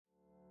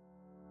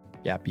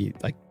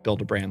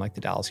build a brand like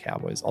the Dallas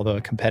Cowboys. Although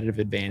a competitive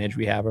advantage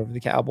we have over the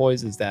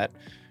Cowboys is that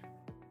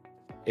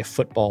if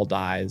football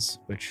dies,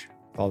 which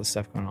with all the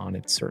stuff going on,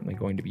 it's certainly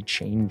going to be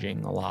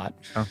changing a lot.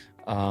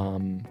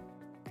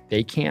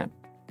 They can't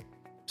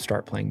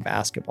start playing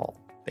basketball.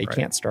 They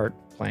can't start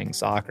playing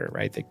soccer,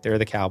 right? They're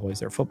the Cowboys,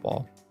 they're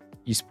football.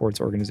 Esports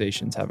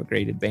organizations have a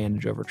great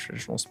advantage over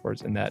traditional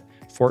sports in that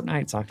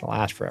Fortnite's not going to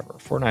last forever.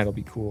 Fortnite will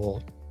be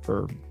cool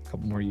for a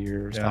couple more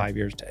years, 5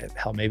 years.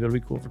 Hell, maybe it'll be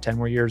cool for 10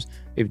 more years.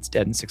 Maybe it's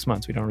dead in 6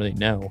 months. We don't really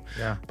know.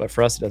 Yeah. But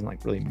for us, it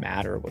doesn't really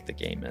matter what the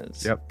game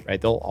is. Yep. Right?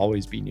 There'll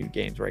always be new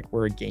games, right?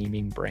 We're a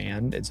gaming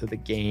brand. And so the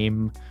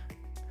game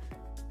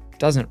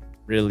doesn't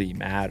really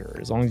matter.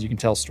 As long as you can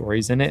tell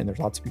stories in it and there's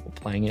lots of people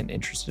playing it and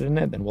interested in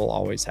it, then we'll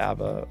always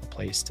have a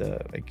place to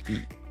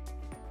be.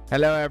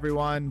 Hello,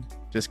 everyone.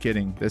 Just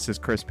kidding. This is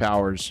Chris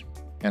Powers,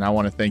 and I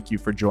want to thank you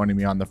for joining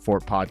me on the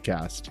Fort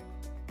Podcast.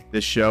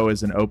 This show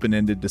is an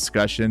open-ended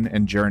discussion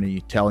and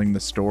journey telling the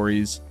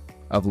stories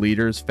of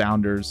leaders,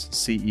 founders,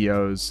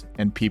 CEOs,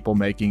 and people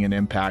making an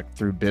impact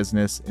through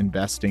business,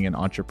 investing, and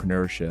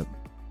entrepreneurship.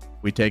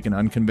 We take an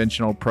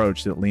unconventional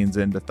approach that leans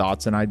into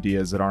thoughts and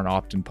ideas that aren't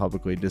often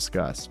publicly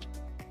discussed.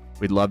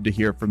 We'd love to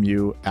hear from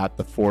you at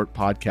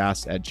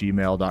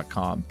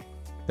thefortpodcast@gmail.com.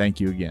 Thank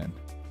you again.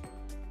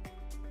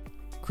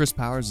 Chris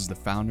Powers is the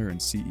founder and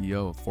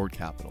CEO of Fort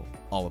Capital.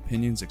 All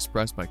opinions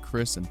expressed by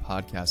Chris and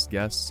podcast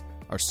guests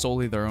are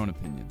solely their own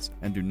opinions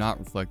and do not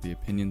reflect the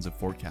opinions of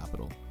Fort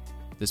Capital.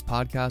 This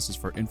podcast is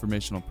for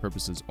informational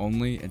purposes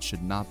only and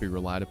should not be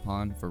relied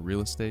upon for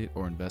real estate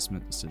or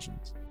investment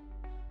decisions.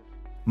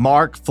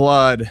 Mark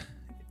Flood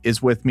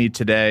is with me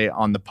today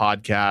on the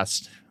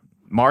podcast.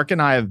 Mark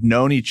and I have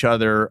known each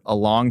other a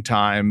long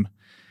time,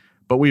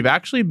 but we've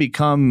actually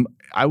become,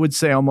 I would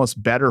say,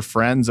 almost better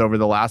friends over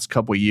the last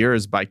couple of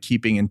years by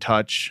keeping in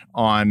touch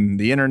on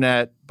the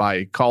internet,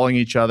 by calling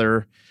each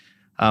other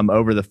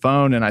over the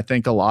phone. And I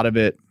think a lot of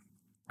it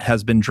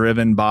has been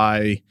driven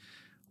by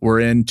we're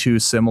in two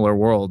similar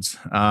worlds.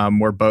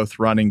 We're both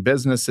running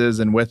businesses,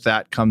 and with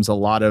that comes a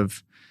lot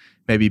of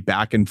maybe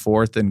back and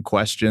forth and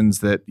questions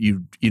that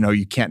you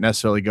can't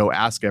necessarily go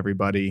ask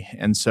everybody.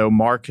 And so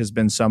Mark has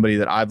been somebody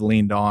that I've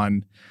leaned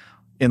on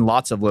in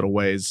lots of little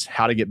ways.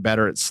 How to get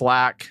better at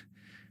Slack,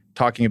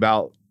 talking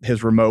about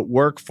his remote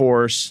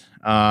workforce,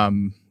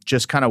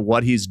 just kind of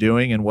what he's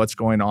doing and what's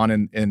going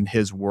on in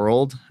his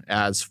world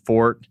as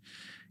Fort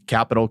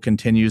Capital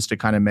continues to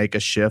kind of make a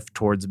shift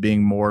towards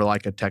being more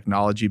like a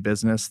technology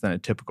business than a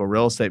typical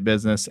real estate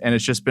business. And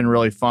it's just been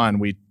really fun.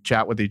 We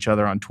chat with each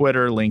other on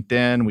Twitter,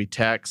 LinkedIn, we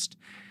text.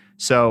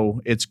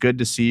 So it's good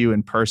to see you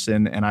in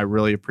person. And I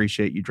really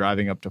appreciate you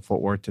driving up to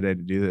Fort Worth today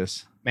to do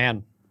this.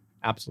 Man,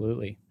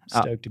 absolutely.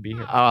 Stoked to be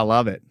here. Oh, I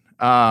love it.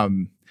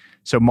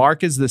 So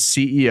Mark is the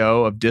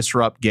CEO of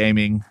Disrupt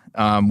Gaming,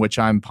 which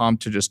I'm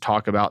pumped to just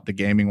talk about the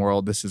gaming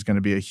world. This is going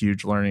to be a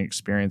huge learning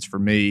experience for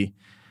me.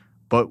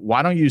 But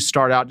why don't you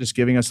start out just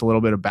giving us a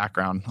little bit of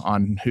background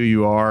on who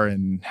you are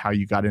and how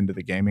you got into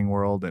the gaming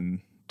world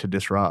and to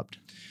Disrupt?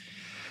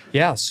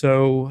 Yeah.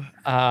 So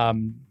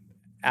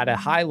at a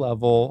high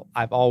level,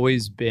 I've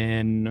always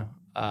been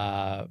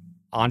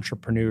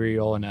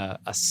entrepreneurial and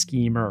a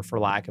schemer, for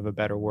lack of a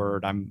better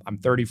word. I'm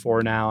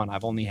 34 now, and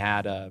I've only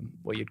had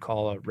what you'd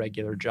call a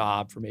regular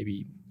job for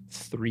maybe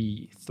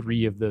three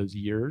of those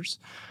years.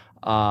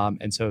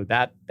 And so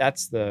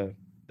that's the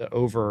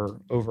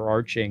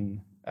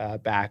overarching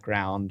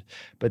background.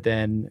 But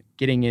then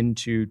getting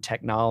into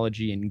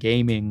technology and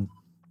gaming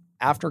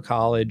after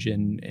college,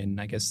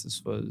 and I guess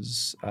this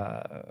was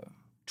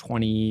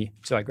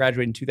so I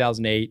graduated in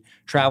 2008,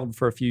 traveled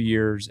for a few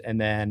years, and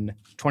then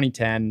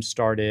 2010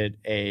 started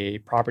a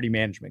property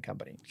management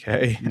company.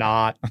 Okay.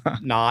 Not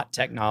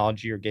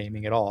technology or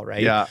gaming at all,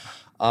 right? Yeah.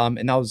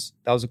 And that was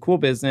a cool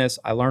business.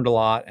 I learned a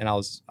lot, and I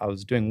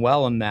was doing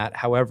well in that.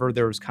 However,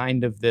 there was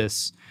kind of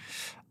this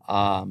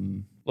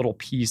little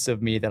piece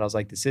of me that I was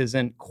like, this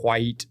isn't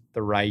quite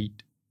the right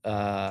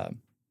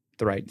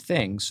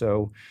thing.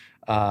 So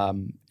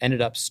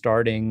ended up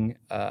starting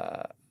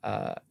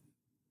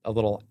a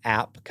little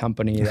app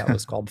company that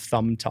was called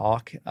Thumb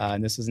Talk.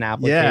 And this is an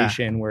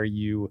application where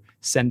you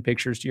send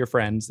pictures to your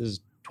friends. This is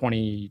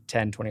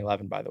 2010,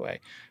 2011, by the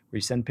way, where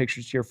you send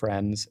pictures to your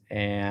friends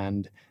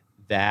and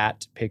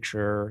that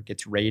picture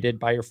gets rated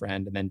by your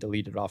friend and then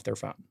deleted off their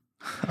phone.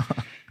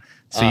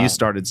 So you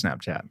started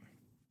Snapchat.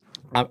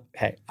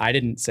 Hey, I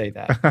didn't say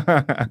that. All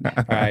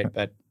right,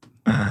 but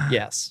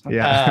yes.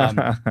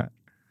 Yeah.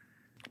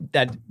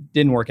 That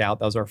didn't work out.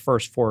 That was our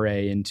first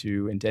foray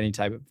into any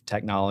type of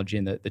technology.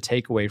 And the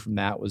takeaway from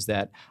that was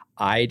that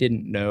I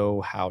didn't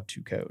know how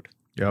to code.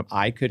 Yep.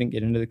 I couldn't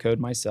get into the code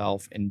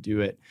myself and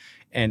do it.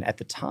 And at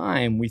the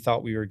time, we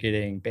thought we were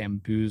getting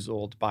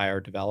bamboozled by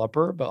our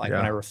developer. But when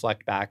I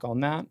reflect back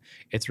on that,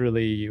 it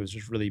was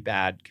just really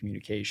bad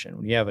communication.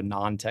 When you have a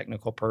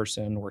non-technical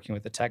person working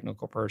with a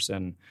technical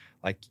person,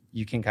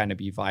 you can kind of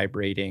be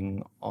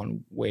vibrating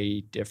on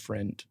way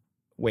different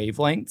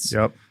wavelengths.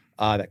 Yep.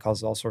 That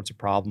causes all sorts of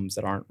problems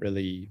that aren't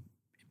really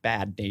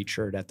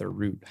bad-natured at their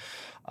root.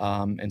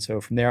 And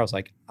so from there, I was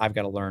like, I've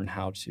got to learn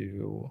how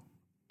to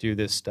do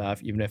this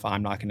stuff, even if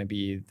I'm not going to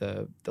be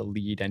the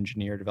lead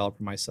engineer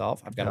developer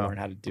myself. I've got to learn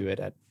how to do it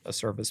at a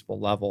serviceable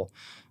level.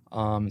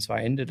 So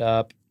I ended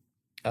up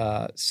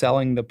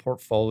selling the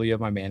portfolio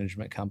of my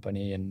management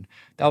company, and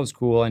that was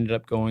cool. I ended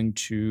up going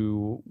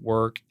to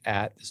work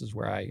this is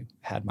where I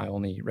had my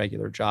only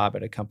regular job,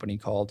 at a company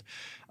called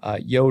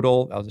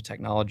Yodel. That was a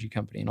technology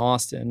company in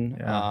Austin.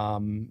 Yeah.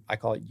 I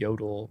call it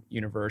Yodel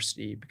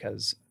University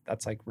because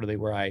that's like really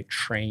where I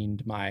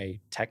trained my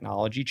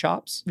technology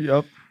chops.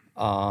 Yep.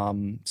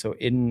 So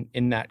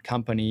in that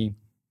company,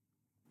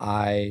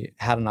 I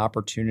had an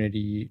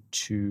opportunity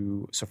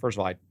so first of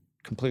all, I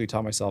completely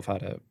taught myself how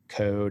to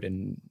code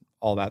and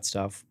all that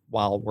stuff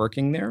while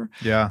working there.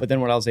 Yeah. But then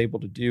what I was able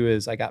to do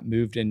is I got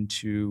moved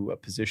into a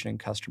position in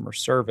customer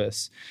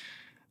service.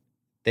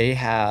 They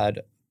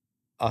had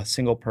a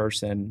single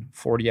person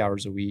 40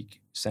 hours a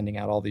week sending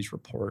out all these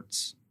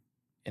reports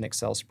in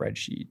Excel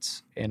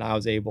spreadsheets. And I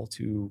was able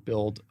to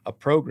build a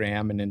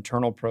program, an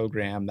internal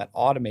program that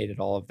automated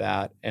all of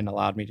that and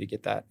allowed me to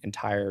get that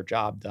entire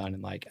job done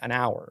in like an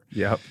hour.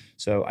 Yep.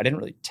 So I didn't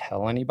really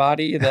tell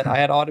anybody that I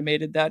had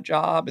automated that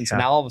job. And so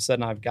now all of a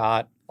sudden I've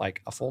got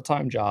like a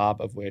full-time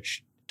job, of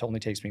which it only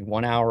takes me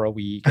 1 hour a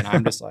week. And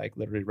I'm just like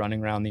literally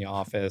running around the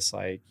office,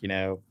 like,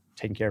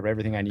 taking care of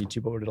everything I need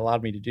to. But what it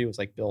allowed me to do was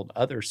like build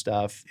other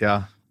stuff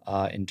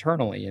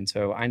internally. And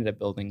so I ended up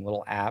building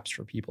little apps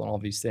for people and all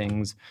these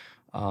things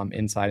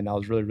inside. And that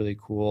was really, really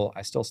cool.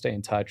 I still stay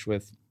in touch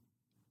with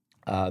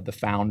the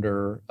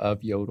founder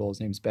of Yodel.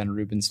 His name's Ben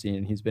Rubenstein,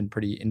 and he's been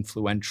pretty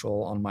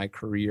influential on my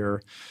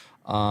career.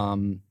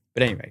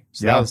 But anyway,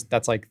 so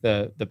that's like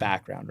the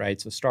background, right?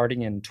 So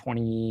starting in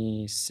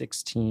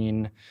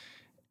 2016,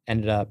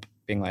 ended up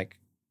being like,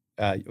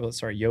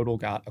 Yodel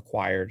got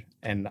acquired,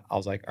 and I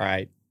was like, all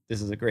right,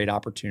 this is a great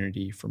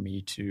opportunity for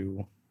me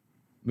to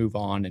move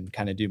on and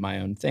kind of do my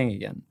own thing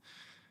again.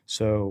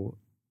 So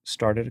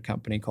started a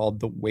company called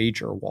The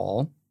Wager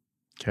Wall.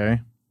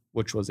 Okay.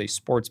 Which was a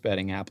sports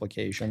betting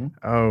application.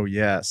 Oh,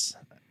 yes.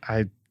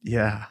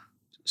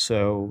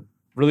 So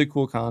really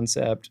cool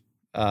concept.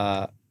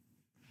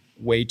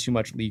 Way too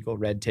much legal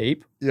red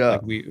tape. Yeah.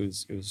 Like it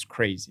was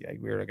crazy. Like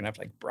we were gonna have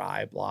to like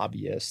bribe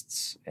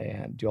lobbyists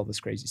and do all this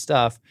crazy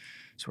stuff.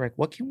 So we're like,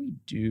 what can we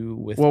do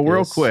with this?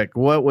 Real quick,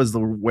 what was the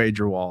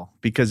Wager Wall?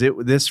 Because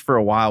this for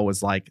a while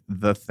was like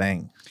the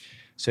thing.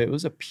 So it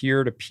was a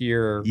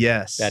peer-to-peer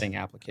betting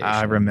application.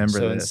 I remember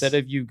so this. Instead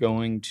of you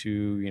going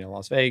to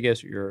Las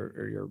Vegas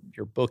or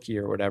your bookie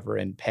or whatever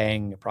and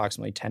paying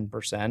approximately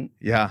 10%,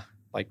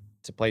 like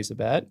to place a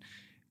bet,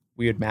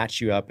 we would match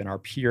you up in our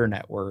peer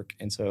network.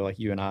 And so like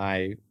you and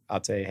I'd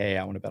say, hey,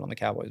 I want to bet on the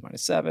Cowboys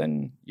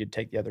 -7. You'd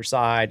take the other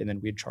side, and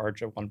then we'd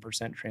charge a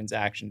 1%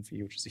 transaction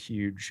fee, which is a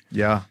huge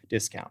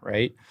discount,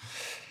 right?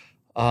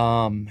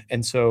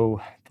 And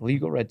so the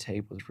legal red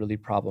tape was really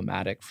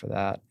problematic for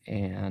that.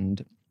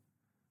 And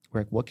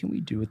we're like, what can we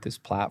do with this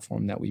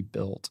platform that we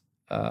built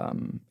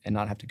and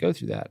not have to go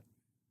through that?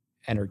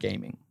 Enter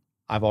gaming.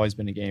 I've always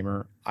been a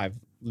gamer. I've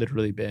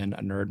literally been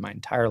a nerd my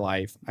entire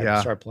life. I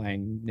started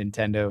playing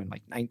Nintendo in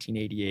like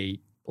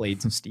 1988,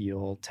 Blades of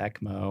Steel,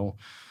 Tecmo.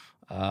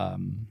 I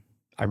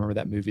remember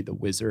that movie, The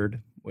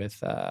Wizard, with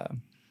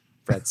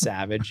Fred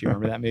Savage. You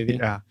remember that movie?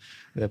 Yeah.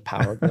 The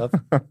Power Glove.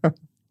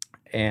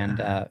 And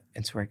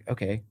so we're like,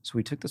 okay. So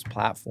we took this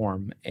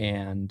platform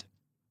and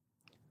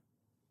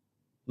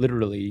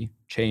literally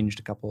changed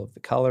a couple of the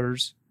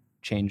colors,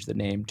 changed the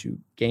name to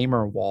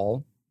Gamer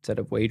Wall instead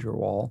of Wager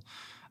Wall.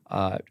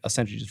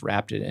 Essentially just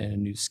wrapped it in a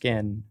new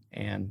skin,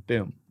 and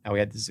boom. Now we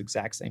had this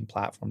exact same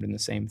platform doing the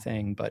same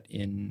thing, but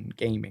in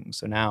gaming.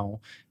 So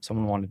now if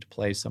someone wanted to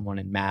play someone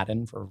in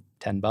Madden for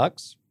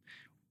 $10,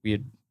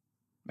 we'd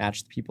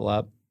match the people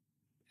up,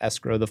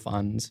 escrow the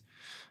funds,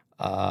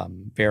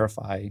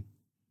 verify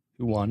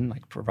who won,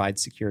 like provide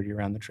security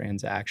around the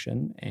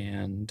transaction,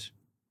 and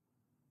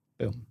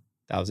boom.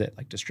 That was it,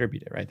 like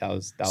distribute it, right? That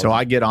was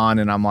I get on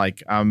and I'm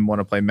like, I want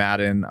to play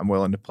Madden. I'm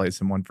willing to play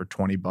someone for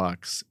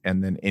 $20,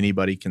 and then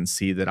anybody can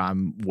see that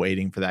I'm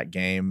waiting for that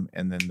game,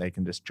 and then they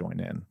can just join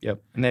in.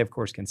 Yep. And they of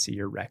course can see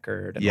your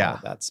record and all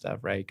of that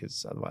stuff, right?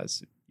 Because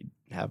otherwise you'd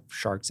have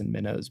sharks and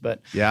minnows.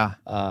 But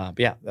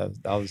that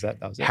was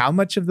it. How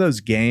much of those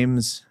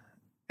games,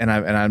 and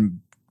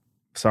I'm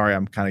sorry,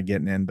 I'm kind of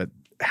getting in, but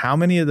how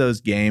many of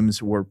those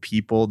games were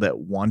people that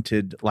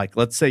wanted, like,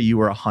 let's say you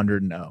were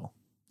 100-0.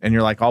 And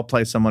you're like, I'll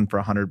play someone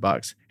for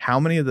 $100. How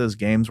many of those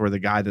games were the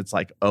guy that's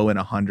like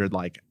 0-100,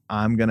 like,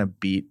 I'm going to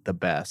beat the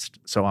best,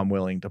 so I'm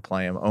willing to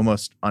play him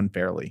almost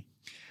unfairly?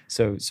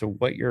 So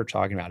what you're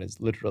talking about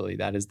is literally,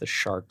 that is the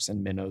sharks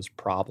and minnows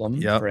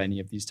problem for any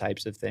of these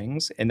types of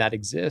things. And that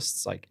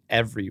exists like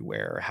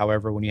everywhere.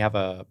 However, when you have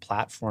a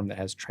platform that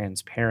has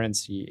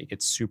transparency, it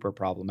gets super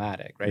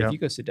problematic, right? If you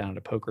go sit down at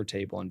a poker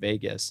table in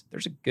Vegas,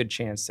 there's a good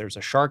chance there's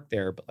a shark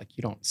there, but like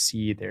you don't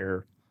see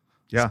their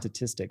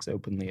statistics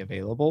openly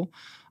available.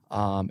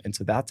 And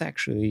so that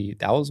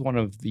was one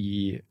of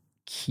the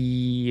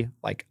key,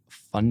 like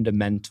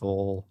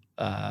fundamental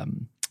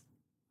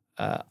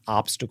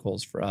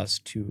obstacles for us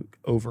to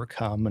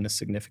overcome on a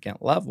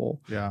significant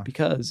level. Yeah.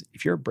 Because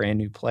if you're a brand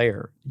new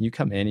player, you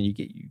come in and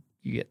you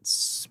you get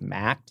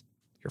smacked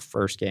your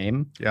first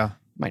game, Yeah.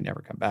 might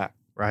never come back.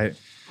 Right.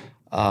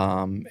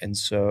 And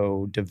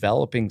so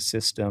developing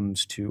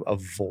systems to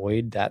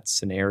avoid that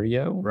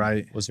scenario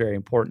Right. was very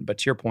important. But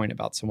to your point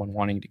about someone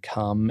wanting to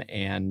come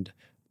and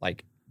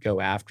like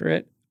go after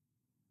it,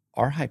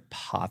 our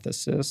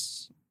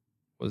hypothesis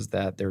was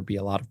that there'd be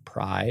a lot of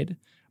pride,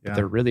 but Yeah.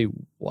 there really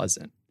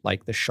wasn't.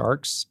 Like the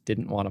Sharks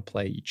didn't want to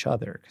play each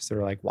other because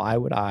they're like, why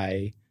would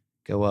I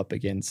go up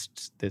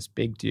against this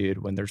big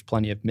dude when there's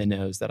plenty of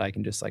minnows that I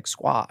can just like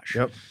squash?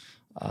 Yep.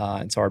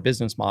 And so our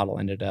business model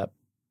ended up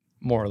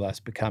more or less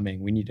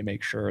becoming, we need to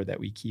make sure that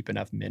we keep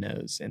enough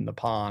minnows in the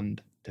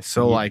pond to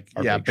So feed like,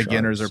 our yeah, big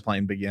beginners sharks. are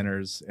playing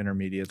beginners,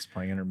 intermediates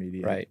playing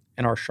intermediate. Right.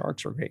 And our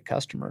sharks were great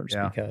customers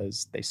Yeah.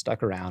 because they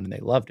stuck around and they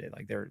loved it.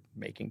 Like they're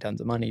making tons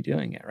of money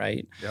doing it,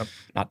 right? Yep.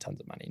 Not tons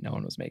of money. No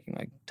one was making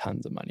like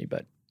tons of money,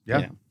 but Yeah.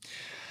 you know.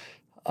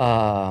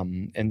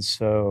 And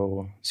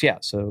so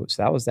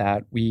that was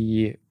that.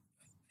 We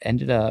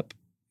ended up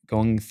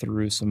going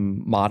through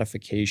some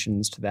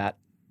modifications to that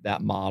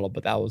model,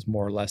 but that was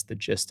more or less the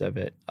gist of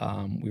it.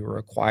 We were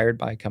acquired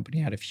by a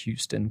company out of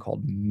Houston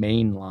called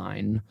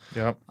Mainline.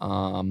 Yep.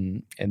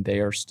 And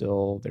they're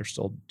still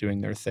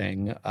doing their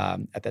thing.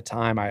 At the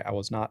time, I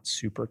was not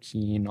super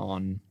keen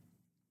on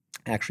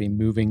actually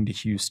moving to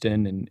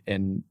Houston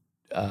and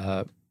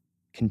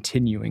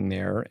continuing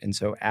there. And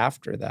so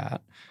after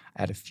that,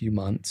 I had a few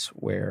months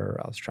where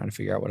I was trying to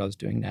figure out what I was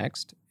doing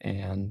next.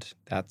 And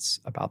that's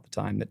about the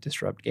time that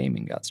Disrupt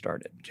Gaming got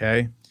started.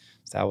 Okay.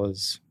 So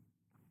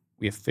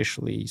we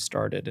officially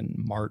started in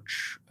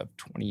March of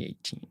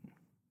 2018.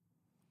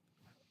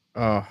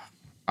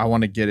 I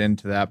want to get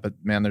into that, but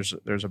man,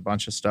 there's a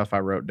bunch of stuff I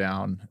wrote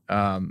down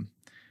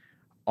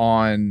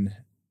on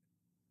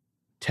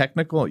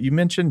technical. You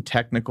mentioned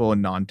technical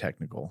and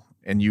non-technical,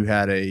 and you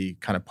had a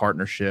kind of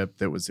partnership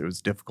that was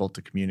difficult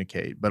to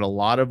communicate. But a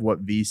lot of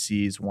what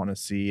VCs want to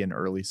see in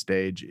early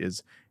stage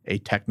is a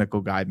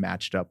technical guy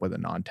matched up with a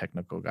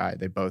non-technical guy.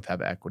 They both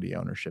have equity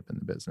ownership in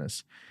the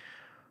business.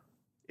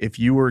 If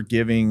you were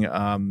giving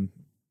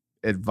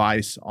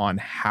advice on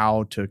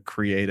how to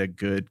create a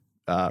good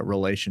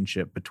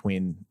relationship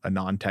between a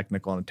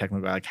non-technical and a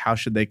technical guy, like how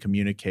should they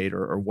communicate,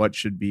 or what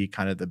should be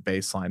kind of the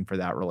baseline for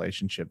that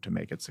relationship to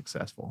make it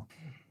successful?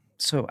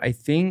 So I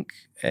think,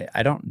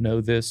 I don't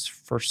know this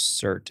for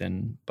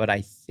certain, but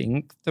I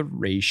think the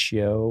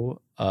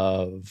ratio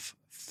of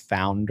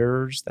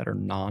founders that are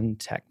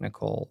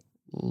non-technical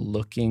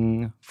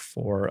looking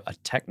for a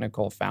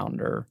technical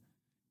founder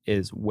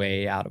is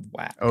way out of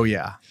whack. Oh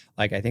yeah.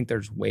 Like I think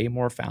there's way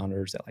more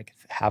founders that like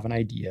have an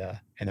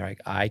idea and they're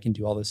like, I can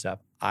do all this stuff.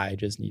 I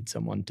just need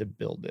someone to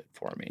build it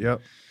for me.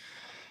 Yep.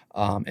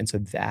 And so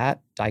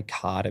that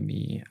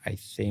dichotomy, I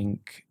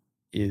think,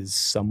 is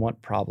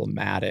somewhat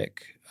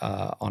problematic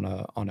on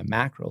a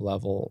macro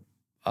level.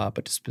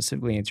 But to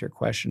specifically answer your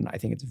question, I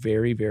think it's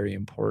very, very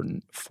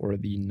important for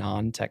the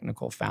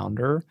non-technical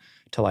founder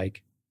to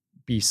like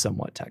be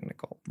somewhat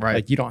technical. Right.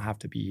 Like you don't have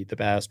to be the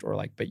best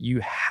but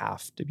you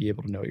have to be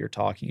able to know what you're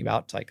talking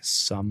about to like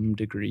some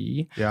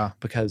degree. Yeah.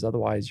 Because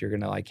otherwise you're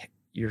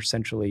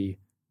essentially,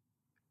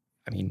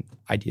 I mean,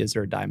 ideas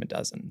are a dime a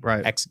dozen.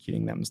 Right.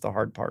 Executing them is the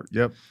hard part.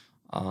 Yep.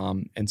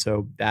 And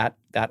so that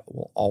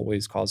will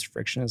always cause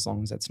friction as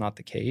long as that's not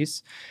the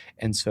case.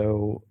 And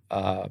so,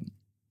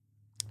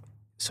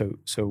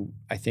 so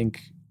I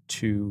think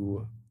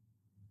to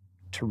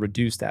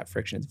reduce that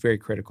friction, it's very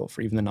critical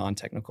for even the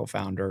non-technical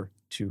founder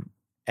to,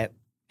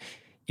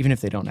 even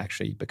if they don't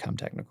actually become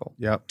technical,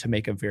 Yep. to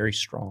make a very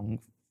strong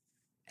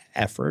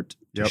effort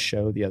to Yep.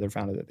 show the other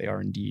founder that they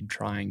are indeed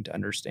trying to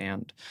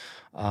understand.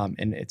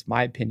 And it's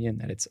my opinion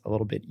that it's a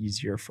little bit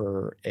easier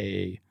for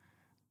a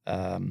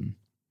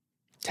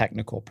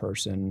technical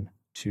person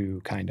to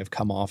kind of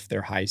come off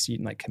their high seat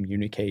and like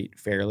communicate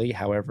fairly.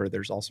 However,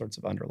 there's all sorts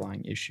of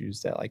underlying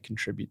issues that like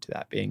contribute to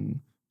that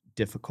being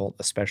difficult,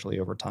 especially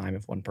over time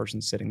if one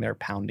person's sitting there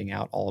pounding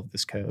out all of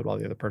this code while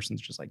the other person's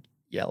just like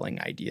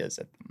yelling ideas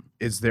at them.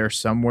 Is there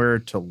somewhere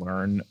to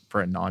learn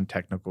for a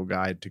non-technical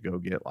guy to go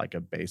get like a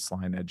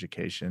baseline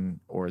education,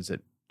 or is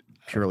it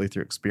purely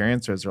through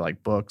experience, or is there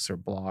like books or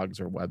blogs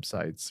or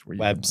websites where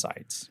you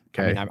Websites.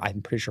 Okay. I mean,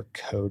 I'm pretty sure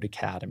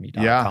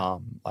codeacademy.com. Yeah.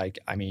 Like,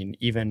 I mean,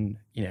 even,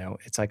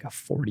 it's like a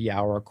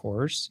 40-hour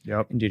course.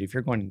 Yep. And dude, if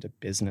you're going into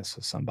business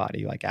with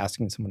somebody, like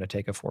asking someone to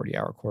take a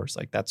 40-hour course,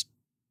 like that's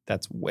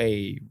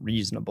way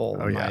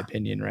reasonable in my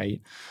opinion, right?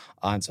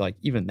 And so like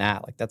even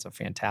that, like that's a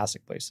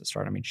fantastic place to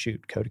start. I mean,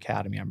 shoot, Code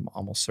Academy, I'm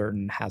almost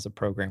certain has a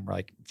program where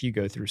like if you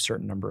go through a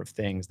certain number of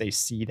things, they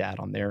see that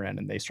on their end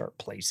and they start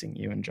placing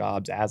you in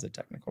jobs as a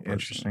technical person.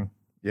 Interesting.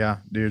 Yeah,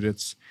 dude,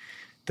 it's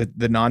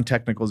the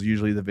non-technical is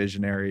usually the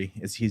visionary.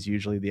 He's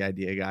usually the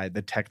idea guy.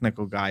 The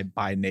technical guy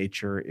by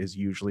nature is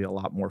usually a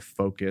lot more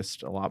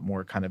focused, a lot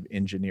more kind of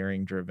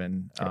engineering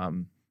driven. Yeah.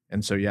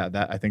 And so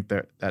I think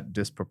that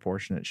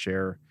disproportionate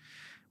share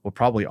will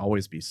probably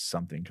always be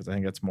something, because I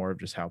think that's more of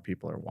just how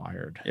people are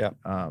wired. Yeah.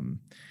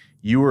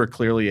 You were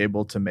clearly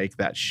able to make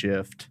that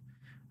shift.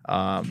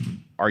 Are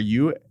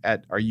you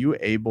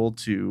able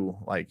to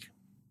like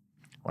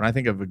when I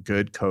think of a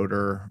good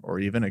coder or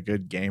even a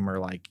good gamer,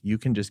 like you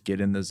can just get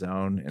in the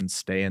zone and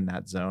stay in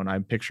that zone. I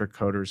picture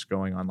coders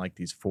going on like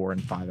these 4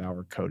 and 5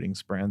 hour coding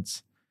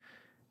sprints.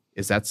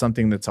 Is that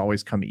something that's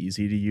always come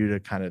easy to you to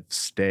kind of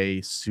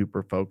stay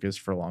super focused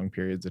for long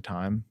periods of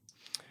time?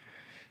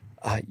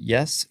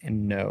 Yes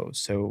and no.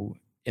 So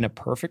in a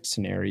perfect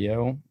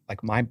scenario,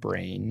 like my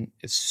brain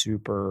is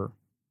super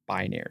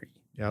binary.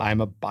 Yep.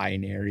 I'm a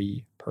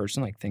binary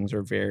person. Like things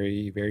are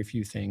very, very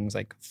few things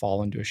like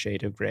fall into a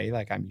shade of gray.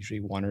 Like I'm usually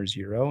 1 or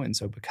 0. And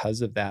so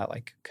because of that,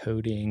 like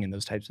coding and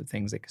those types of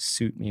things like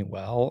suit me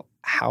well.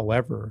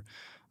 However,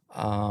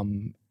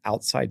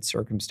 outside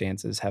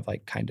circumstances have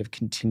like kind of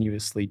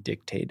continuously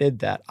dictated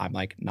that I'm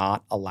like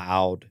not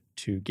allowed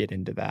to get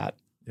into that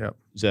Yep.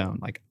 zone.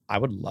 Like I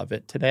would love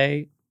it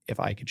today if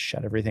I could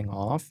shut everything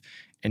off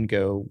and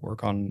go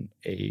work on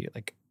a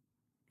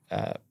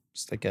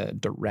just like a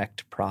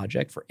direct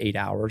project for 8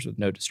 hours with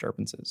no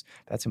disturbances.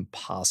 That's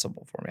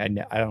impossible for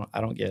me.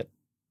 I don't get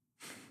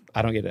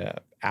an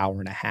hour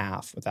and a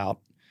half without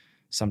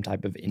some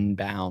type of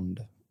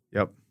inbound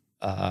Yep.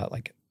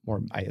 like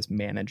more I guess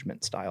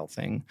management style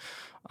thing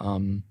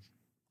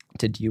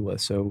to deal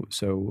with.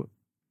 So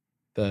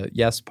the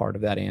yes part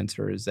of that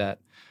answer is that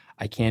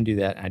I can do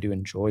that and I do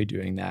enjoy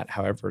doing that.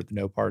 However, the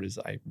no part is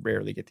I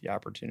rarely get the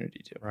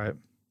opportunity to. Right.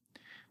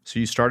 So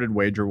you started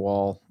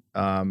WagerWall,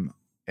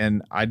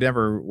 and I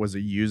never was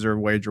a user of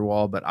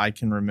WagerWall, but I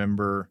can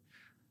remember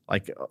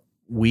like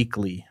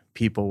weekly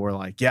people were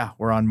like, yeah,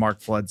 we're on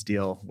Mark Flood's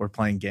deal. We're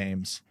playing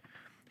games.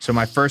 So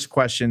my first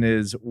question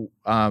is,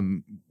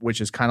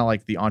 which is kind of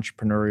like the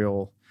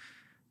entrepreneurial,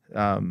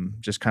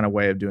 just kind of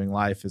way of doing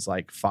life is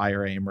like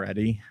fire, aim,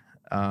 ready.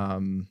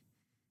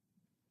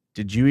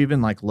 Did you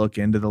even like look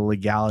into the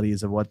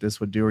legalities of what this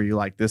would do? Or are you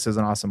like, this is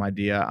an awesome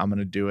idea. I'm going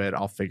to do it.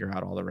 I'll figure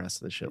out all the rest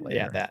of the shit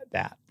later. Yeah,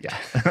 that. Yeah.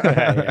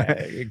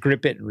 Yeah.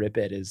 Grip it and rip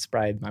it is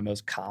probably my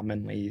most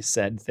commonly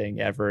said thing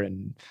ever.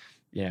 And,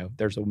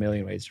 there's a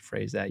million ways to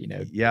phrase that,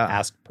 Yeah.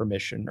 ask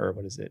permission or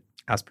what is it?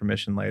 Ask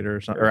permission later or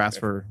something, or ask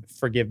for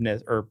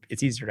forgiveness, or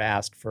it's easier to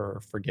ask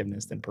for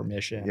forgiveness than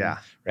permission. Yeah.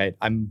 Right.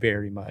 I'm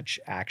very much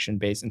action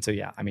based. And so,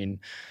 yeah, I mean,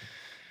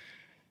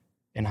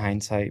 in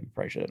hindsight, we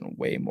probably should have done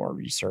way more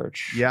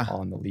research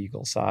on the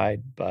legal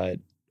side, but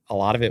a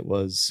lot of it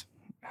was,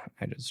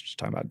 I just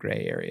talking about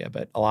gray area,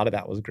 but a lot of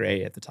that was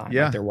gray at the time.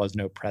 Yeah. Like, there was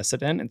no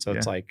precedent. And so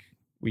it's like,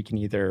 we can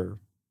either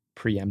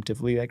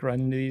preemptively like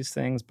run into these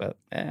things, but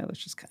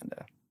let's just kind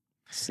of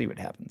see what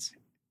happens.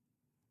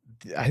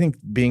 I think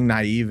being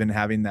naive and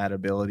having that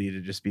ability to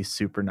just be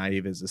super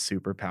naive is a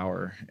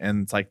superpower.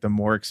 And it's like the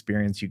more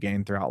experience you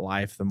gain throughout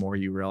life, the more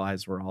you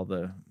realize where all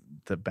the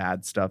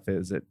bad stuff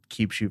is. It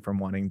keeps you from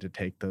wanting to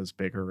take those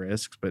bigger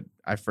risks, but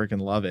I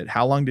freaking love it.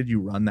 How long did you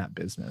run that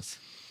business?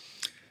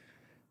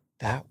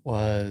 That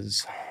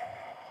was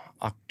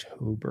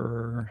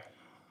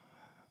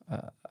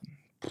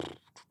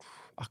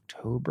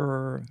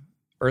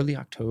early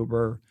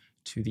October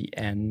to the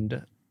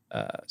end,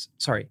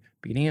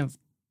 beginning of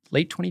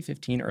late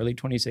 2015, early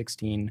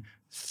 2016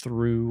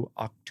 through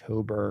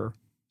October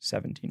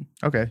 17.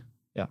 Okay.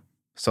 Yeah.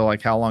 So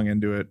like how long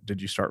into it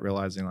did you start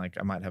realizing like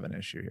I might have an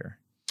issue here?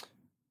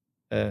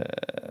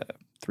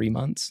 3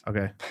 months.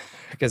 Okay.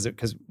 Because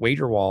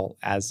WagerWall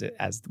as the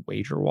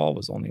WagerWall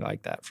was only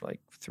like that for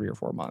like 3 or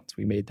 4 months.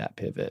 We made that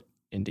pivot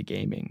into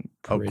gaming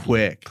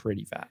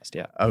pretty fast.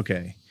 Yeah.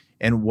 Okay.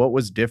 And what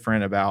was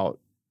different about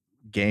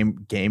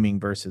gaming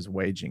versus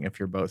wagering if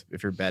you're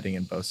betting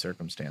in both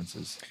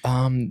circumstances?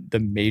 The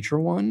major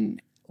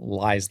one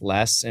lies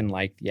less in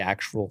like the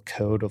actual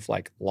code of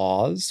like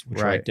laws,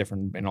 which are like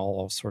different in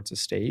all sorts of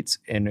states.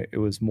 And it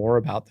was more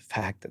about the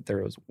fact that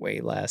there was way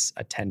less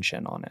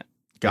attention on it.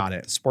 Got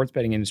it. The sports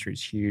betting industry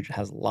is huge. It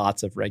has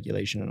lots of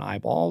regulation and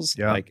eyeballs.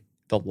 Yeah. Like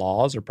the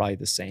laws are probably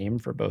the same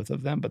for both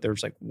of them, but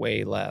there's like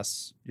way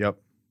less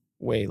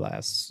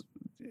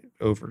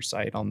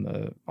oversight on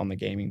the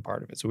gaming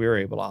part of it. So we were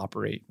able to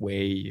operate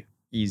way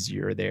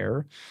easier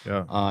there.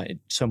 Yeah.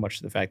 So much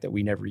to the fact that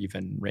we never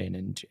even ran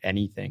into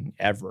anything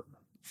ever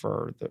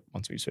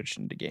once we switched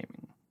into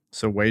gaming.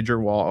 So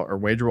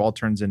WagerWall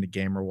turns into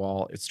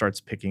GamerWall. It starts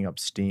picking up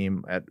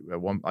steam at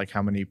one. Like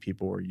how many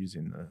people were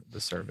using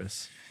the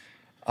service?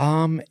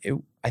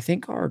 I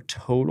think our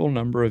total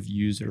number of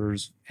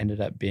users ended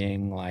up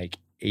being like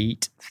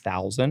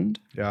 8,000.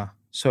 Yeah.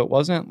 So it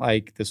wasn't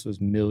like this was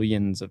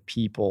millions of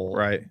people,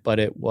 right? But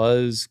it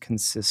was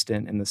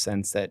consistent in the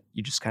sense that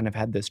you just kind of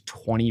had this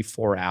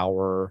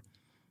 24-hour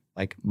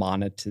like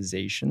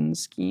monetization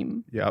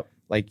scheme. Yep.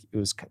 Like it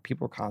was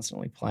people were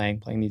constantly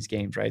playing these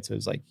games, right? So it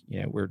was like,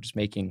 we're just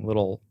making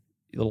little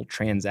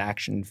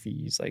transaction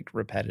fees like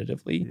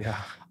repetitively.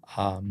 Yeah.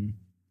 And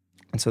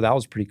so that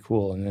was pretty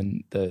cool. And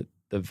then the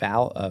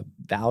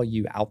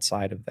value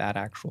outside of that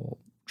actual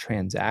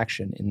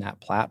transaction in that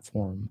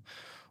platform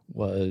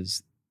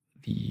was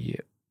the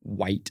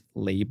white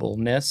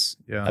labelness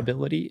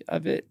ability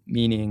of it,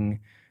 meaning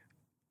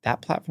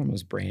that platform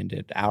was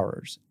branded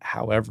ours.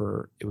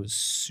 However, it was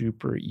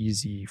super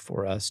easy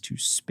for us to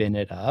spin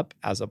it up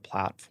as a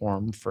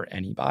platform for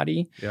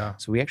anybody. Yeah.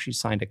 So we actually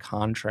signed a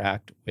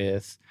contract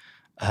with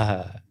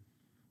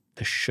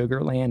the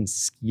Sugarland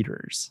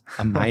Skeeters,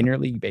 a minor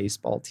league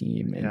baseball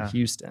team in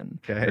Houston,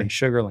 or in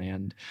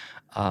Sugarland,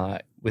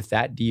 with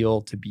that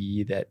deal to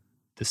be that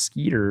the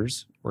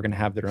Skeeters were going to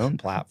have their own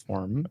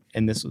platform,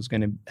 and this was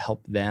going to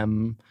help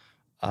them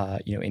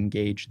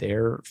engage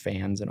their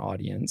fans and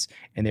audience,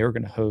 and they were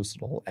going to host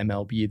little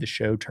MLB The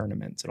Show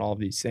tournaments and all of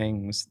these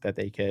things that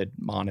they could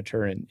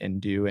monitor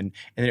and do. And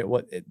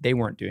they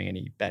weren't doing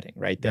any betting,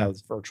 right? That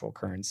was virtual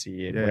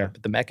currency and whatever,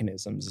 but the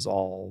mechanisms is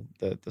all,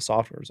 the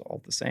software is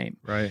all the same.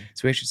 Right.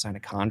 So we actually signed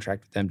a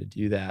contract with them to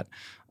do that.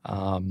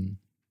 And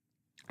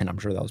I'm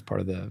sure that was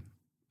part of the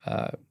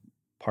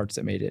parts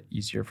that made it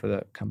easier for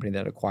the company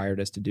that acquired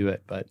us to do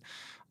it. But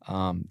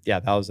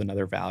that was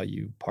another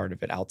value part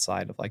of it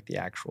outside of like the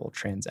actual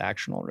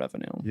transactional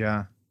revenue.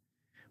 Yeah.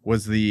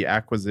 Was the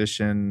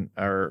acquisition,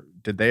 or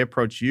did they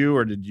approach you,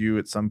 or did you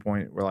at some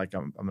point were like,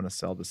 I'm going to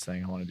sell this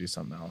thing, I want to do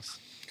something else?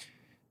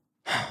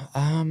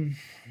 I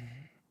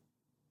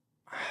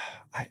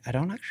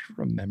don't actually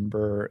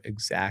remember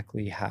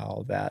exactly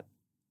how that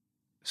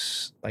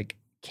like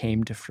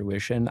came to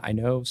fruition. I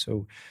know.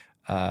 So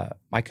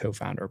my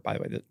co-founder, by the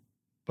way,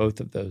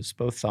 both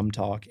Thumb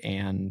Talk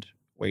and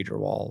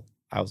WagerWall,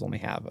 I was only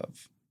half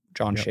of.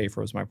 John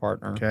Schaefer was my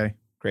partner. Okay.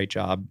 Great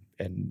job.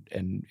 And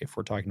if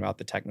we're talking about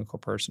the technical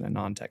person and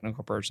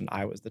non-technical person,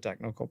 I was the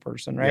technical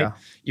person, right? Yeah.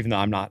 Even though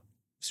I'm not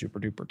super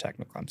duper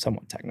technical, I'm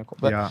somewhat technical.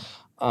 But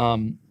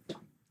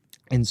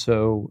and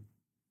so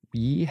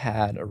we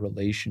had a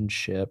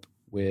relationship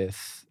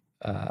with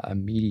a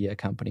media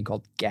company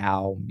called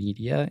GOW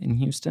Media in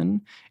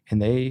Houston,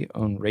 and they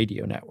own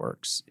radio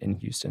networks in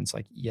Houston. It's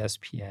like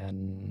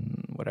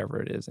ESPN,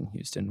 whatever it is in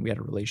Houston. We had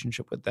a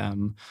relationship with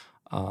them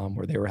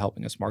where they were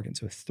helping us market.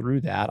 So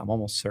through that, I'm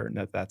almost certain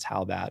that that's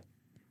how that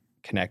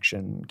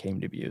connection came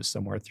to be, is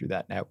somewhere through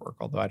that network,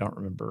 although I don't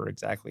remember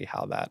exactly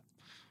how that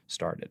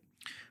started.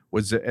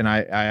 Was it, and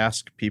I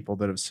ask people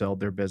that have sold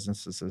their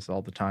businesses this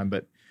all the time,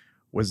 but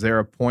was there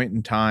a point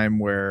in time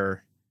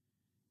where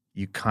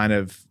you kind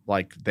of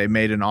like they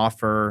made an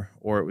offer,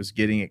 or it was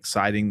getting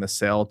exciting, the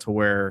sale, to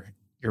where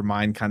your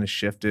mind kind of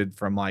shifted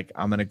from like,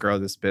 I'm going to grow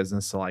this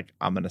business to like,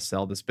 I'm going to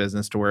sell this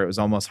business, to where it was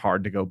almost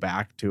hard to go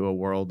back to a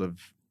world of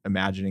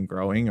imagining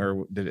growing?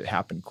 Or did it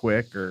happen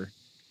quick? Or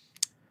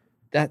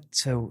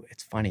so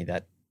it's funny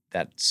that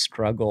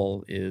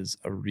struggle is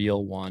a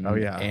real one. Oh,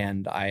 yeah.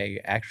 And I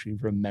actually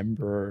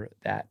remember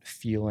that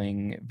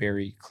feeling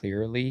very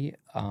clearly.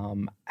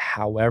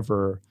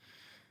 However,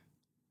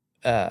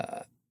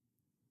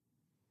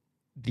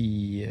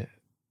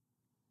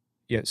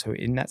 so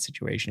in that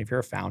situation, if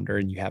you're a founder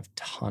and you have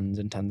tons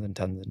and tons and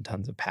tons and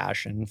tons of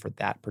passion for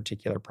that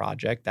particular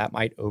project, that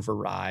might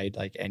override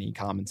like any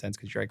common sense,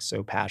 because you're like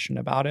so passionate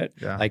about it.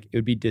 Yeah. Like it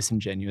would be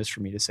disingenuous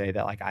for me to say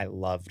that like I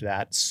loved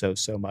that so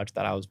much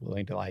that I was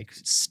willing to like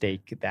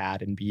stake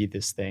that and be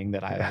this thing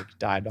that I like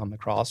died on the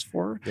cross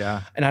for.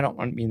 Yeah. And I don't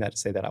mean that to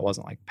say that I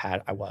wasn't like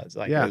I was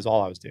like, it was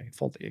all I was doing,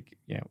 fully,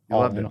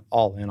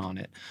 all in on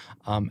it.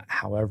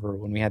 However,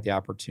 when we had the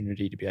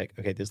opportunity to be like,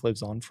 okay, this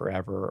lives on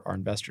forever, our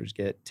investors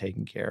get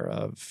taken care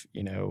of,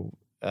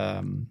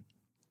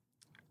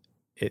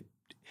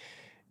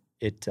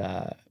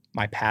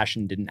 my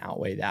passion didn't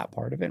outweigh that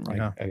part of it. Right?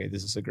 Yeah. Okay,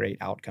 this is a great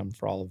outcome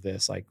for all of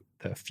this. Like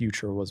the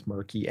future was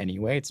murky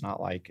anyway. It's not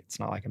like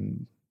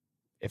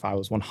if I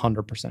was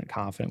 100%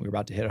 confident we were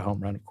about to hit a home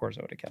run, of course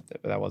I would have kept it,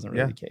 but that wasn't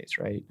really the case,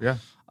 right? Yeah.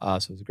 So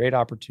it was a great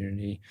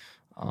opportunity.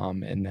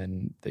 And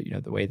then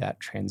the way that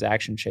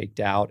transaction shaked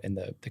out, and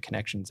the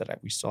connections that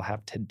we still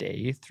have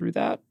today through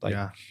that, like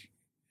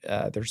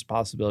there's a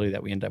possibility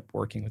that we end up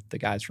working with the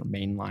guys from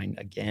Mainline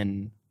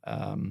again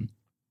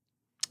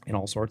in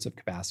all sorts of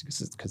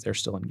capacities, because they're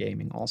still in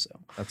gaming also.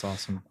 That's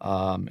awesome.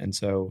 And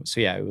so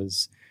yeah, it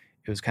was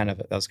kind of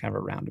a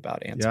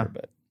roundabout answer,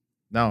 but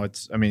no,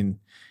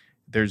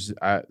 there's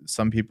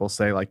some people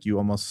say like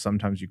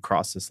sometimes you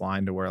cross this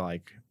line to where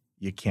like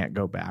you can't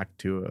go back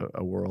to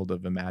a world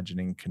of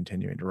imagining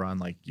continuing to run.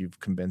 Like you've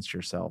convinced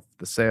yourself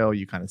the sale,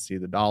 you kind of see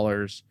the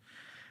dollars.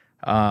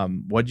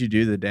 What'd you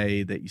do the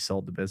day that you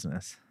sold the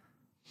business?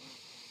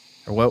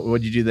 Or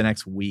what'd you do the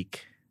next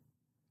week?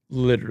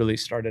 Literally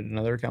started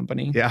another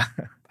company. Yeah.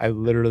 I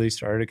literally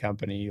started a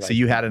company. So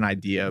you had an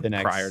idea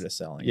prior to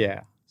selling.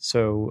 Yeah.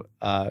 So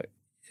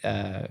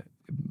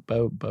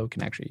Bo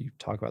can actually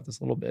talk about this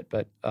a little bit,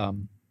 but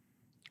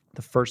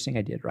the first thing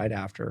I did right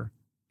after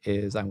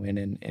is I went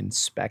in and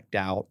spec'd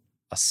out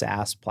a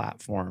SaaS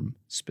platform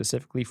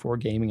specifically for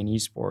gaming and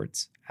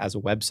esports as a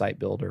website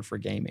builder for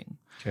gaming.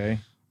 Okay.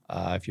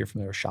 If you're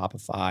familiar with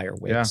Shopify or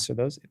Wix or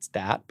those, it's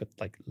that, but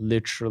like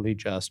literally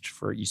just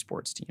for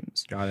esports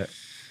teams. Got it.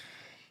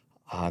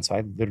 So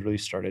I literally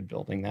started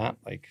building that.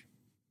 Like,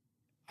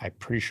 I'm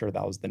pretty sure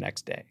that was the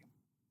next day.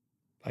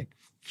 Like,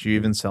 did you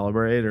even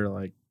celebrate or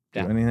like do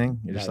anything?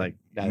 You're just like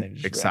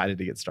just excited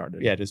to get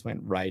started. Yeah, just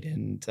went right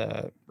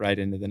into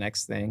the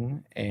next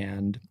thing.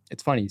 And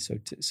it's funny. So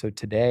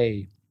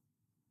today,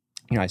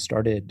 I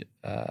started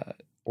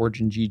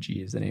Origin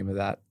GG is the name of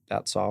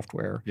that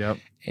software. Yep.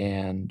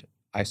 And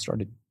I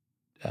started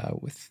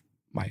with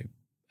my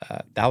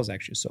that was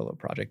actually a solo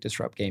project,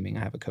 Disrupt Gaming.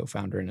 I have a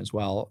co-founder in as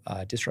well.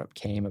 Disrupt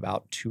came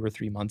about 2 or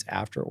 3 months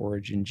after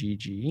Origin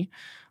GG.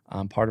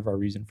 Part of our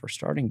reason for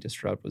starting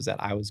Disrupt was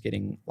that I was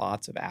getting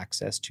lots of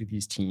access to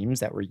these teams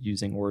that were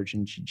using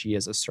Origin GG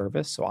as a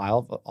service. So I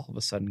all of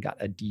a sudden got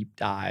a deep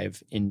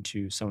dive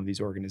into some of these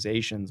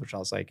organizations, which I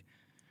was like,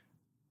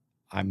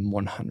 I'm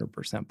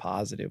 100%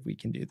 positive we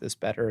can do this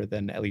better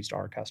than at least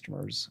our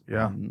customers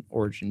on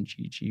Origin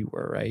GG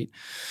were, right?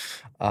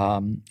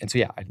 And so,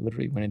 yeah, I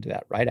literally went into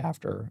that right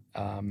after.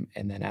 And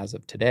then as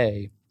of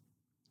today,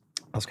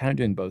 I was kind of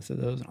doing both of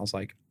those. And I was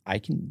like, I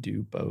can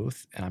do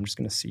both. And I'm just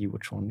going to see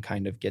which one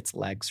kind of gets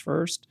legs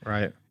first.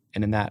 Right.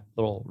 And in that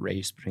little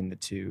race between the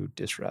two,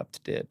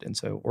 Disrupt did. And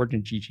so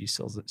Origin GG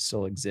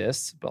still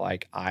exists. But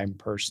like I'm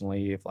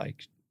personally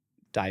like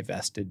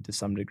divested to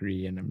some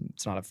degree, and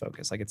it's not a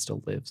focus. Like it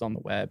still lives on the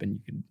web, and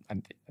you can.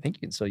 I think you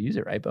can still use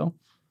it, right, Bo?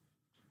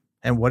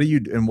 And what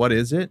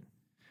is it?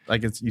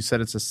 Like you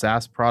said, it's a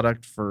SaaS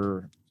product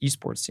for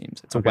esports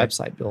teams. It's a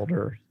website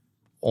builder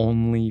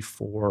only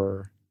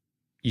for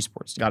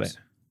esports teams. Got it.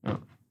 Oh.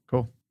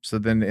 Cool. So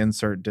then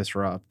insert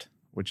Disrupt,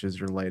 which is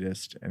your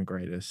latest and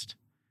greatest.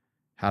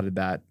 How did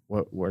that?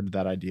 Where did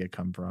that idea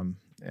come from,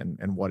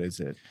 and what is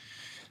it?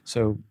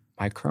 So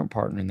my current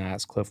partner in that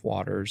is Cliff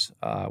Waters.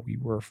 We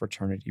were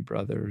fraternity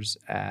brothers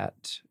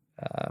at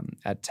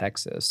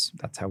Texas.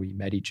 That's how we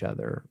met each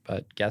other.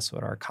 But guess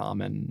what our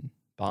common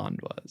bond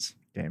was?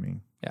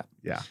 Gaming.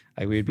 Yeah.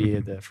 Like we'd be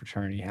at the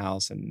fraternity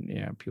house,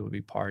 and people would be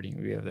partying.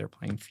 We'd be over there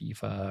playing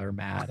FIFA or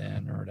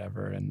Madden or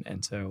whatever.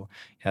 And so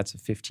that's a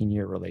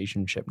 15-year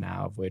relationship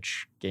now, of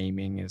which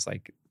gaming is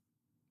like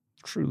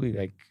truly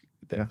like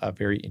a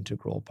very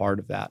integral part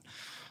of that.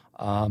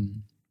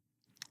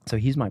 So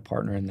he's my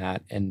partner in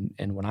that. And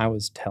when I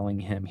was telling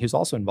him, he was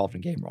also involved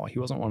in Gamerall. He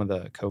wasn't one of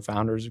the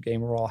co-founders of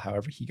Gamerall.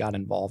 However, he got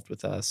involved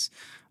with us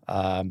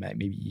at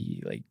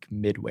maybe like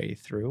midway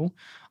through.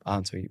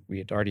 So we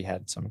had already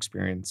had some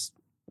experience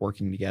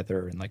working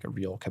together in like a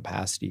real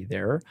capacity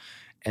there.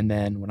 And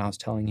then when I was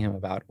telling him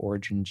about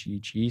Origin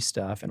GG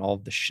stuff and all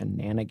of the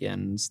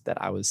shenanigans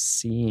that I was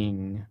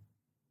seeing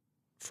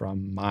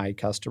from my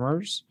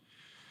customers,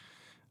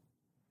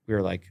 we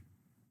were like,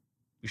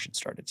 we should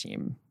start a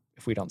team.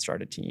 If we don't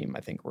start a team,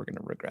 I think we're going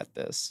to regret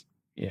this.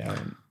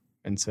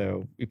 And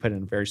so we put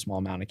in a very small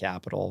amount of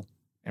capital,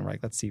 and we're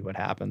like, let's see what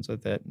happens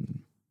with it. And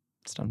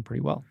it's done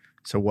pretty well.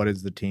 So what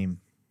is the team?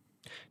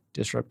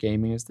 Disrupt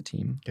Gaming is the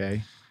team.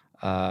 Okay.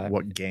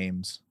 What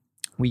games?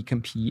 We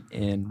compete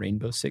in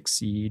Rainbow Six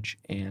Siege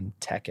and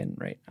Tekken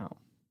right now.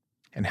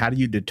 And how do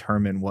you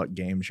determine what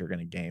games you're going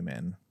to game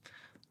in?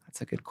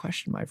 That's a good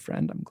question, my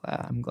friend.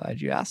 I'm glad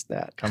you asked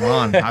that. Come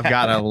on. I've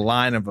got a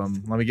line of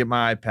them. Let me get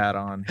my iPad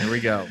on. Here we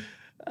go.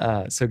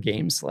 So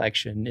game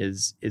selection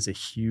is a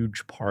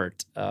huge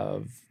part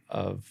of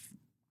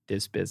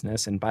this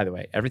business. And by the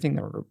way, everything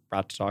that we're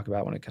about to talk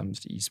about when it comes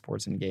to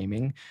esports and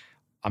gaming,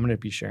 I'm going to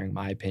be sharing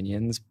my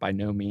opinions. By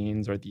no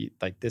means are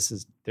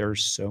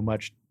there's so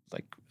much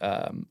like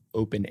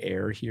open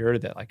air here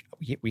that like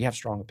we have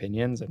strong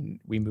opinions and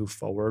we move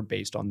forward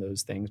based on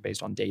those things,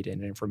 based on data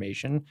and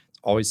information. It's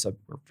always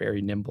we're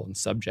very nimble and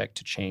subject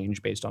to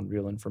change based on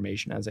real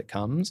information as it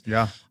comes.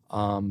 Yeah.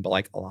 But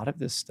like a lot of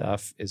this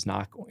stuff is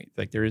not going,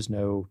 like there is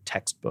no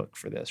textbook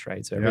for this,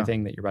 right? So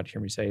everything that you're about to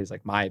hear me say is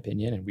like my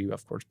opinion, and we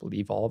of course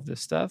believe all of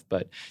this stuff,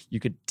 but you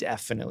could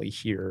definitely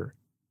hear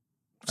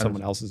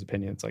someone else's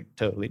opinion. It's like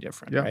totally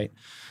different, right?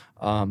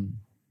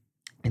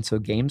 And so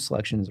game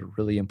selection is a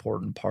really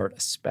important part,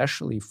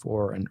 especially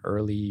for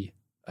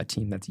a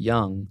team that's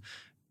young,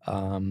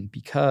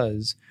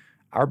 because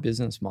our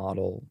business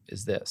model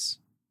is this.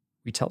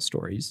 We tell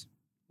stories,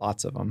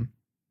 lots of them,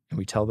 and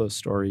we tell those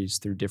stories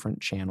through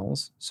different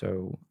channels.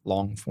 So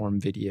long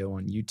form video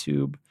on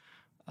YouTube,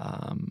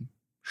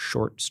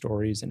 short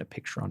stories and a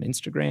picture on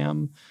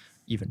Instagram,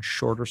 even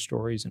shorter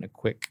stories and a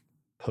quick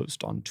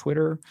post on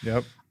Twitter.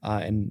 Yep.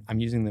 And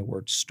I'm using the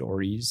word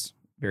stories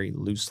very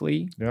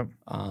loosely. Yep.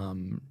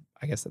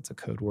 I guess that's a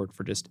code word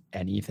for just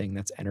anything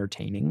that's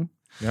entertaining.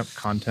 Yep.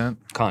 Content.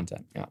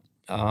 Yeah.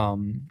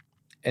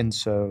 And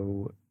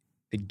so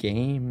the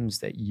games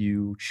that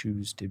you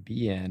choose to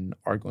be in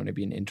are going to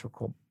be an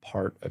integral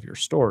part of your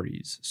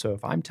stories. So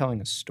if I'm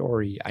telling a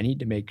story, I need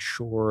to make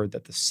sure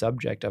that the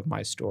subject of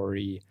my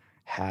story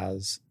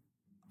has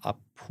a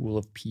pool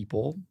of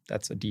people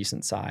that's a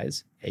decent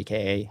size,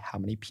 aka how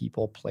many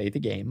people play the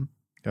game.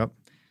 Yep.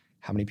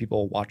 How many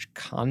people watch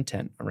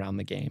content around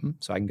the game.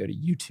 So I can go to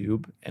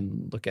YouTube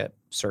and look at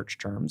search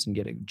terms and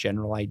get a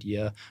general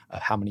idea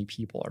of how many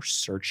people are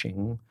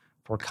searching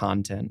for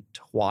content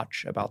to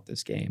watch about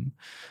this game.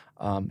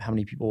 How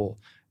many people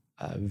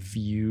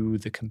view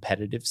the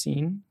competitive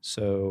scene.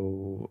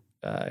 So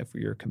if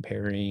we are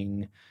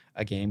comparing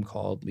a game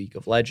called League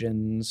of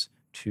Legends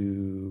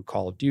to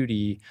Call of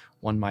Duty,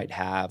 one might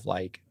have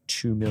like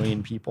 2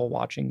 million people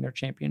watching their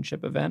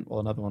championship event, while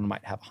another one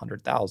might have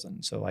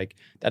 100,000. So like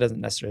that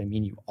doesn't necessarily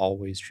mean you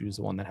always choose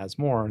the one that has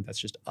more. That's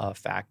just a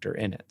factor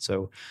in it.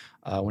 So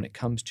when it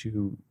comes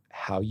to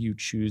how you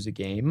choose a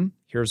game,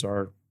 here's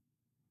our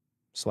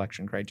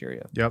selection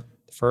criteria. Yep.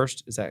 The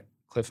first is that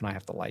Cliff and I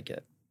have to like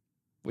it.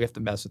 We have to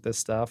mess with this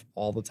stuff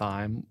all the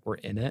time. We're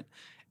in it.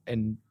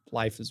 And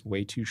life is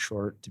way too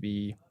short to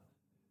be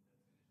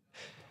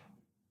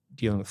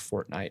dealing with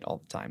Fortnite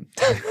all the time.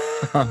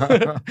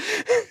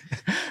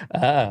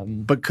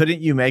 But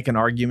couldn't you make an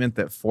argument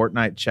that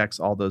Fortnite checks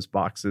all those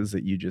boxes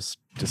that you just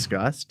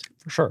discussed?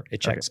 For sure.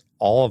 It checks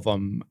all of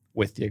them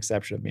with the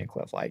exception of me and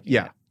Cliff liking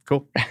Yeah. it.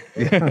 Cool.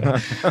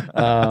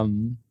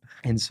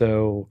 And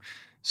so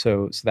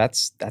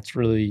that's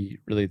really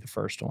the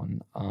first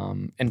one.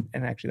 And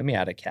actually, let me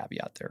add a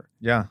caveat there.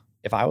 Yeah.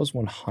 If I was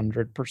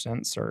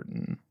 100%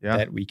 certain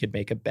that we could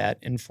make a bet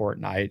in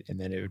Fortnite and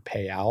then it would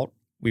pay out,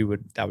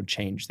 that would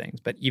change things.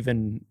 But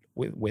even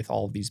with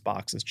all of these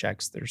boxes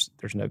checks,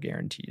 there's no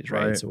guarantees,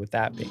 right? So with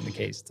that being the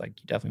case, it's like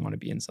you definitely want to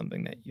be in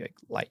something that you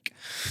like.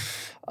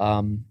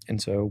 And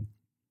so,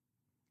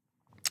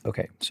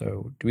 okay,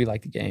 so do we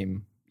like the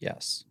game?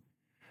 Yes.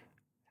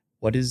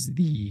 What is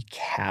the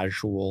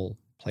casual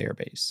player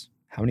base?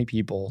 How many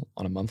people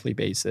on a monthly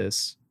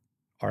basis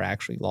are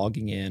actually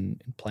logging in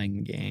and playing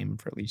the game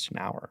for at least an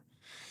hour?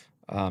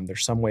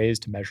 There's some ways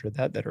to measure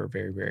that are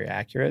very, very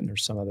accurate. And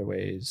there's some other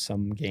ways.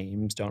 Some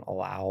games don't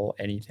allow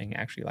anything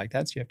actually like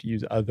that. So you have to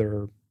use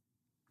other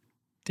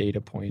data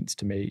points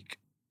to make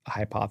a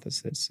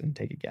hypothesis and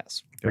take a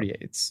guess.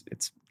 It's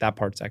that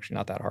part's actually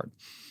not that hard.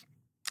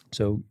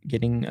 So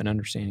getting an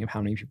understanding of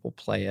how many people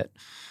play it.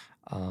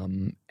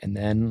 And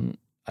then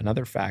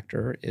another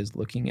factor is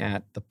looking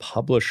at the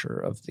publisher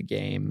of the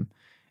game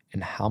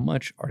and how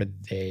much are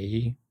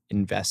they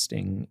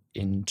investing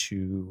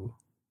into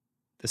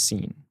the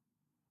scene.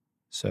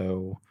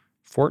 So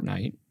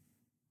Fortnite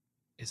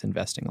is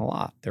investing a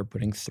lot. They're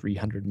putting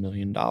 $300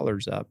 million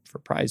up for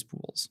prize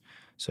pools.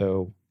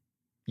 So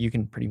you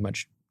can pretty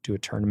much do a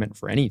tournament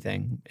for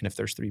anything. And if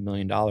there's $3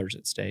 million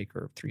at stake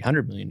or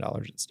 $300 million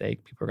at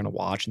stake, people are going to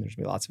watch and there's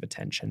going to be lots of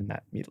attention, and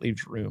that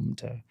leaves room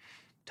to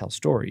tell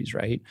stories,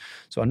 right?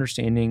 So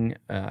understanding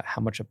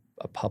how much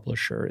a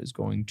publisher is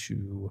going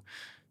to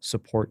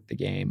support the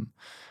game.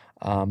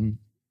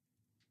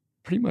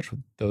 Pretty much with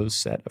those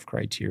set of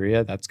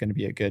criteria, that's going to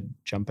be a good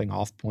jumping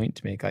off point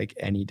to make like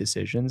any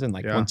decisions. And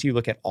once you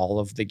look at all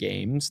of the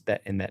games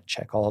that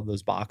check all of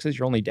those boxes,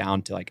 you're only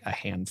down to like a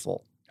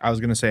handful. I was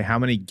going to say, how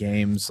many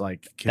games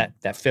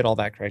that fit all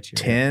that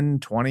criteria? 10,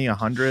 20,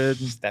 100?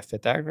 That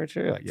fit that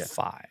criteria?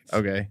 5.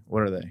 Okay.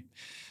 What are they?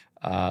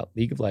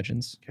 League of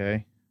Legends.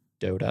 Okay.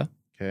 Dota.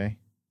 Okay.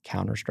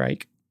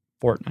 Counter-Strike.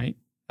 Fortnite.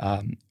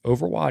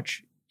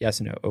 Overwatch. Yes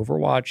and no.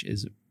 Overwatch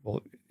is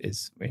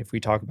if we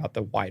talk about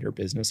the wider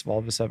business of all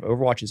of this stuff,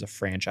 Overwatch is a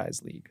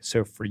franchise league.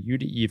 So for you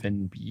to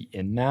even be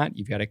in that,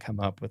 you've got to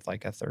come up with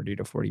like a $30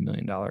 to $40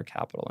 million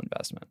capital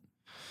investment.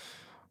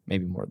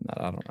 Maybe more than that.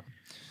 I don't know.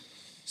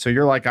 So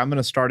you're like, I'm going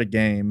to start a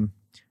game.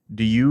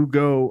 Do you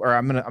go, or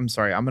I'm going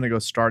to go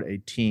start a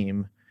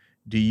team.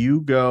 Do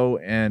you go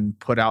and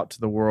put out to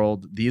the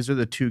world, these are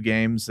the 2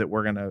 games that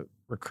we're going to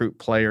recruit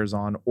players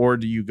on, or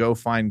do you go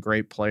find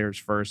great players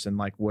first and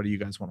like, what do you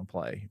guys want to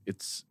play?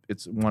 It's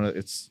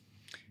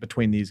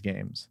between these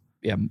games.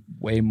 Yeah,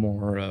 way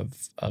more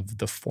of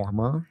the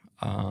former.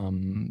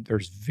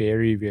 There's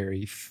very,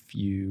 very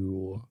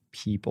few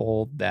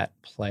people that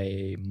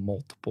play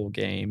multiple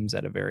games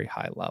at a very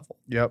high level.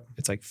 Yep.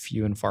 It's like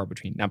few and far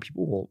between. Now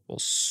people will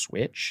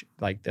switch.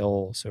 Like have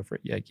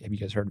you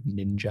guys heard of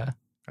Ninja?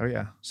 Oh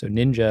yeah. So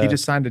Ninja, he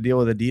just signed a deal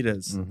with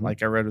Adidas. Mm-hmm.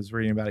 Like I was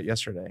reading about it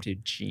yesterday.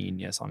 Dude,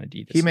 genius on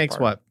Adidas. He makes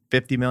what,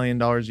 $50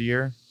 million a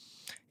year?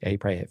 Yeah, he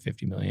probably hit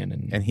 50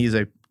 million. And he's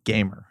a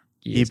gamer.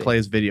 He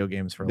plays video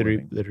games for a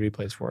living. Literally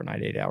plays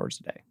Fortnite 8 hours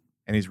a day.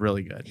 And he's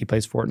really good. He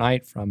plays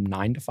Fortnite from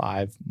 9 to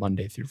 5,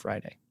 Monday through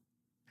Friday.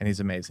 And he's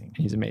amazing.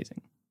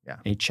 Yeah.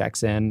 And he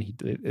checks in.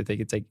 I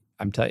think it's like,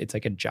 it's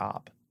like a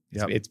job.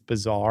 Yep. It's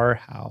bizarre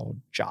how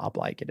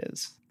job-like it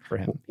is for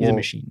him. He's a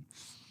machine.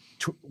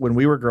 When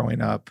we were growing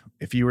up,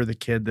 if you were the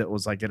kid that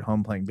was like at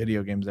home playing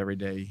video games every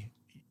day,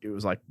 it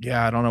was like,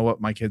 yeah, I don't know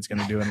what my kid's going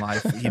to do in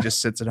life. He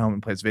just sits at home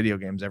and plays video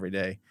games every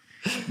day.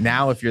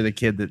 Now, if you're the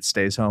kid that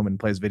stays home and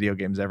plays video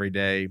games every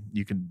day,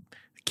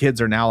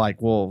 kids are now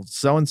like, well,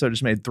 so-and-so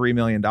just made $3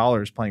 million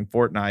playing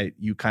Fortnite.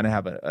 You kind of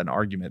have an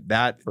argument.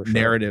 That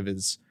narrative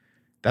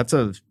that's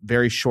a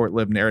very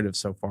short-lived narrative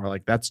so far.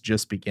 Like that's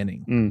just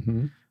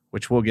beginning,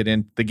 which we'll get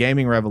in. The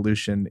gaming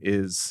revolution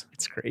it's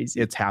crazy.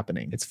 It's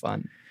happening. It's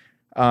fun.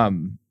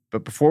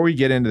 But before we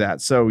get into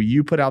that, so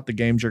you put out the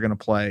games you're going to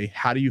play.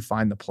 How do you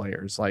find the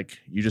players? Like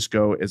you just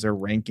go, is there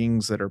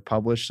rankings that are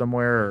published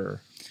somewhere?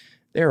 Or?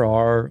 There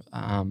are,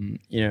 and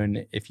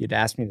if you'd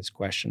asked me this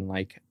question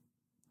like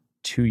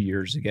 2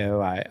 years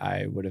ago,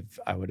 I would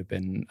have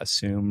been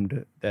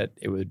assumed that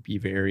it would be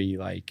very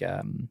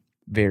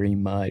very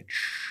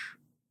much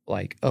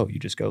like, oh, you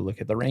just go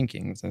look at the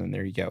rankings and then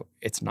there you go.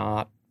 It's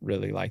not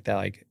really like that.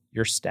 Like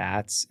your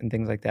stats and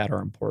things like that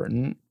are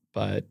important,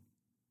 but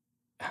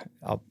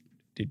I'll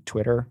do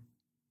Twitter.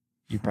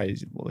 You probably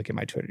look at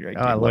my Twitter. You're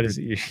like, Oh, I dude, what love is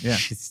it. it? Yeah.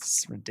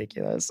 It's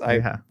ridiculous.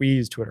 Yeah. We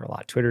use Twitter a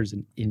lot. Twitter is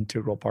an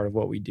integral part of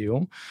what we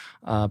do.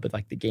 But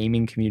like the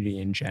gaming community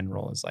in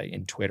general is like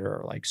in Twitter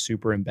are like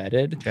super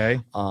embedded.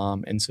 Okay.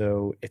 And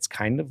so it's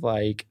kind of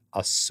like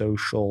a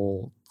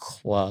social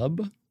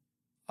club.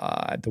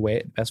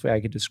 The best way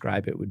I could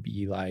describe it would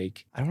be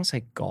like, I don't want to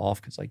say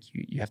golf because like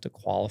you have to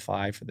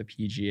qualify for the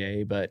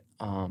PGA, but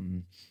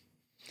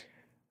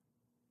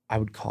I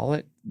would call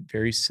it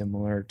very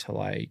similar to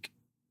like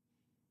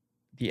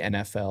the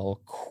NFL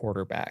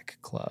quarterback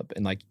club.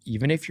 And like,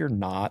 even if you're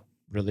not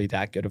really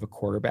that good of a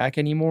quarterback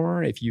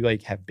anymore, if you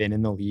like have been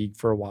in the league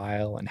for a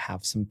while and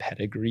have some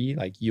pedigree,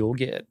 like you'll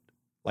get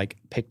like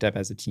picked up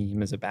as a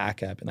team as a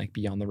backup and like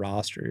be on the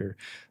roster. You're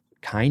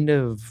kind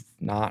of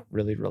not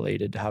really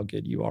related to how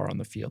good you are on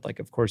the field. Like,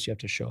 of course you have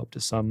to show up to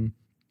some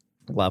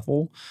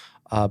level,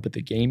 but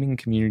the gaming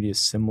community is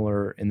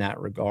similar in that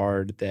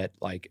regard, that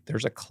like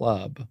there's a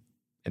club,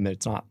 and that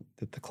it's not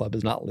that the club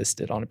is not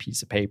listed on a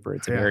piece of paper.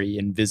 It's a very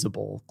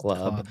invisible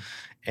club.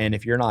 And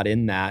if you're not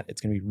in that,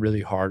 it's going to be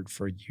really hard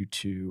for you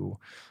to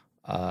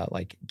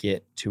like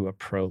get to a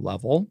pro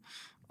level.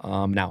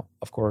 Now,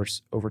 of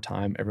course, over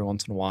time, every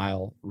once in a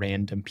while,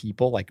 random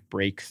people like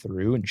break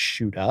through and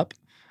shoot up.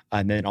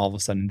 And then all of a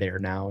sudden they're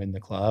now in the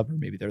club, or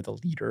maybe they're the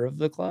leader of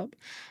the club.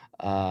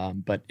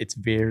 But it's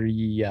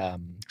very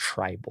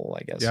tribal,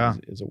 I guess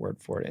is a word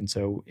for it. And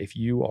so if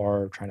you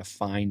are trying to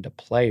find a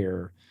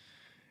player,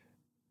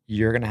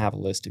 you're going to have a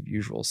list of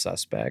usual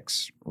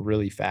suspects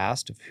really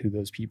fast of who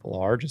those people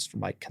are, just from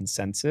like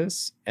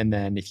consensus. And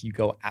then if you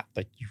go at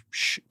like you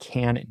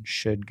can and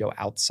should go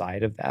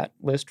outside of that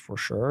list for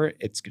sure,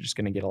 it's just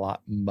going to get a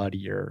lot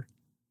muddier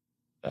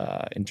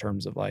in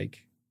terms of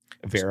like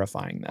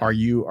verifying that. Are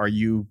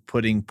you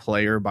putting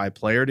player by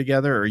player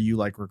together, or are you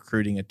like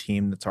recruiting a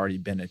team that's already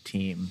been a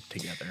team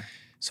together?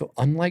 So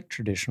unlike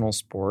traditional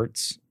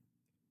sports,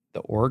 the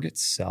org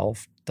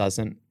itself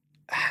doesn't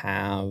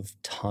have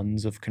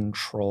tons of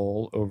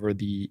control over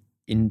the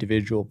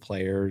individual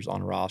players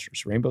on a roster.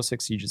 So Rainbow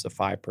Six Siege is a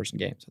 5-person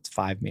game. So it's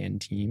 5-man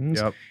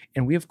teams. Yep.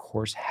 And we of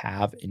course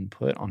have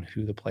input on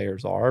who the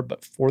players are,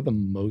 but for the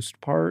most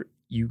part,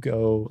 you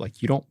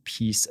don't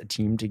piece a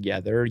team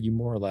together. You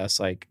more or less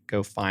like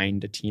go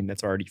find a team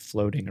that's already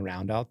floating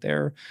around out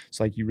there.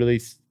 So like you really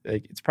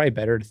like, it's probably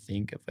better to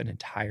think of an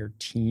entire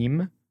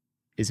team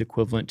is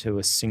equivalent to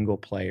a single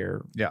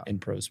player in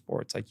pro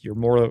sports. Like you're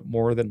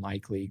more than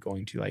likely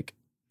going to, like,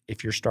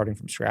 if you're starting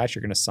from scratch,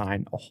 you're going to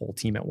sign a whole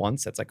team at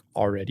once that's like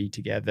already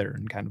together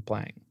and kind of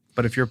playing.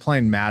 But if you're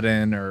playing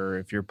Madden, or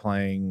if you're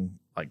playing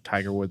like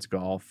Tiger Woods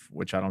Golf,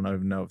 which I don't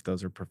even know if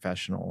those are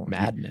professional.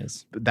 Madden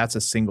is. That's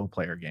a single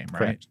player game, right?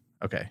 Correct.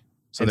 Okay.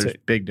 So there's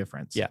big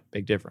difference. Yeah,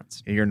 big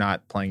difference. You're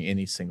not playing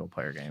any single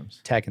player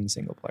games. Tekken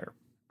single player.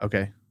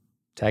 Okay.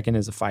 Tekken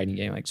is a fighting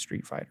game like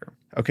Street Fighter.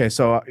 Okay,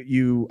 so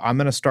I'm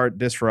going to start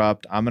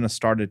Disrupt. I'm going to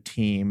start a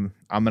team.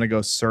 I'm going to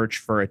go search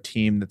for a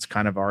team that's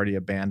kind of already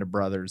a band of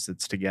brothers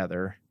that's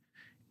together.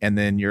 And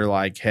then you're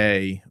like,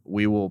 hey,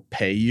 we will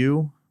pay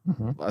you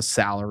a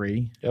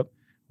salary. Yep.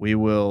 We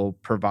will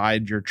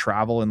provide your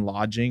travel and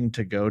lodging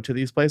to go to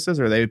these places.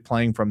 Or are they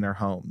playing from their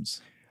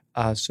homes?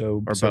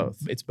 So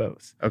both? It's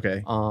both.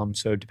 Okay.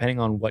 So depending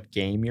on what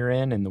game you're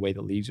in and the way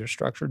the leagues are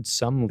structured,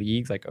 some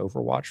leagues like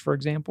Overwatch, for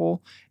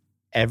example,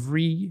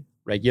 every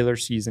regular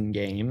season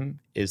game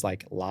is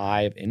like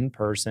live in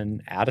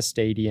person at a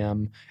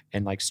stadium.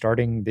 And like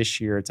starting this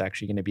year, it's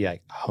actually going to be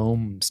like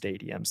home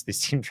stadiums.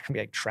 These teams are going to be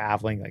like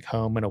traveling like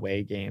home and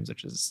away games,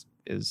 which is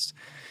crazy.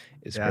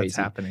 It's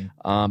happening.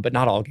 But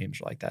not all games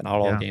are like that.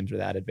 Not all games are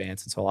that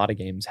advanced. And so a lot of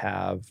games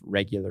have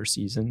regular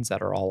seasons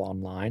that are all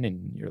online,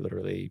 and you're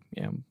literally,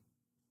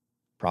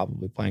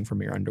 probably playing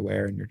from your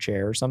underwear in your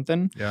chair or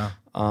something. Yeah.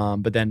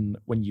 But then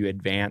when you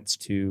advance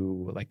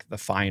to like the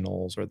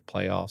finals or the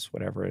playoffs,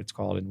 whatever it's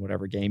called, in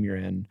whatever game you're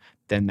in,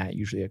 then that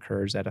usually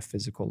occurs at a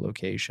physical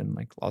location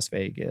like Las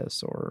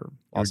Vegas or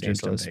Los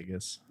Angeles. In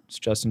Vegas. It's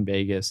just in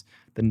Vegas.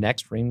 The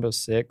next Rainbow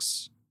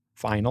Six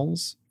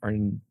finals are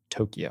in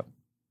Tokyo.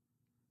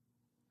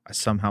 I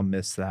somehow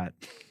missed that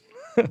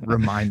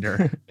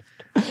reminder.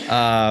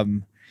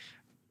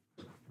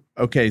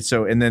 Okay,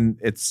 so and then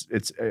it's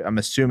I'm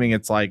assuming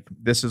it's like,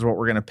 this is what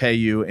we're going to pay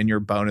you, and your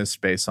bonus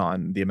based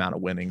on the amount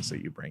of winnings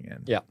that you bring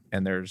in. Yeah.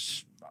 And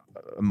there's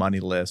a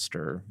money list,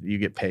 or you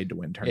get paid to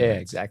win tournaments. Yeah,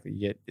 exactly. You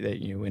get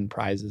that, win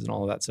prizes and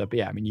all of that stuff. But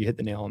yeah, I mean, you hit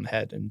the nail on the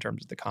head in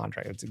terms of the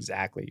contract. It's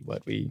exactly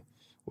what we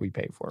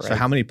pay for. Right? So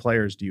how many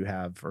players do you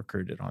have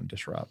recruited on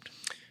Disrupt?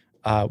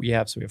 We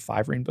have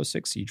 5 Rainbow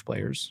Six Siege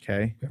players.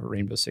 Okay. We have a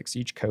Rainbow Six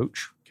Siege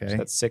coach. Okay. So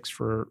that's 6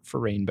 for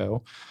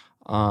Rainbow.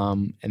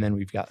 And then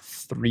we've got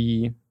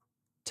 3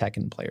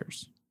 Tekken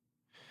players.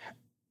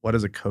 What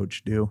does a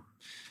coach do?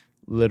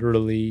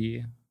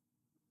 Literally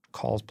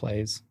calls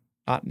plays,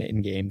 not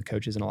in game. The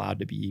coach isn't allowed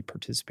to be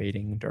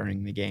participating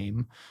during the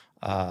game.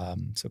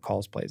 So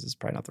calls plays is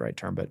probably not the right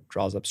term, but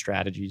draws up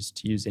strategies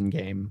to use in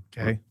game.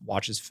 Okay.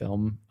 Watches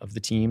film of the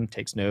team,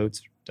 takes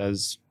notes,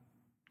 does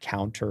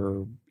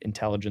counter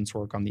intelligence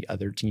work on the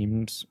other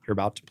teams you're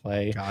about to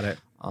play. Got it.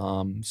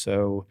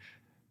 So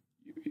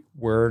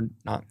we're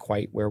not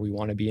quite where we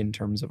want to be in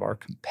terms of our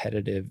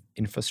competitive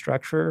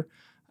infrastructure,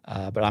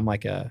 but I'm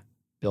like a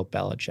Bill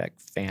Belichick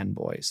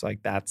fanboy. So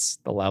like that's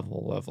the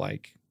level of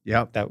like,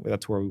 Yep.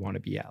 That's where we want to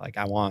be at. Like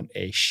I want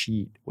a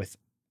sheet with,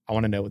 I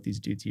want to know what these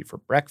dudes eat for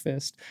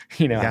breakfast,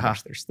 how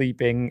much they're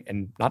sleeping,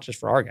 and not just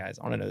for our guys.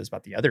 I want to know this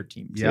about the other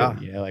team too,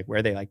 like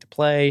where they like to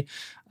play,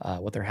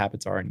 what their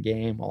habits are in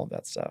game, all of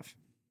that stuff.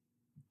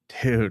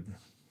 Dude,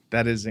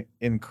 that is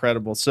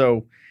incredible.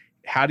 So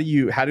how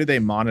do they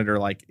monitor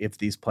like if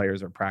these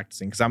players are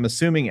practicing? Because I'm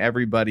assuming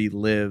everybody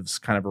lives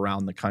kind of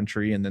around the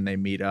country and then they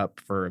meet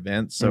up for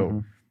events.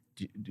 So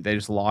do they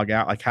just log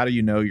out? Like, how do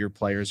you know your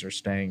players are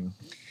staying?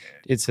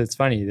 It's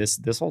funny.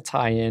 This will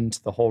tie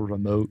into the whole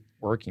remote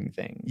working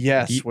thing.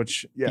 Yes,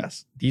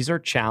 these are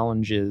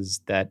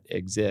challenges that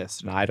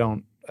exist, and I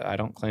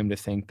don't claim to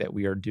think that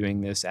we are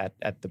doing this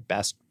at the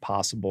best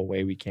possible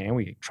way we can.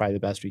 We try the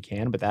best we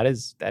can, but that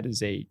is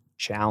a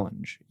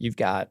challenge. You've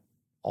got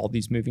all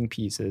these moving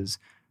pieces.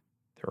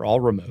 They're all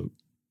remote.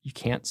 You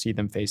can't see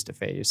them face to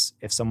face.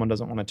 If someone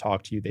doesn't want to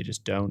talk to you, they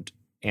just don't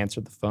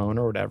answer the phone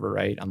or whatever,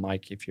 right?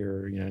 Unlike if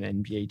you're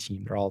an NBA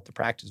team, they're all at the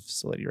practice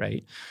facility,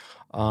 right?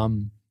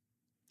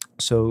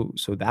 So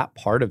that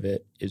part of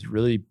it is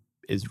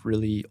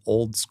really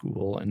old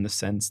school in the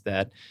sense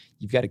that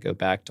you've got to go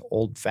back to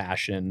old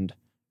fashioned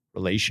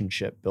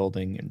relationship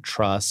building and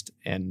trust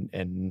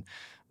and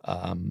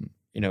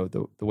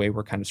the way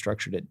we're kind of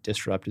structured at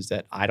Disrupt is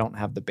that I don't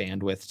have the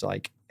bandwidth to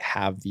like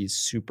have these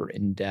super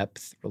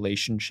in-depth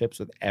relationships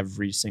with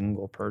every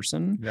single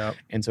person. Yep.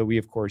 And so we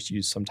of course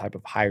use some type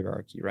of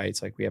hierarchy, right?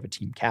 It's like we have a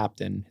team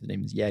captain. His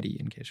name is Yeti,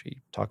 in case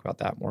we talk about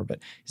that more, but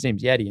his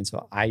name's Yeti. And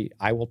so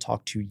I will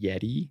talk to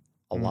Yeti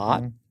a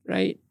lot,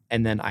 right?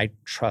 And then I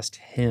trust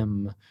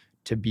him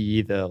to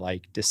be the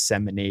like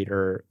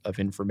disseminator of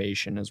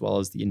information as well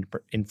as the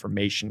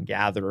information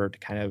gatherer to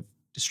kind of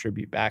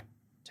distribute back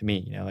to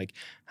me, like,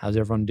 how's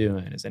everyone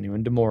doing? Is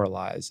anyone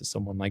demoralized? Is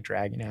someone like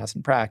dragging ass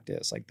in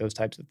practice? Like those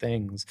types of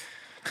things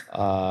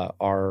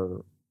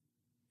are,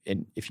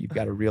 and if you've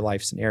got a real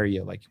life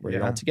scenario, like where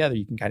you're all together,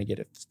 you can kind of get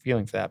a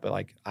feeling for that. But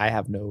like, I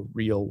have no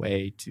real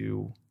way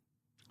to.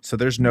 So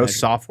there's no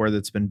software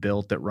that's been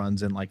built that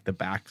runs in like the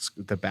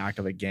back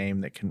of a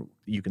game that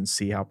you can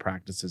see how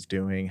practice is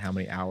doing, how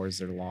many hours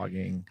they're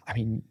logging. I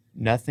mean,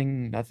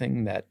 nothing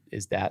that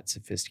is that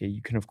sophisticated.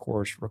 You can of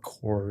course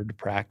record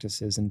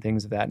practices and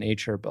things of that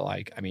nature, but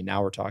like, I mean,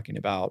 now we're talking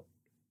about,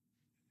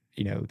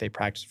 they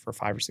practice for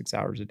 5 or 6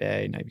 hours a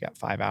day. Now you've got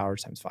 5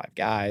 hours times 5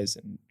 guys,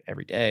 and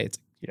every day it's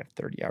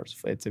 30 hours.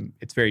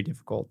 It's very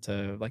difficult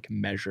to like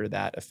measure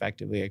that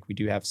effectively. Like we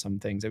do have some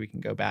things that we can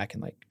go back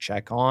and like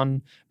check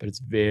on, but it's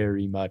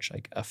very much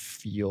like a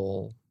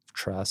feel,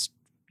 trust,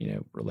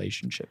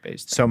 relationship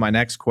based thing. So my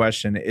next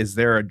question, is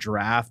there a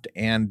draft,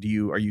 and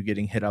are you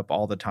getting hit up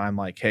all the time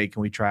like, hey,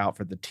 can we try out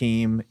for the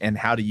team? And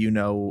how do you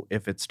know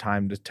if it's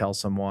time to tell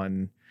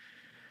someone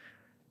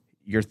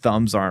your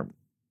thumbs aren't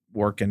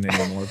working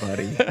anymore,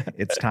 buddy?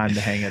 It's time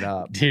to hang it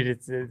up. Dude,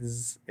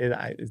 it's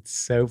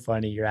so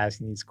funny you're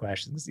asking these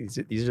questions.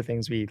 These are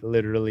things we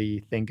literally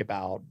think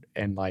about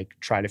and like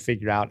try to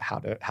figure out how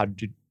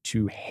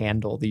to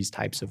handle these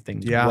types of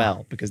things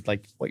well, because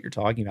like what you're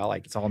talking about,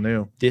 like it's all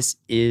new. This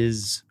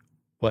is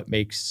what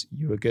makes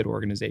you a good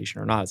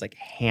organization or not. It's like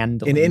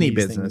handling in any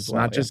these business,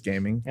 well. not just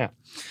gaming. Yeah.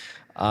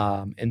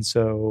 And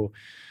so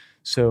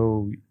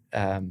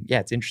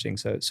it's interesting.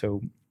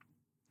 So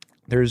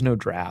there is no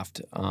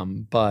draft,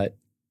 but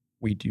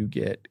we do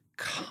get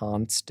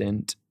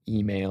constant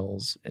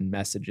emails and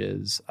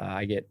messages.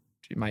 I get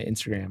my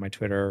Instagram, my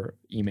Twitter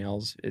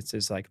emails. It's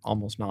just like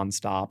almost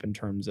nonstop in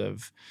terms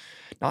of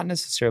not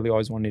necessarily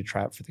always wanting to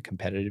try out for the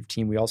competitive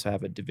team. We also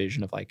have a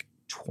division of like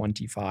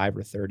 25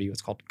 or 30,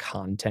 what's called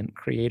content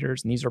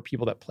creators. And these are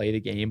people that play the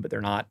game, but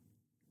they're not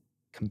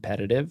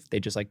competitive. They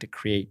just like to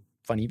create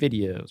funny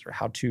videos or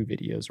how-to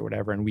videos or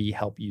whatever, and we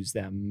help use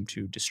them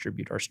to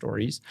distribute our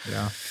stories.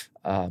 Yeah.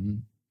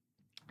 And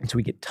so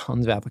we get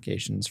tons of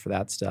applications for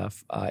that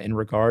stuff. In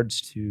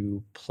regards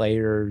to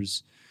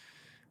players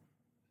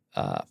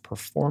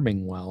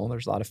performing well,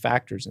 there's a lot of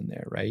factors in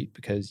there, right?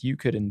 Because you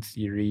could, in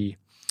theory,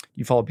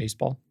 you follow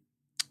baseball?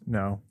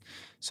 No.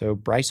 So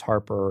Bryce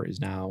Harper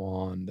is now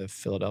on the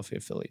Philadelphia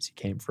Phillies. He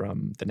came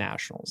from the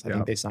Nationals. I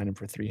think they signed him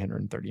for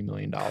 $330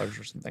 million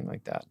or something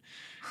like that.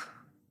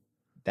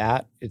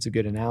 That is a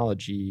good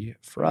analogy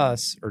for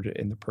us, or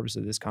in the purpose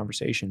of this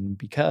conversation,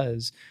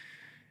 because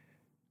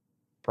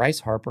Bryce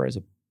Harper as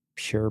a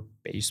pure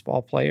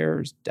baseball player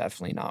is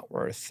definitely not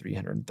worth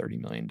 $330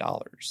 million.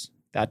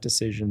 That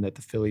decision that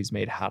the Phillies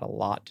made had a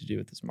lot to do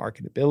with his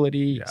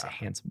marketability. He's a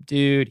handsome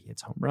dude. He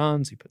hits home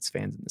runs. He puts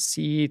fans in the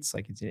seats.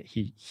 Like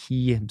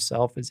he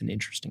himself is an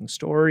interesting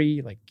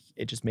story. Like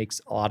it just makes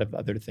a lot of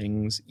other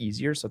things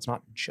easier. So it's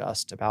not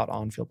just about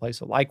on-field play.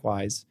 So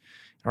likewise,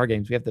 in our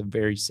games, we have the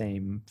very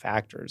same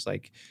factors.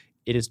 Like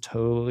it is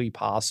totally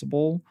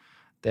possible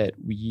that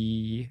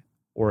we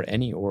or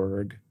any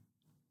org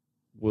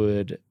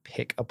would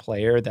pick a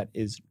player that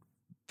is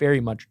very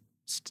much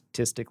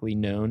statistically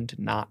known to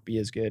not be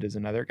as good as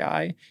another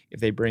guy if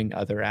they bring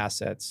other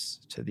assets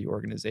to the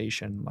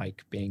organization,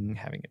 like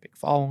having a big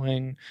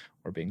following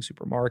or being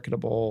super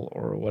marketable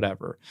or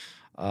whatever.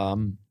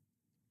 So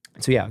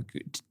yeah,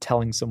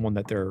 telling someone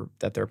that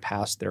they're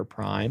past their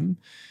prime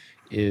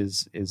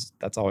is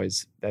that's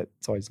always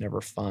never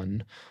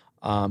fun.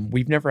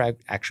 We've never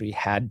actually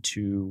had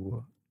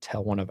to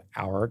tell one of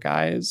our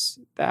guys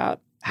that.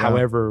 Yeah.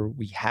 However,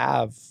 we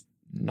have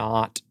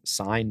not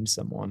signed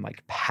someone,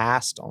 like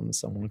passed on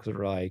someone because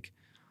we're like,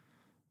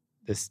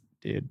 this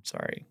dude,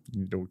 sorry.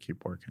 You don't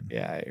keep working.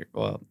 Yeah,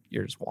 well,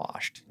 you're just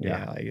washed.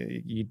 Yeah. Like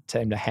you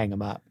tend to hang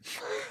them up.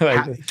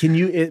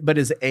 But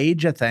is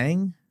age a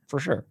thing?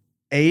 For sure.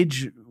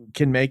 Age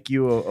can make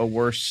you a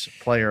worse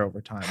player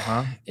over time,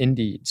 huh?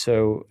 Indeed.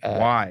 So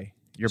why?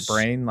 Your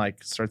brain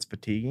like starts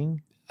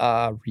fatiguing?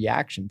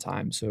 Reaction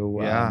time.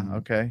 So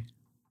okay.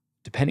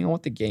 Depending on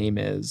what the game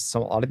is,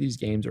 so a lot of these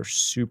games are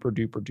super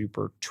duper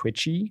duper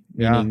twitchy,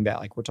 meaning that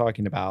like we're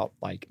talking about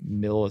like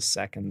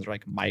milliseconds, or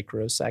like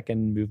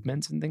microsecond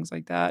movements and things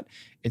like that.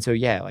 And so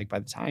yeah, like by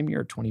the time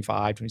you're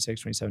 25, 26,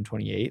 27,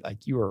 28,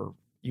 like you are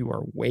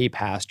way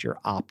past your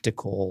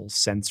optical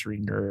sensory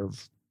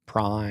nerve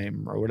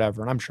prime or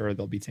whatever. And I'm sure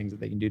there'll be things that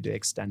they can do to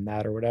extend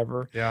that or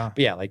whatever. Yeah.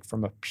 But yeah, like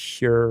from a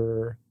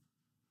pure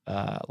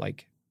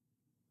like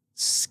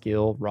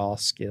raw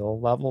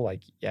skill level,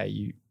 like yeah,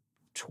 you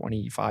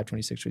 25,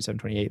 26, 27,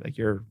 28, like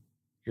you're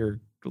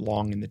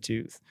long in the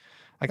tooth.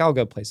 Like I'll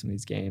go play some of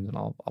these games and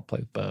I'll play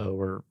with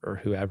Bo or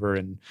whoever.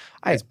 And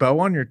is Bo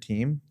on your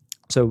team?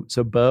 So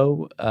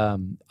Bo,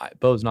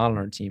 Bo's not on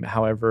our team.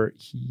 However,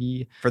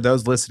 for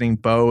those listening,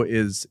 Bo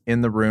is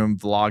in the room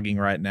vlogging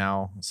right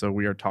now. So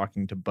we are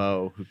talking to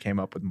Bo, who came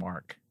up with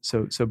Mark.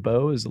 So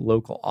Bo is a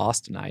local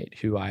Austinite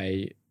who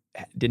I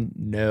didn't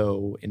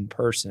know in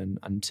person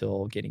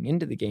until getting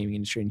into the gaming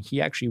industry. And he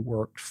actually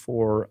worked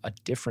for a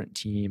different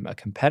team, a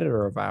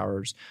competitor of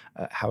ours.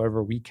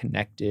 However, we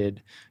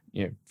connected,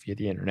 via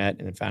the internet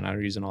and then found out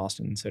he was in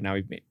Austin. So now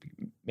we've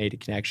made a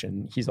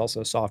connection. He's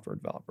also a software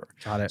developer.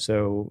 Got it.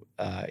 So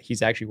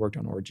he's actually worked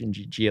on Origin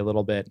GG a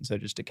little bit. And so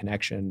just a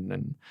connection.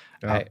 And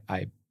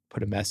I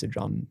put a message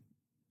on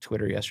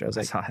Twitter yesterday. I was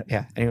like,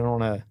 yeah, anyone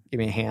want to give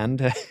me a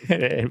hand?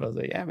 And I was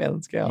like, yeah, man,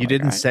 let's go. You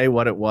didn't say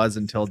what it was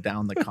until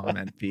down the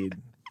comment feed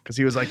because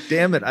he was like,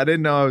 damn it, I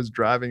didn't know I was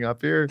driving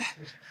up here.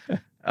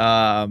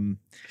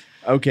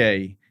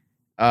 Okay.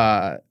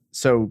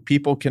 So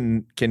people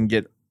can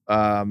get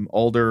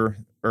older,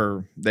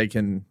 or they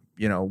can,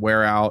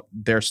 wear out.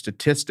 Their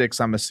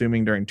statistics, I'm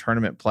assuming, during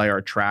tournament play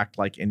are tracked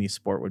like any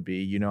sport would be.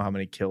 You know how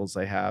many kills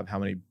they have, how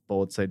many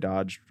bullets they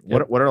dodged.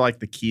 Yep. What are like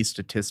the key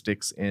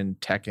statistics in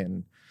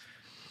Tekken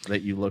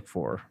that you look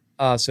for?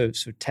 So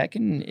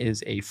Tekken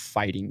is a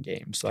fighting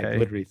game. So like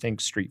literally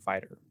think Street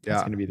Fighter.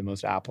 That's going to be the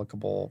most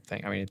applicable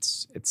thing. I mean,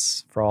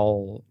 it's for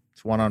all.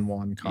 It's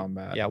one-on-one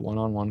combat. Yeah,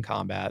 one-on-one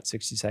combat,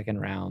 60-second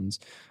rounds.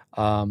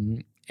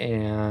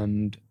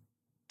 And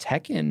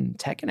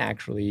Tekken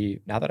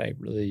actually, now that I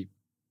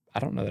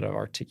don't know that I've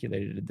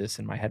articulated this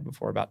in my head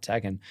before about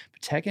Tekken,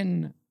 but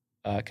Tekken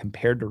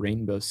compared to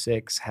Rainbow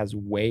Six has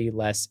way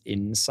less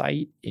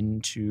insight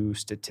into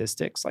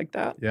statistics like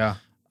that. Yeah.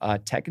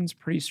 Tekken's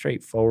pretty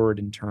straightforward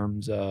in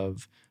terms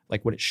of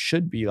like what it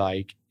should be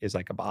like is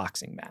like a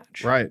boxing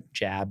match. Right.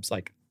 Jabs,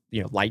 like,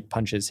 light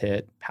punches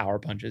hit, power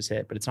punches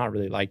hit, but it's not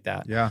really like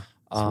that. Yeah.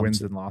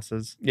 Wins and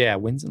losses. Yeah,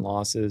 wins and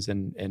losses.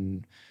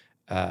 And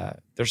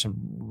there's some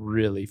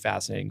really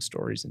fascinating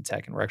stories in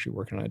Tekken. We're actually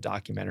working on a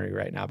documentary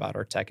right now about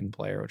our Tekken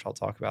player, which I'll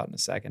talk about in a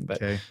second.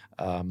 But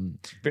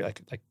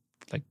like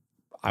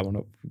I want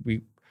to,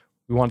 we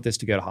want this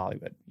to go to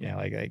Hollywood.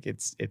 Like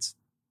it's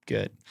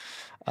good.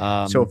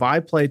 So if I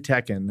play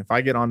Tekken, if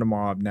I get on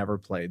tomorrow, I've never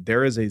played.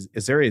 Is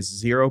there a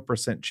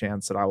 0%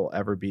 chance that I will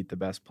ever beat the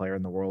best player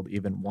in the world,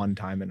 even one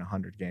time in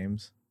 100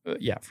 games?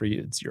 Yeah, for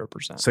you, it's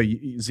 0%. So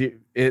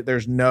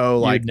there's no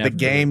like the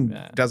game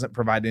doesn't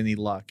provide any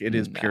luck. It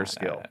is pure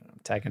skill. No.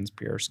 Tekken's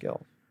pure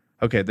skill.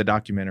 Okay, the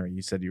documentary,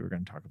 you said you were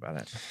going to talk about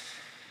it.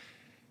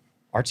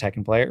 Our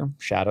Tekken player,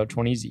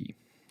 Shadow20Z.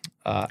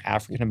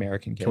 African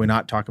American kid. Can we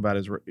not talk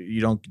about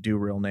you don't do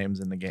real names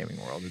in the gaming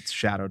world? It's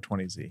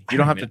Shadow20Z. You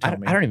don't have to tell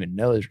me. I don't even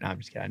know his. No, I'm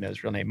just kidding. I know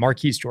his real name,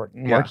 Marquise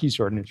Jordan. Yeah. Marquise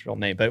Jordan is his real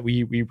name, but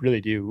we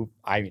really do.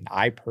 I mean,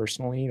 I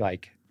personally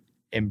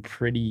am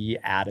pretty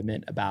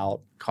adamant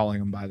about calling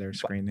them by their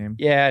screen name.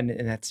 Yeah,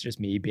 and that's just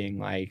me being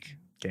like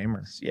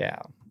gamers. Yeah,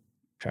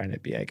 trying to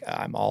be like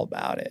I'm all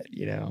about it,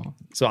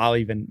 So I'll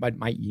even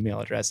my email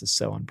address is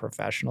so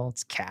unprofessional.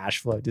 It's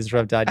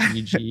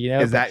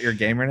cashflowdisrupt.gg. Is that your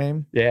gamer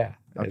name? Yeah.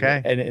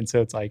 Okay. And so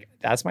it's like,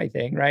 that's my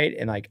thing, right?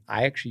 And like,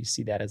 I actually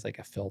see that as like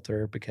a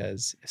filter,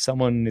 because if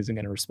someone isn't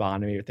going to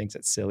respond to me or thinks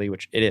it's silly,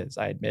 which it is,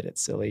 I admit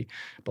it's silly,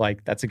 but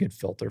like, that's a good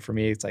filter for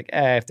me. It's like,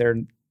 if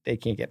they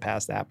can't get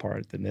past that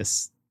part, then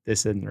this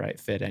isn't the right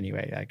fit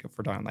anyway. Like if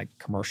we're talking like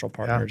commercial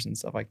partners and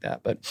stuff like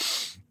that. But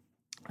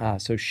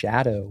so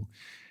Shadow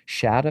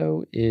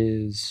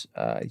is,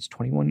 he's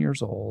 21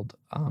 years old.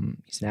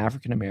 He's an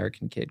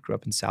African-American kid, grew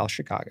up in South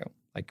Chicago,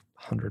 like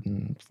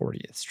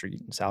 140th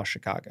Street in South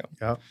Chicago.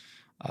 Yeah.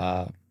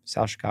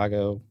 South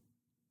Chicago.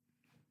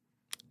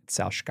 It's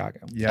South Chicago.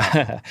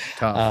 Yeah,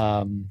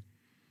 tough.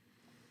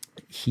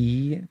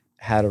 He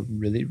had a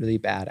really, really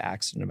bad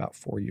accident about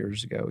 4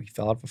 years ago. He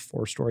fell out of a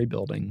 4-story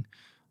building.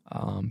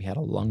 He had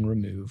a lung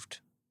removed.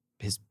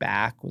 His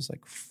back was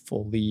like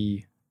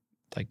fully,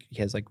 like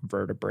he has like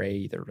vertebrae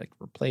either like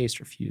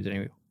replaced or fused.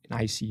 Anyway, in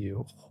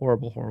ICU,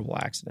 horrible, horrible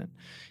accident.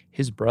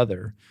 His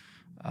brother,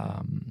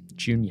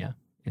 Junia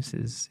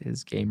is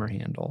his gamer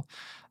handle,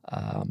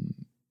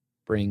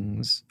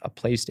 brings a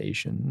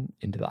PlayStation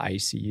into the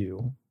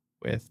ICU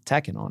with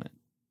Tekken on it.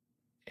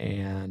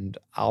 And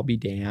I'll be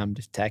damned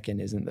if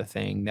Tekken isn't the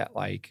thing that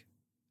like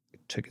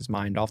took his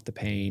mind off the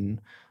pain,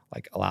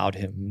 like allowed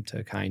him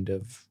to kind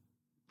of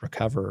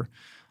recover.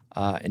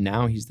 And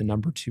now he's the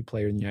number 2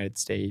 player in the United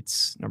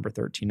States, number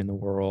 13 in the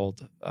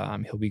world.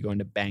 He'll be going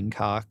to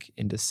Bangkok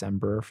in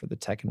December for the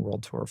Tekken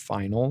World Tour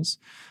Finals.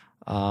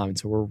 And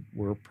so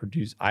we're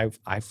produced.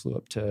 I flew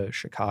up to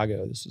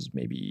Chicago. This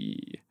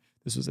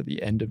was at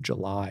the end of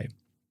July.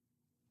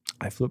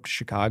 I flew up to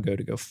Chicago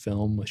to go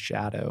film with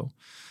Shadow.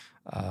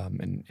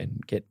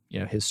 And get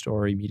his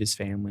story, meet his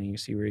family,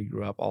 see where he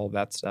grew up, all of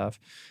that stuff,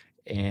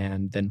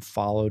 and then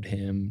followed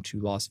him to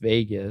Las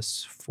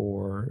Vegas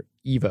for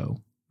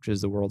Evo, which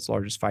is the world's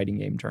largest fighting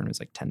game tournament.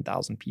 It's like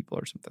 10,000 people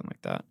or something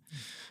like that.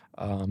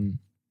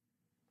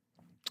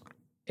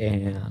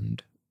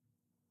 And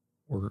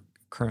we're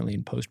currently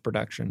in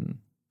post-production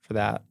for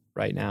that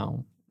right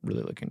now.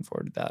 Really looking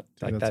forward to that.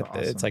 Dude, like that's that,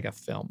 awesome. It's like a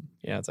film.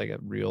 Yeah, it's like a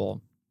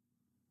real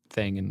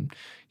thing, and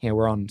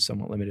we're on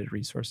somewhat limited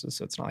resources,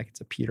 so it's not like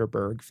it's a Peter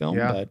Berg film,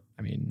 but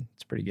I mean,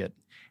 it's pretty good.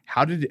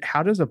 How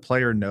does a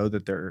player know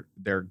that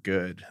they're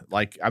good?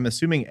 Like, I'm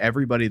assuming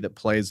everybody that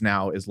plays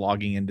now is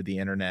logging into the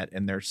internet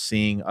and they're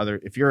seeing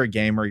if you're a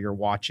gamer, you're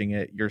watching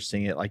it, you're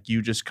seeing it. Like,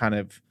 you just kind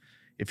of,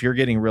 if you're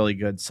getting really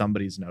good,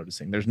 somebody's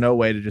noticing. There's no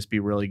way to just be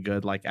really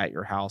good like at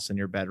your house in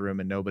your bedroom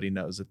and nobody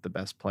knows that the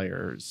best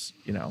players,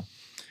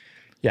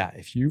 Yeah,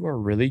 if you are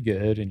really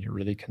good and you're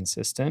really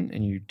consistent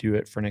and you do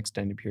it for an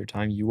extended period of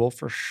time, you will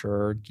for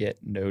sure get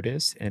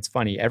noticed. And it's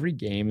funny, every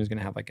game is going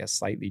to have like a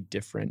slightly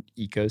different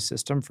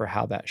ecosystem for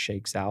how that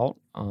shakes out.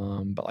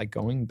 But like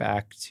going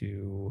back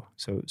to,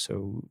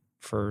 so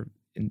for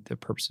in the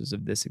purposes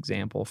of this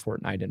example,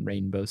 Fortnite and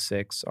Rainbow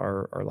Six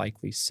are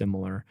likely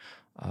similar.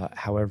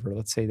 However,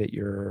 let's say that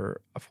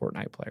you're a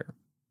Fortnite player.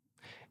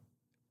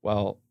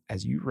 Well,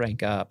 as you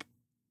rank up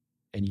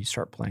and you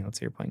start playing, let's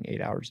say you're playing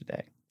 8 hours a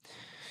day,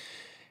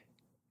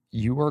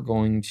 you are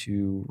going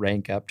to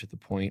rank up to the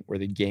point where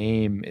the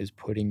game is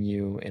putting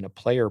you in a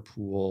player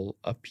pool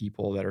of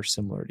people that are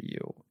similar to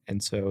you.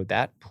 And so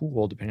that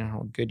pool, depending on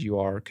how good you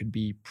are, could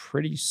be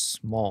pretty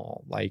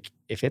small. Like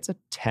if it's a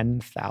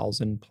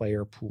 10,000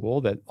 player pool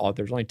that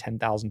there's only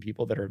 10,000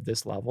 people that are at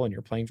this level and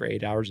you're playing for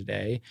 8 hours a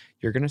day,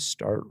 you're going to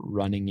start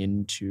running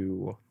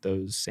into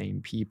those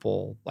same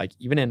people. Like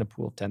even in a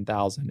pool of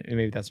 10,000,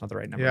 maybe that's not the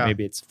right number. Yeah.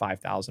 Maybe it's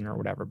 5,000 or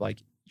whatever. But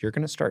like you're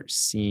going to start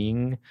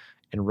seeing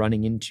and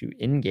running into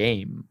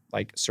in-game,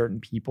 like certain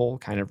people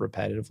kind of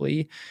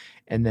repetitively.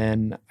 And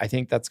then I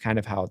think that's kind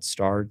of how it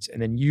starts.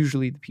 And then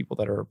usually the people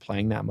that are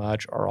playing that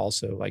much are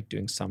also like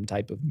doing some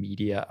type of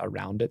media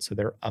around it. So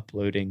they're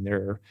uploading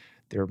their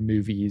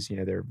movies,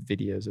 their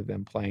videos of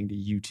them playing to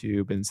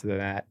YouTube. And so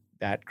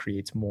that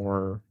creates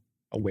more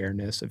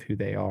awareness of who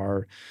they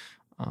are.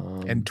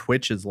 And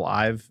Twitch is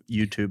live,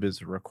 YouTube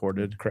is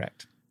recorded.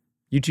 Correct.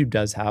 YouTube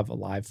does have a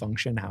live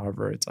function.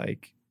 However, it's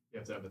like, you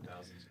have to have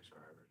 1,000 subscribers.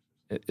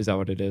 Is that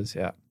what it is?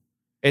 Yeah.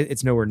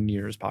 It's nowhere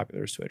near as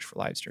popular as Twitch for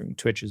live streaming.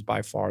 Twitch is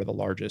by far the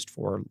largest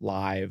for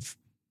live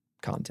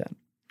content.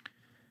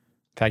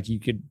 In fact, you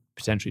could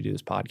potentially do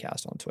this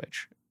podcast on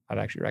Twitch. I'd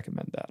actually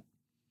recommend that.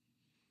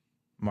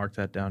 Mark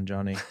that down,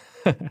 Johnny.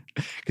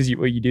 Because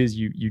what you do is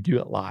you do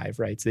it live,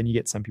 right? So then you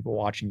get some people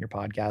watching your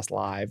podcast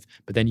live,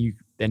 but then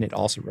it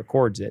also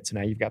records it. So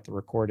now you've got the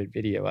recorded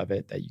video of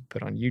it that you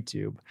put on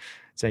YouTube.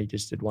 So you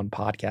just did one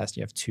podcast.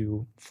 You have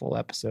 2 full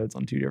episodes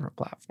on 2 different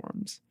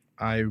platforms.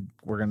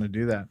 We're going to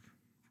do that.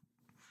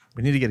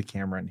 We need to get a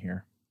camera in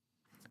here.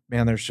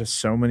 Man, there's just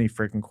so many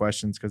freaking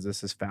questions because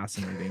this is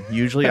fascinating.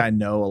 Usually I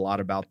know a lot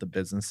about the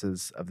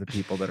businesses of the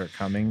people that are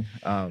coming.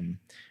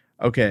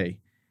 Okay.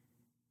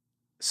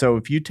 So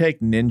if you take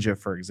Ninja,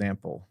 for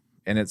example,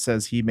 and it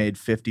says he made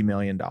 $50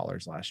 million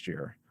last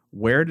year,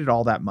 where did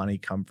all that money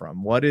come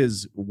from? What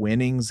is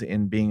winnings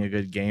in being a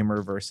good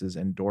gamer versus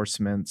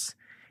endorsements?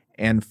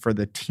 And for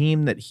the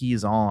team that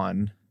he's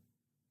on,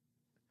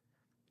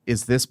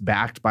 is this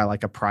backed by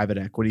like a private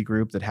equity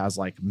group that has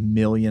like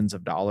millions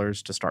of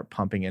dollars to start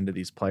pumping into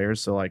these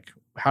players? So like,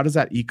 how does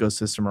that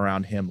ecosystem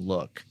around him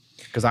look?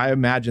 Because I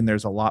imagine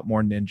there's a lot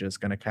more Ninjas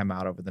going to come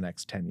out over the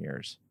next 10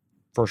 years.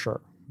 For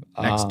sure.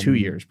 Next 2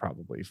 years,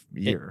 probably a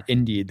year.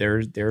 Indeed.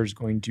 There's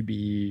going to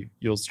be,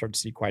 you'll start to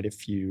see quite a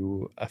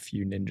few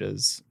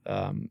Ninjas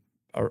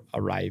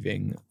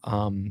arriving.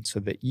 So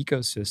the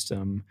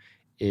ecosystem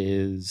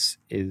is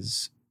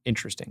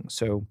interesting.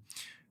 So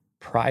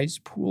prize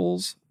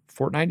pools,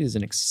 Fortnite is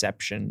an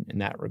exception in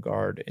that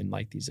regard in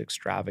like these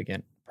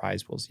extravagant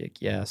prize pools.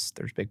 Like, yes,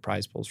 there's big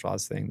prize pools for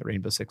this thing. The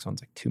Rainbow Six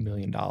one's like $2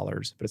 million,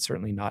 but it's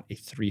certainly not a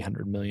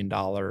 $300 million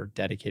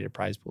dedicated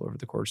prize pool over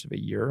the course of a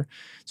year.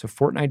 So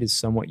Fortnite is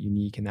somewhat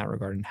unique in that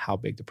regard and how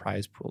big the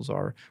prize pools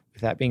are.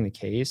 With that being the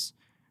case,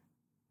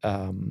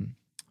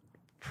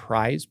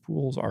 prize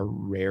pools are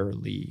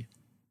rarely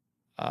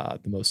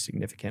the most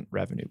significant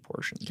revenue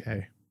portion.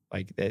 Okay.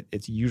 Like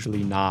it's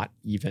usually not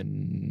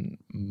even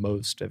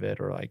most of it,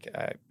 or like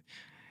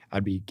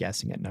I'd be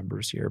guessing at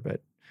numbers here,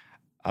 but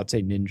I'd say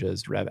out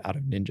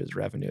of Ninja's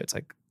revenue, it's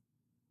like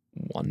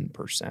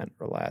 1%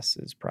 or less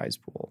is prize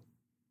pool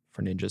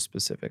for Ninja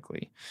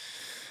specifically.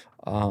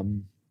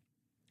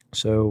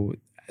 So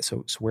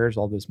where's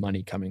all this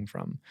money coming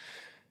from?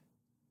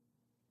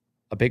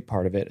 A big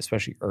part of it,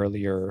 especially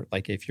earlier,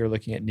 like if you're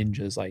looking at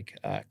Ninja's like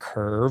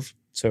curve,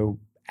 so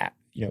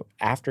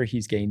after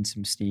he's gained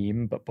some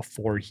steam, but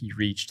before he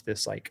reached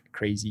this like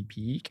crazy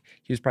peak,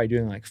 he was probably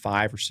doing like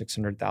 $500,000 or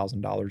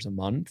 $600,000 a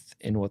month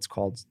in what's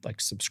called like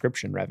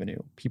subscription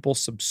revenue. People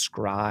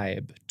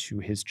subscribe to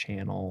his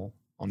channel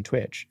on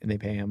Twitch, and they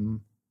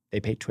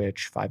pay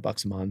Twitch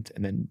 $5 a month,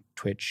 and then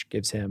Twitch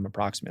gives him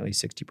approximately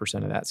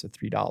 60% of that, so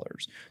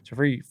 $3. So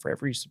for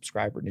every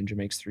subscriber, Ninja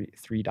makes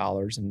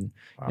 $3, and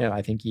Wow.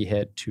 I think he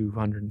hit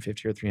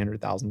 250 or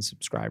 300,000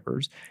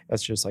 subscribers.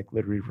 That's just like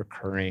literally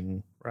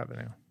recurring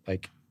Revenue.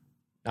 like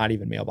not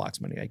even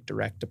mailbox money, like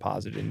direct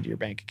deposit into your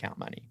bank account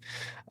money.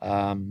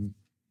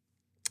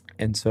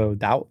 And so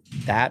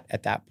that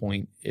at that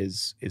point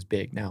is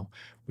big. Now,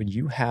 when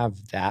you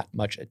have that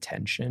much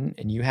attention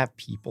and you have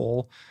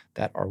people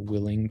that are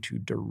willing to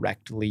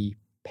directly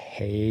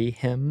pay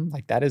him,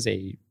 like that is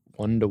a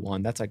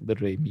one-to-one. That's like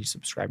literally me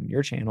subscribing to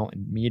your channel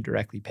and me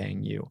directly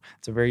paying you.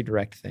 It's a very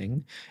direct thing.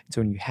 And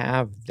so when you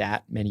have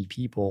that many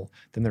people,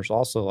 then there's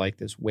also like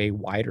this way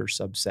wider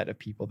subset of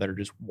people that are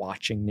just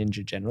watching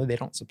Ninja generally. They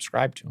don't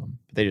subscribe to him,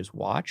 but they just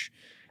watch.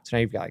 So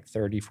now you've got like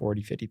 30,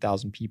 40,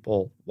 50,000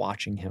 people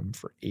watching him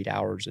for 8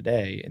 hours a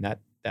day. And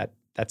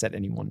that's at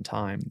any one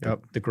time.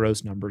 Yep. The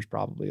gross number is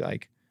probably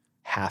like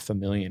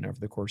 500,000 over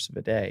the course of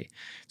a day.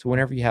 So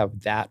whenever you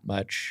have that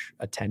much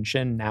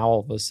attention, now all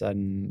of a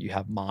sudden you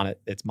have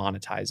it's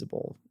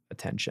monetizable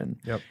attention.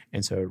 Yep.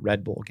 And so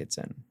Red Bull gets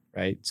in,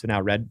 right? So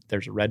now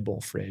there's a Red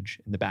Bull fridge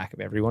in the back of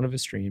every one of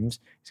his streams.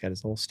 He's got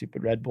his little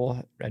stupid Red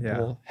Bull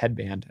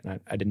headband. And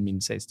I didn't mean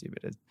to say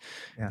stupid.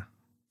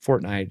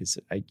 Fortnite is,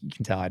 you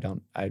can tell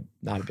I'm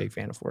not a big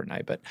fan of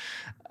Fortnite, but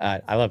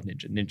I love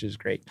Ninja. Ninja's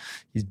great.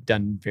 He's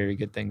done very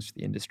good things for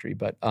the industry,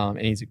 but and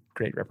he's a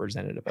great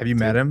representative. Have you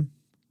met him?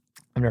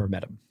 I've never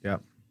met him. Yeah.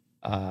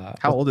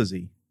 How old is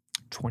he?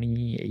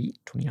 28,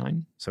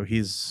 29. So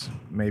he's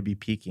maybe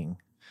peaking.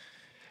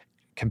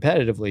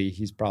 Competitively,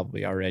 he's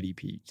probably already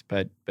peaked,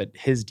 but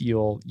his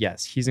deal,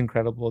 yes, he's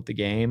incredible at the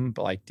game,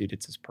 but like, dude,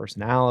 it's his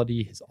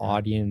personality, his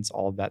audience,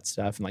 all of that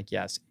stuff. And like,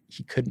 yes,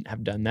 he couldn't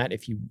have done that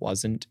if he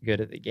wasn't good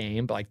at the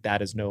game, but like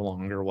that is no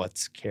longer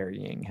what's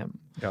carrying him.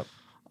 Yep.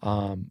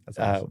 That's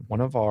awesome.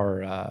 One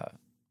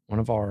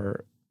of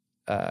our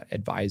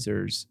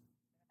advisors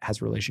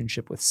has a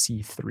relationship with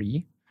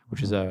C3,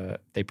 which is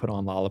they put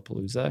on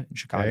Lollapalooza in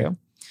Chicago. Okay.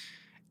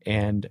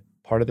 And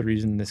part of the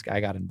reason this guy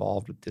got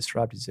involved with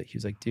Disrupt is that he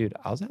was like, dude,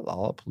 I was at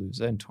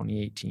Lollapalooza in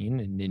 2018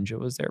 and Ninja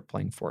was there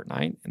playing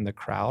Fortnite, and the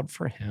crowd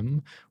for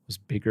him was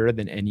bigger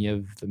than any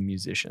of the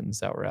musicians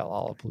that were at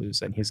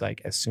Lollapalooza. And he's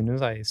like, as soon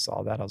as I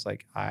saw that, I was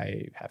like,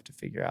 I have to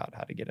figure out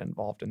how to get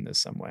involved in this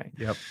some way.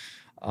 Yep.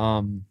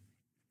 So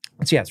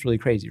yeah, it's really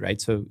crazy, right?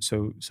 So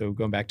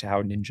going back to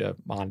how Ninja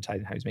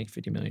monetized, how he's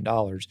making $50 million,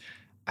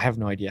 I have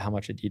no idea how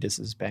much Adidas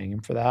is paying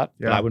him for that.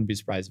 Yeah. But I wouldn't be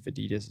surprised if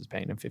Adidas is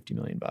paying him $50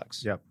 million.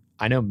 Yep.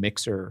 I know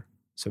Mixer.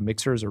 So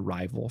Mixer is a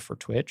rival for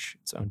Twitch.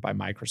 It's owned by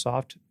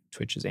Microsoft.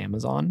 Twitch is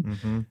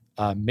Amazon.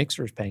 Mm-hmm.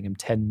 Mixer is paying him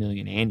 $10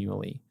 million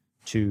annually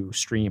to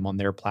stream on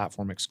their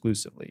platform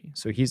exclusively.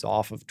 So he's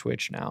off of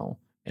Twitch now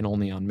and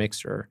only on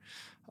Mixer.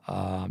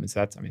 And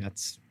so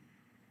that's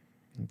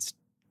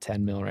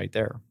 10 mil right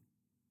there.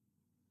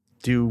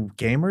 Do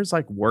gamers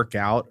like work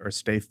out or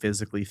stay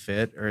physically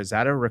fit, or is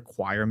that a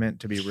requirement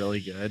to be really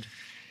good?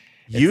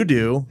 You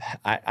do.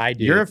 I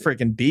do. You're a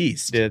freaking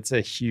beast. It's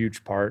a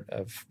huge part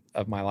of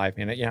my life,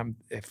 man. Yeah,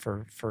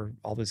 for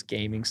all this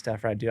gaming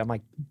stuff I do, I'm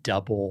like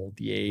double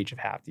the age of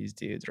half these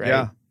dudes, right?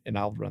 Yeah. And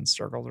I'll run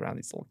circles around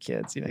these little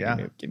kids.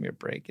 Yeah. Give me a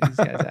break. Get these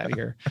guys out of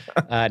here.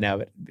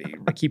 No,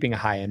 but keeping a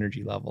high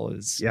energy level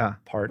is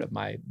part of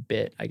my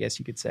bit, I guess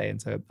you could say.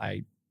 And so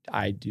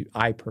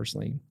I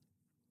personally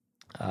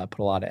put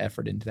a lot of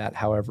effort into that.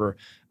 However,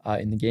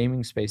 in the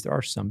gaming space, there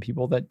are some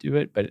people that do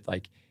it, but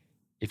like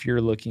if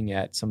you're looking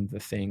at some of the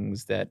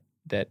things that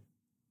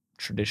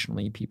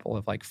traditionally people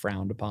have like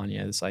frowned upon,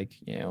 it's like,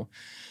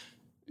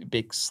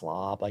 big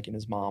slob, like in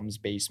his mom's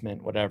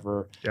basement,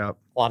 whatever. Yep.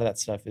 A lot of that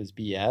stuff is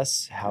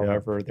BS.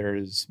 However,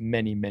 there's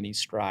many, many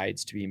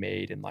strides to be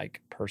made in like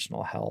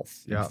personal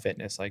health and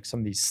fitness. Like some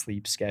of these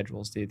sleep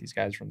schedules, dude, these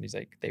guys from these,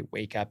 like they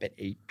wake up at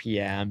 8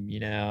 p.m.,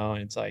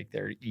 and it's like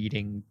they're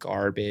eating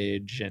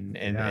garbage. And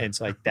it's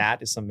like,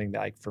 that is something that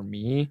like for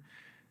me,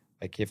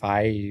 like if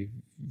I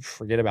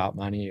forget about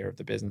money or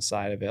the business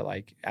side of it,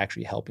 like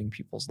actually helping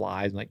people's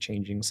lives, like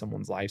changing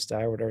someone's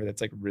lifestyle or whatever,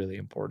 that's like really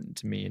important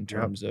to me in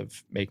terms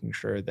of making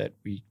sure that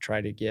we try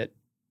to get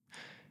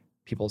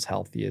people as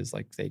healthy as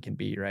like they can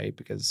be, right?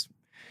 Because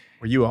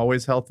Were you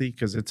always healthy?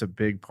 Because it's a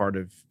big part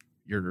of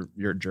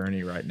your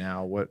journey right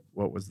now. What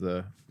was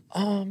the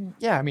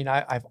yeah, I mean,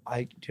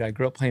 dude, I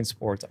grew up playing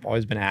sports. I've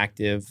always been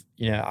active.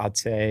 You know, I'd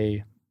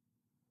say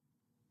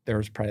there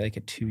was probably like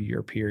a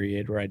 2-year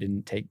period where I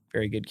didn't take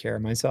very good care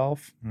of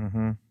myself.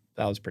 Mm-hmm.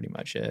 That was pretty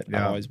much it. Yeah.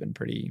 I've always been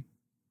pretty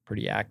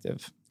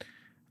active.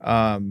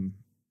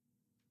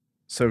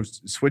 So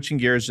switching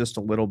gears just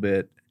a little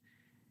bit,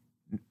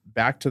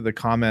 back to the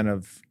comment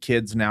of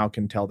kids now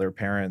can tell their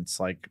parents,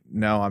 like,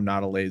 no, I'm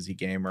not a lazy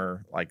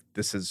gamer. Like,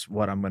 this is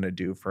what I'm going to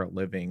do for a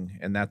living.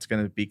 And that's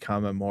going to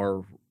become a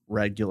more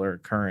regular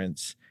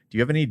occurrence. Do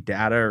you have any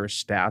data or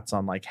stats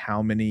on like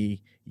how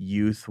many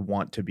youth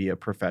want to be a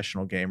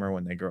professional gamer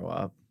when they grow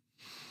up?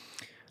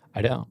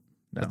 I don't.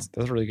 No. That's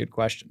a really good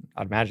question.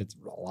 I'd imagine it's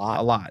a lot.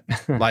 A lot.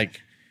 Like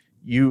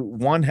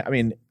I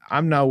mean,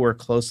 I'm nowhere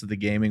close to the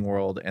gaming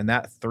world. And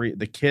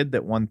the kid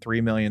that won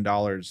 $3 million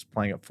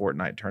playing a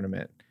Fortnite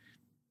tournament,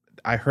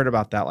 I heard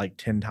about that like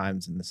 10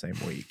 times in the same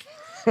week.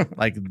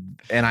 Like,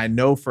 and I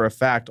know for a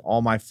fact,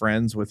 all my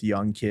friends with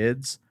young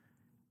kids,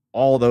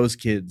 all those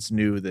kids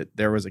knew that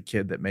there was a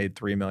kid that made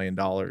 $3 million.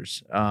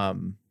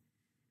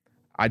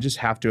 I just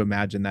have to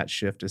imagine that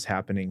shift is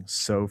happening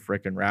so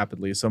freaking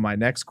rapidly. So my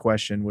next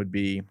question would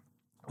be,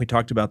 we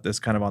talked about this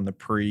kind of on the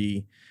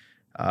podcast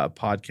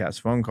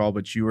phone call,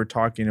 but you were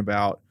talking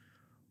about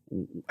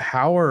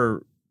how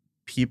are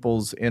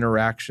people's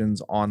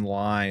interactions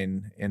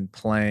online and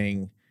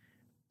playing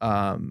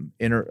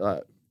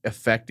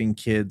affecting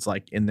kids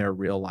like in their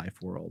real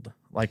life world.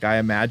 Like, I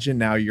imagine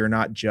now you're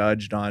not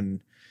judged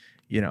on,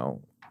 you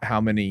know, how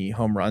many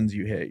home runs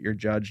you hit. You're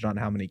judged on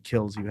how many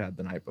kills you had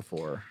the night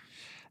before.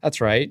 That's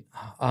right.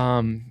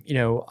 You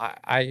know,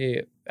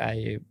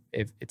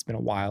 it's been a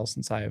while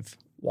since I've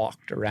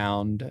walked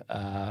around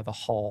the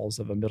halls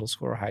of a middle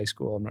school or high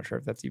school. I'm not sure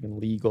if that's even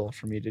legal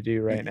for me to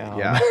do right now.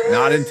 Yeah,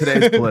 not in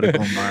today's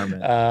political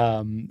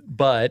environment.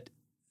 But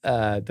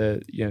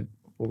you know,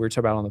 what we were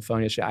talking about on the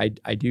phone yesterday,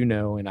 I do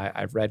know, and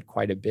I've read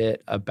quite a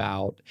bit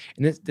about,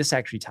 and this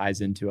actually ties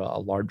into a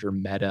larger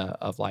meta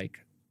of like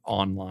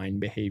online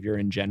behavior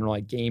in general.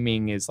 Like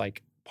gaming is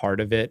like part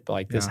of it, but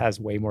like this has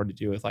way more to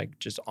do with like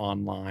just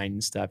online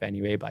stuff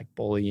anyway, like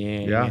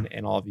bullying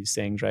and all of these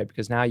things, right?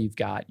 Because now you've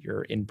got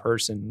your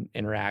in-person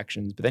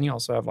interactions, but then you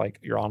also have like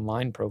your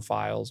online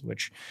profiles,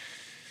 which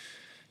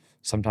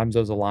sometimes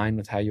those align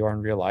with how you are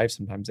in real life,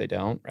 sometimes they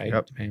don't, right?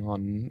 Yep.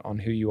 Depending on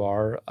who you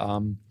are.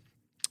 And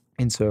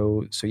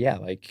so yeah,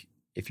 like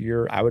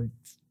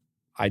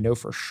I know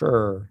for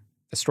sure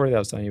the story that I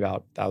was telling you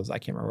about, I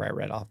can't remember where I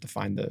read, I'll have to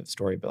find the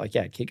story, but like,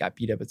 yeah, a kid got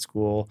beat up at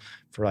school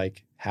for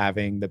like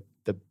having the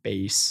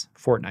base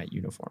Fortnite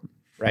uniform,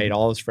 right?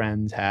 All his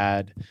friends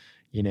had,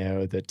 you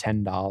know, the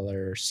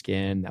 $10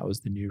 skin. That was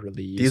the new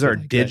release. These are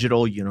like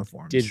digital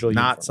uniforms, not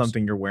uniforms.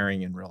 Something you're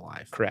wearing in real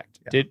life. Correct.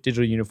 Yeah.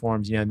 Digital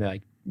uniforms, you know, and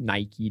like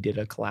Nike did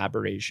a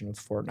collaboration with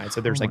Fortnite.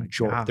 So there's like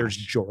there's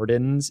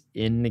Jordans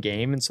in the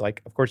game. And so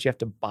like, of course you have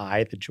to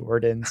buy the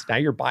Jordans. Now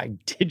you're buying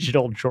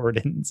digital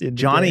Jordans. In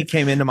Johnny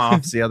came into my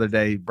office the other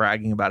day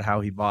bragging about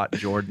how he bought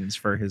Jordans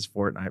for his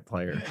Fortnite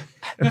player.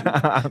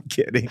 I'm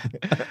kidding.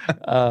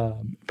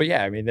 But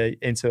yeah, I mean,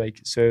 so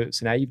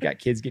now you've got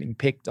kids getting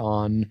picked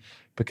on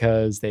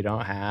because they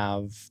don't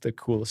have the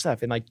coolest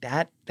stuff. And like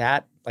that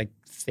like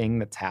thing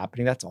that's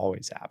happening, that's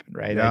always happened,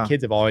 right? Yeah. Like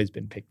kids have always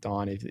been picked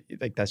on.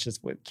 Like that's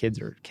just what kids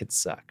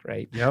suck,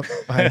 right? Yep.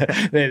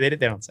 they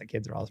don't suck.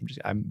 Kids are awesome.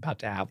 I'm about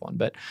to have one,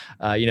 but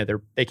you know,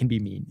 they can be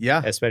mean.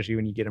 Yeah. Especially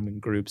when you get them in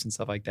groups and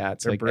stuff like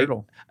that. So they're like,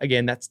 brutal.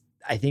 Again,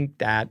 I think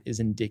that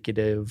is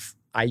indicative.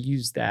 I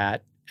use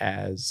that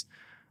as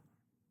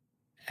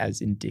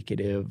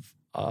indicative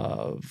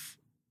of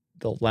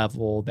the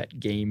level that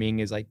gaming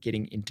is like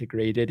getting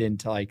integrated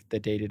into like the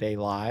day-to-day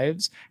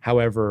lives.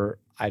 However,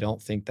 I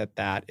don't think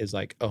that is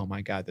like, oh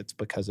my God, that's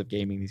because of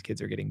gaming these kids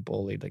are getting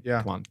bullied. Like,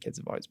 come on, kids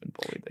have always been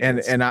bullied.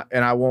 Like,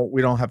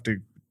 we don't have to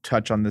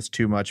touch on this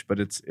too much, but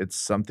it's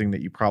something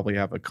that you probably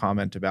have a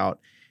comment about.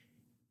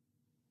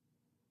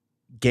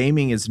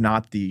 Gaming is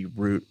not the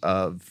root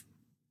of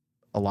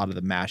a lot of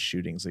the mass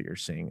shootings that you're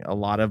seeing. A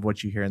lot of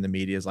what you hear in the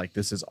media is like,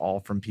 this is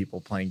all from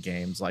people playing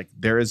games. Like,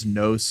 there is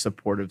no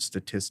supportive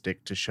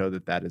statistic to show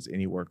that is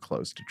anywhere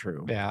close to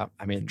true. Yeah.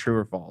 I mean, true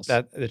or false?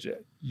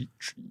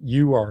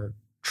 You are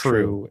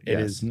true. It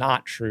yes. is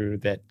not true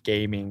that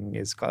gaming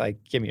is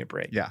like, give me a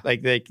break. Yeah.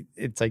 Like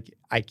it's like,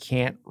 I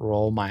can't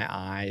roll my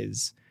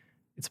eyes.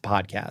 It's a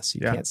podcast, so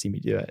you can't see me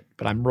do it,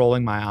 but I'm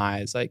rolling my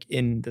eyes like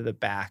into the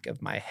back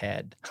of my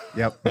head.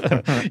 Yep.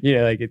 You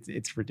know, like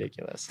it's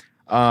ridiculous.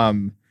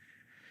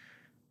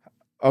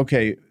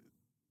 Okay,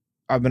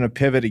 I'm going to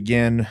pivot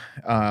again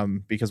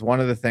because one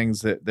of the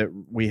things that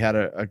we had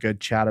a good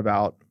chat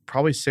about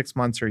probably 6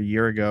 months or a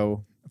year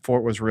ago,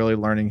 Fort was really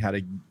learning how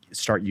to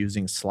start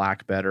using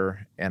Slack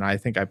better. And I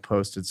think I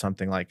posted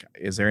something like,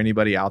 is there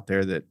anybody out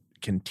there that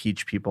can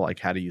teach people like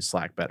how to use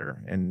Slack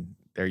better. And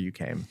there you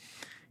came.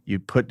 You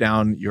put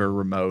down your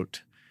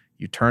remote,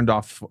 you turned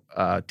off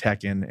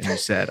Tekken, and you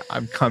said,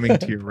 I'm coming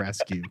to your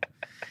rescue.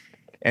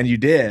 And you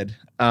did.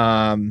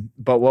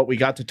 But what we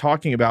got to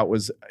talking about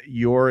was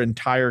your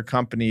entire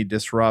company,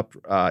 Disrupt,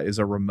 is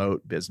a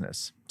remote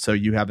business. So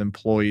you have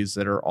employees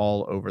that are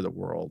all over the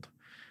world,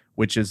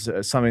 which is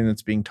something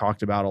that's being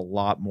talked about a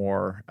lot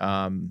more.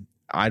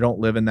 I don't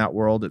live in that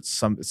world.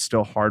 It's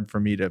still hard for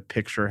me to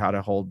picture how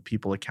to hold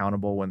people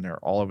accountable when they're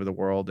all over the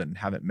world and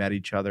haven't met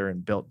each other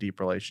and built deep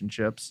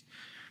relationships.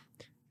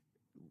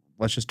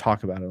 Let's just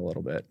talk about it a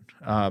little bit.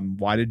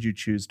 Why did you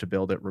choose to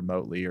build it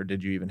remotely, or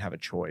did you even have a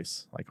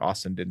choice? Like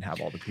Austin didn't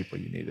have all the people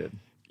you needed.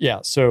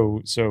 Yeah.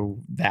 So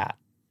that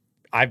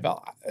I've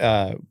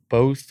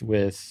both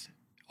with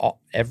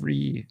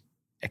every,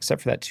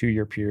 except for that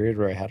 2-year period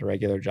where I had a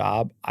regular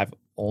job, I've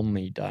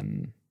only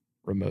done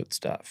remote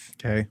stuff.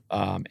 Okay.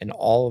 And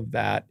all of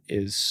that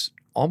is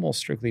almost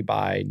strictly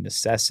by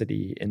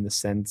necessity, in the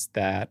sense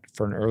that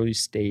for an early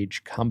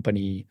stage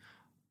company,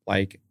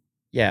 like,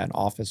 yeah, an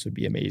office would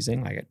be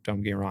amazing. Like,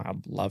 don't get me wrong,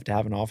 I'd love to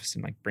have an office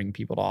and like bring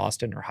people to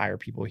Austin or hire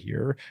people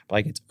here. But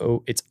like,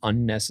 it's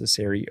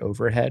unnecessary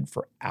overhead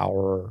for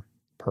our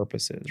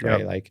purposes, right?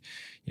 Yep. Like,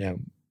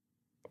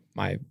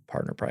 my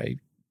partner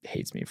probably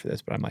hates me for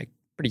this, but I'm like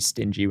pretty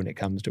stingy when it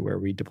comes to where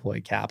we deploy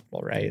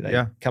capital, right?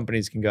 Like,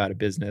 companies can go out of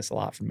business a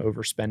lot from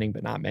overspending,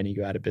 but not many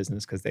go out of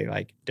business because they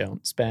like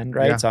don't spend,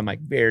 right? Yeah. So I'm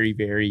like very,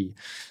 very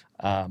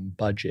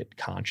budget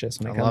conscious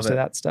when it comes to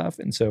that stuff.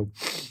 And so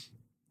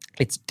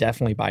it's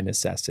definitely by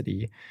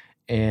necessity.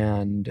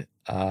 And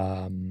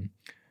the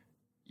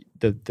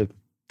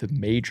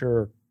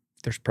major,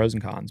 there's pros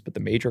and cons, but the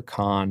major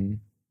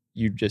con,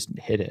 you just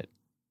hit it,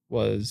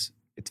 was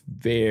it's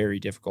very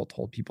difficult to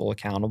hold people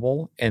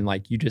accountable. And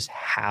like, you just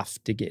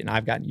have to get, and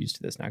I've gotten used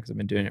to this now because I've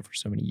been doing it for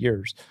so many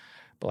years,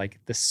 but like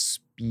the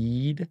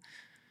speed,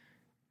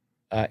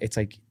 it's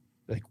like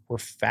we're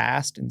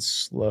fast and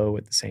slow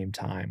at the same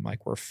time.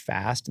 Like, we're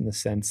fast in the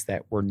sense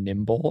that we're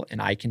nimble, and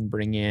I can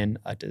bring in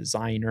a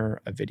designer,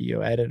 a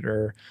video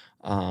editor,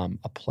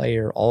 a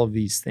player, all of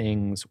these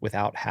things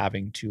without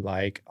having to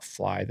like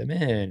fly them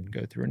in,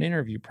 go through an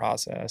interview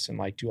process, and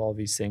like do all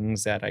these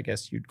things that I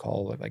guess you'd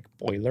call like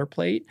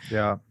boilerplate.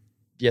 Yeah.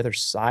 The other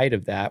side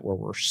of that, where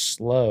we're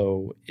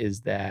slow,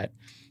 is that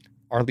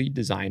our lead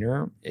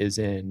designer is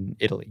in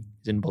Italy,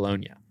 he's in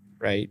Bologna,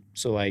 right?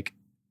 So like,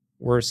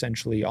 we're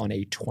essentially on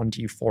a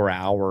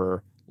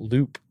 24-hour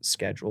loop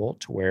schedule,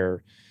 to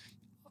where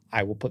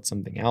I will put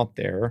something out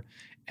there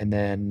and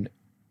then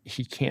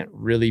he can't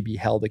really be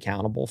held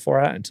accountable for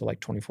it until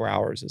like 24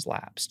 hours has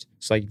lapsed.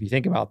 So like, if you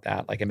think about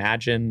that, like,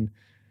 imagine,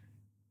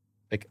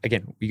 like,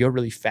 again, we go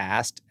really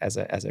fast as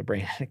a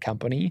brand and a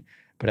company,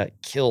 but it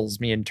kills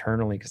me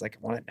internally because like, I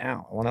want it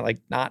now. I want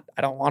it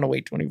I don't want to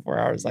wait 24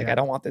 hours. Like, I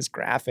don't want this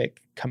graphic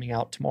coming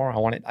out tomorrow. I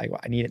want it,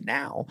 I need it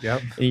now.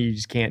 Yep. And you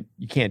just can't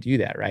do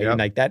that, right? Yep. And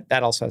like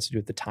that also has to do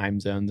with the time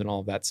zones and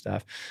all of that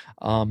stuff.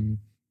 And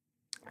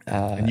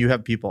you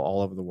have people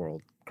all over the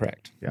world.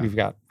 Correct. Yeah. We've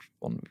got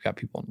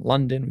people in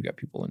London, we've got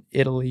people in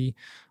Italy,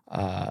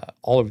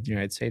 all over the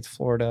United States,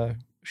 Florida,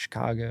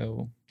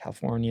 Chicago,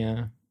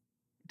 California,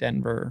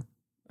 Denver,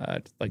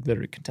 like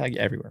literally Kentucky,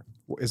 everywhere.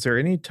 Is there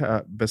any,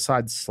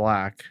 besides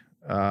Slack,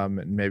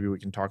 and maybe we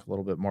can talk a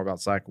little bit more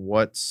about Slack,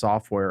 what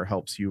software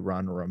helps you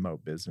run a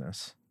remote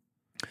business?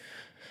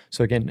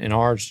 So again, in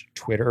ours,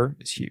 Twitter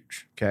is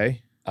huge.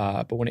 Okay.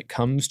 But when it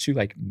comes to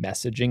like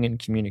messaging and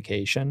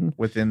communication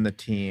within the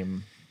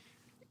team,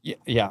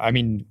 yeah, I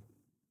mean,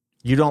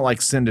 you don't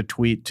like send a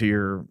tweet to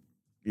your,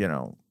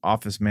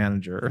 office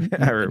manager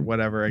or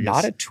whatever, I guess.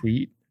 Not a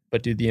tweet,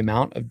 but dude, the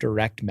amount of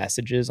direct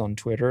messages on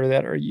Twitter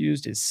that are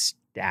used is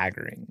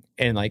staggering.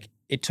 And like,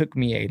 it took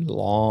me a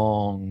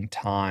long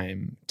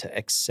time to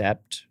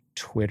accept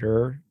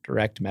Twitter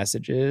direct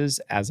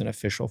messages as an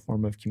official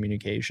form of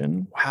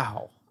communication.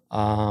 Wow.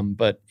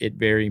 But it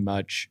very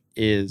much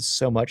is,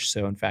 so much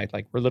so, in fact,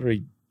 like, we're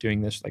literally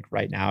doing this like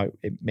right now.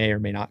 It may or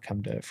may not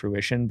come to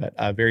fruition, but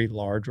a very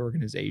large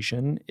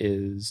organization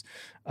is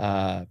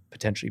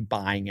potentially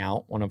buying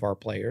out one of our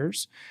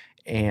players,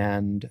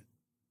 and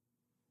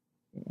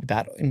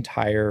that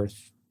entire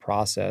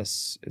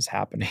process is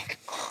happening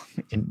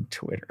in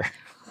Twitter.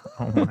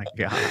 Oh my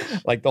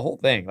gosh. Like, the whole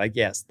thing, like,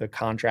 yes, the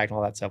contract and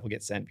all that stuff will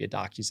get sent via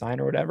DocuSign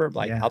or whatever,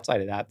 but like,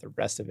 outside of that, the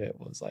rest of it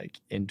was like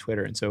in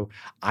Twitter. And so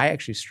I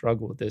actually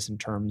struggle with this in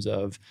terms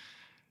of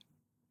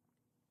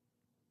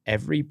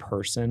every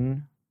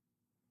person.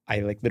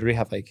 I like literally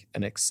have like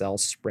an Excel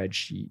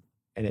spreadsheet,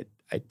 and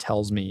it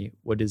tells me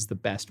what is the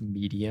best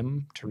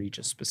medium to reach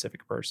a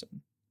specific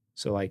person.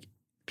 So like,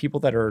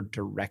 people that are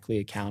directly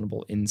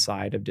accountable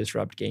inside of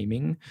Disrupt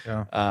Gaming,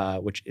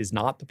 which is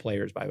not the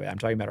players, by the way. I'm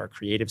talking about our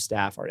creative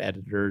staff, our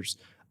editors,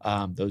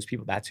 those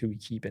people. That's who we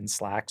keep in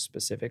Slack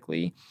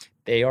specifically.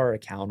 They are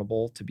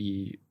accountable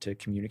to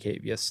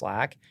communicate via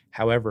Slack.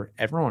 However,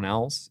 everyone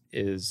else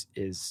is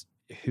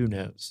who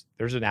knows.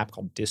 There's an app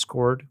called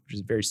Discord, which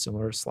is very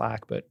similar to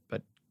Slack, but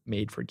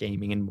made for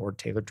gaming and more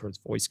tailored towards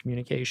voice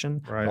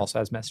communication. Right. It also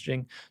has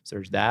messaging. So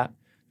there's that.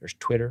 There's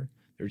Twitter,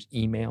 there's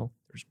email,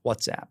 there's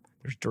WhatsApp,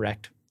 there's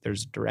direct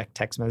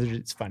text message.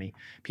 It's funny.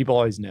 People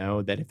always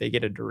know that if they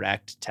get a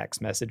direct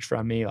text message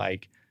from me,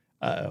 like,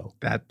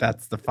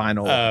 that's the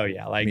final. Oh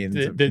yeah, like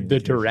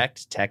the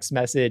direct text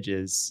message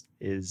is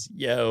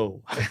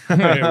yo,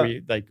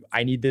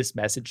 I need this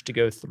message to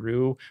go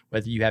through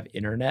whether you have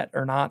internet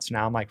or not. So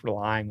now I'm like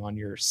relying on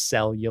your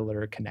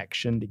cellular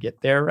connection to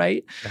get there,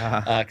 right?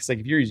 Because like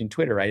if you're using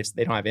Twitter, right, if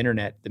they don't have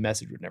internet, the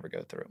message would never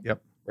go through.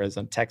 Yep. Whereas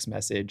on text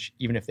message,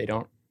 even if they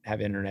don't have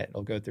internet,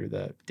 it'll go through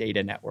the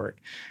data network,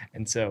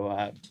 and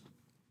so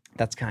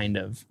that's kind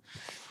of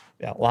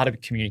a lot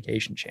of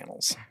communication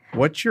channels.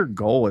 What's your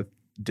goal with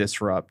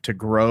Disrupt, to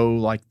grow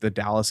like the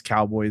Dallas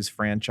Cowboys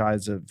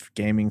franchise of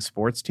gaming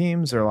sports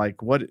teams, or like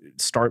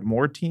start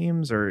more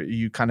teams, or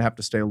you kind of have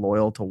to stay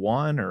loyal to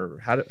one, or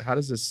how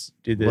does this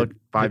look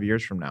 5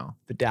 years from now?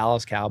 The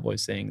Dallas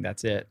Cowboys thing,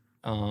 that's it.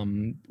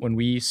 When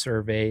we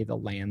survey the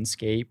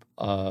landscape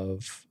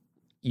of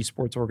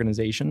esports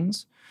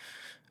organizations,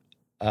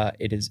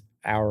 it is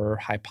our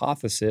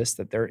hypothesis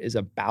that there is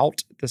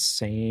about the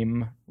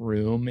same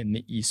room in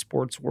the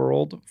esports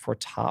world for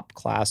top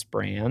class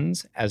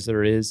brands as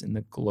there is in the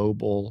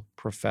global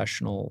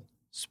professional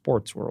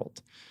sports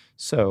world.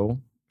 So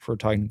if we're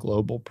talking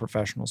global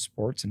professional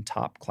sports and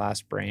top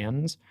class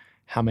brands,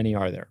 how many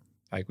are there?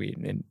 Like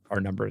our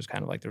number is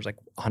kind of like there's like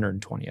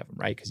 120 of them,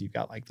 right? Because you've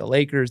got like the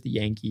Lakers, the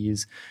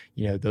Yankees,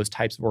 those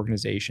types of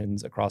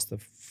organizations across the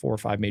 4 or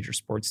 5 major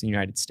sports in the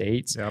United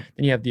States. Yep.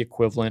 Then you have the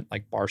equivalent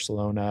like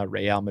Barcelona,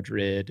 Real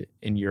Madrid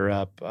in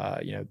Europe,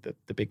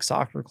 the big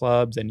soccer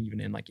clubs. And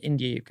even in like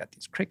India, you've got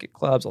these cricket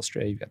clubs.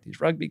 Australia, you've got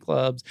these rugby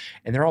clubs,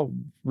 and they're all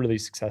really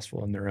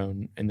successful in their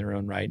own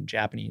right, and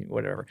Japanese,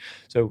 whatever.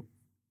 So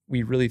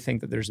we really think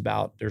that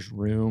there's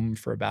room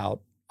for about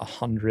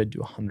 100 to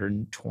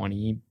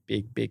 120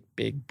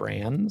 big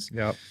brands.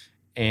 Yep.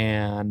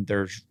 And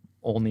there's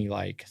only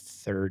like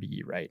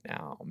 30 right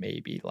now,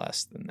 maybe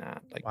less than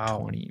that, like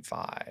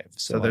 25.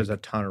 So there's a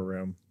ton of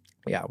room.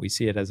 Yeah, we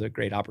see it as a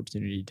great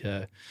opportunity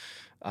to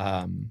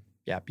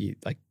be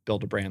like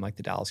build a brand like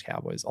the Dallas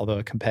Cowboys. Although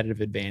a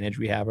competitive advantage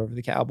we have over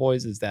the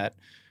Cowboys is that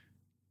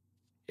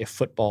if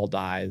football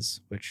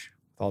dies, which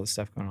with all the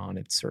stuff going on,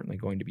 it's certainly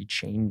going to be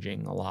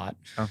changing a lot.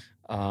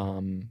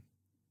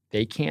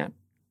 They can't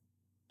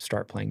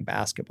start playing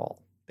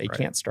basketball. They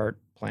can't start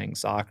playing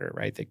soccer,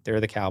 right? They're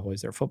the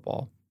Cowboys, they're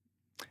football.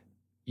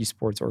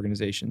 Esports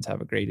organizations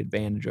have a great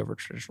advantage over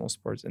traditional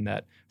sports in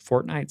that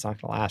Fortnite's not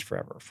going to last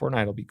forever.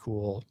 Fortnite will be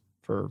cool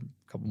for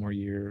a couple more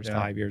years,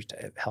 5 years.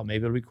 Hell,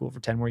 maybe it'll be cool for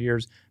 10 more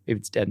years. Maybe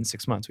it's dead in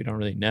 6 months. We don't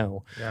really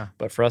know. Yeah.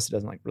 But for us, it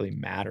doesn't like really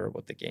matter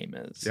what the game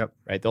is. Yep.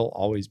 Right? There'll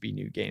always be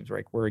new games.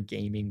 Right? We're a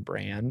gaming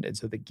brand, and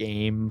so the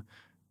game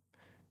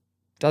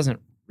doesn't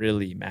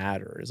really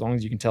matter. As long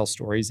as you can tell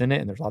stories in it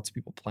and there's lots of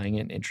people playing it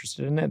and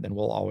interested in it, then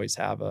we'll always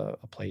have a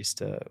place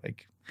to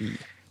like be.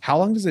 How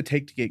long does it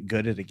take to get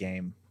good at a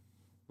game?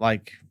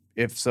 Like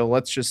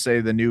let's just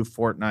say the new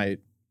Fortnite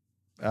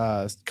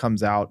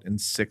comes out in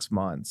 6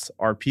 months.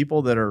 Are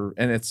people that are,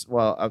 and it's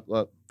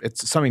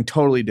something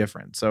totally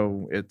different.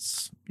 So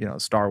it's,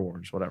 Star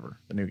Wars, whatever,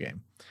 the new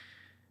game.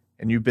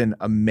 And you've been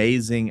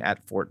amazing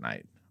at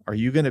Fortnite. Are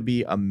you going to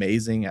be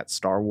amazing at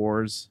Star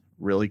Wars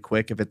really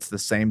quick if it's the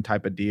same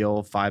type of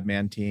deal,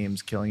 5-man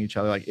teams killing each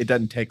other? Like, it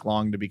doesn't take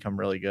long to become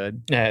really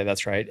good. Yeah,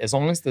 that's right. As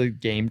long as the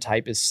game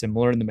type is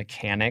similar and the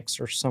mechanics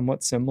are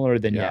somewhat similar,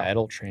 then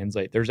it'll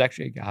translate. There's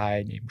actually a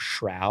guy named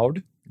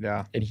Shroud.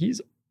 Yeah. And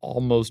he's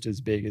almost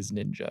as big as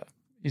Ninja.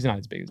 He's not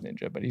as big as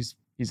Ninja, but he's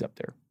up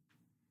there.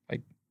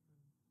 Like,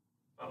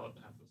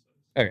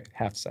 okay,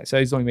 half the size. So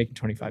he's only making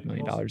 $25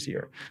 million a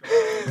year.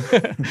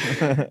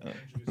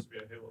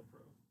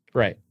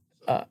 Right.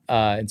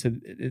 And so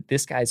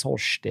this guy's whole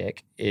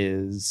shtick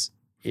is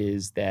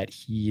that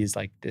he is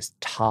like this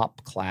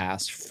top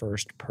class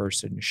first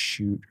person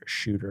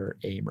shooter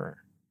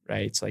aimer,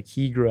 right? So like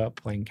he grew up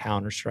playing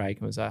Counter-Strike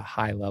and was a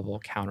high level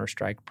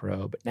Counter-Strike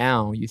pro, but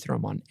now you throw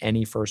him on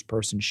any first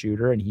person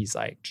shooter and he's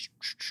like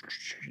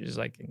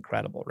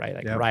incredible, right?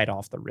 Like right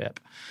off the rip.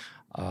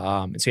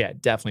 And so yeah,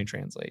 it definitely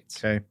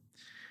translates. Okay.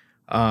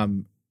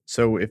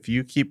 So if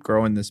you keep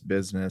growing this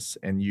business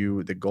and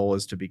the goal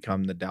is to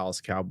become the Dallas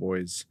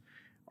Cowboys,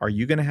 are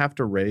you going to have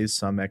to raise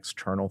some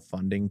external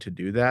funding to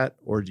do that?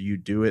 Or do you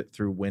do it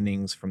through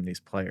winnings from these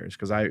players?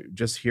 Because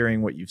just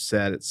hearing what you've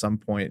said, at some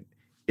point,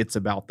 it's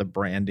about the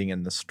branding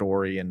and the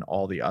story and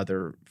all the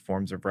other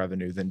forms of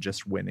revenue than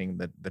just winning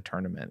the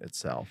tournament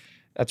itself.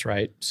 That's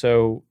right.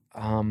 So,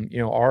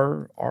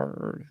 our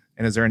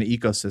and is there an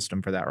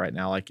ecosystem for that right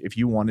now? Like if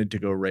you wanted to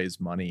go raise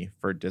money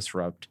for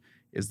Disrupt,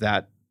 is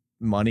that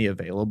money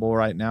available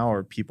right now?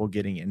 Are people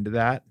getting into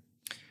that?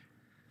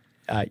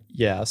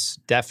 Yes,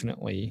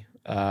 definitely.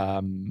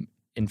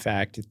 In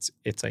fact,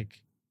 it's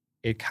like,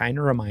 it kind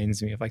of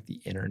reminds me of like the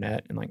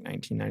internet in like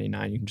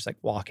 1999. You can just like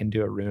walk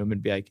into a room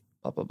and be like,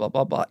 blah, blah, blah,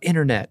 blah, blah,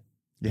 internet.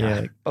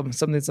 Yeah. Like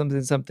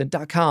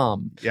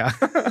something.com. Yeah.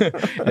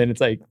 And then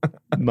it's like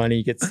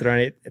money gets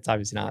thrown. It's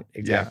obviously not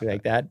exactly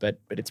like that, but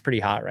it's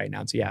pretty hot right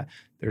now. So yeah,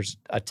 there's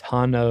a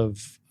ton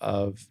of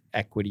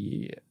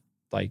equity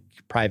like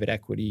private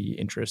equity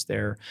interest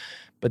there.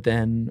 But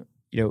then,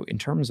 in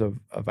terms of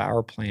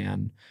our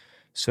plan,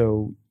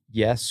 so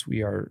yes,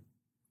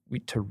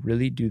 to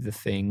really do the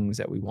things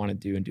that we want to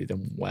do and do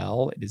them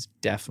well, it is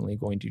definitely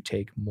going to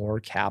take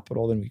more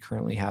capital than we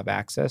currently have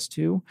access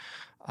to.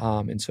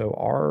 And so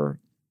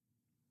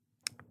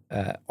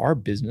our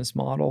business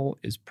model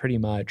is pretty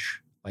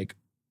much like,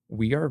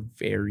 we are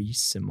very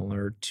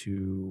similar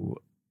to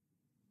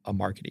a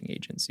marketing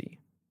agency,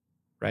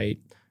 right?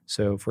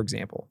 So for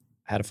example,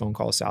 I had a phone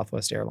call with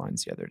Southwest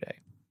Airlines the other day.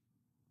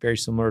 Very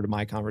similar to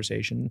my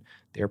conversation.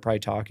 They're probably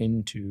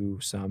talking to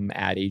some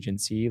ad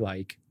agency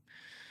like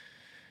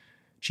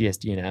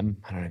GSD&M.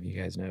 I don't know if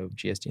you guys know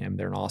GSD&M.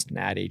 They're an Austin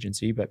ad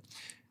agency, but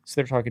so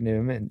they're talking to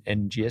him,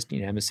 and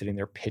GSD&M is sitting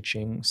there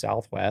pitching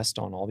Southwest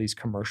on all these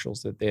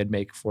commercials that they'd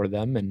make for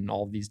them and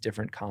all these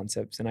different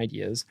concepts and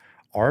ideas.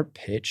 Our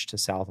pitch to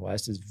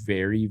Southwest is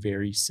very,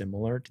 very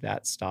similar to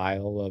that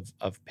style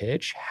of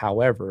pitch.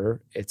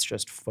 However, it's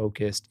just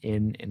focused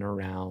in and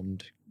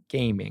around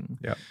gaming.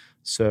 Yeah.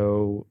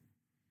 So,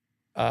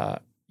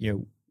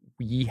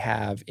 we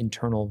have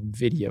internal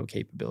video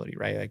capability,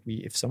 right? Like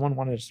if someone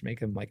wanted us to make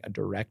them like a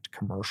direct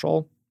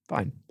commercial,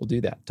 fine, we'll do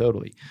that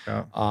totally.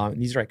 Yeah.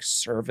 These are like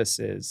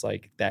services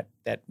like that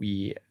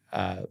we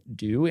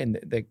do, and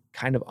the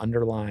kind of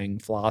underlying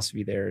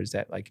philosophy there is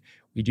that like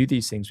we do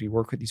these things. We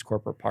work with these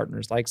corporate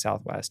partners like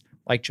Southwest,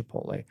 like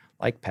Chipotle,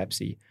 like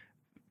Pepsi,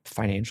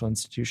 financial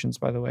institutions.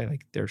 By the way,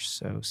 like they're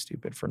so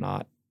stupid for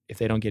not. If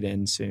they don't get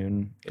in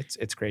soon,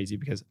 it's crazy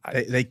because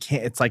they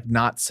can't. It's like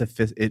not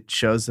it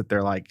shows that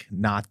they're like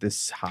not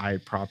this high,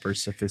 proper,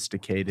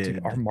 sophisticated.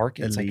 Dude, our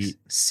market's elite. like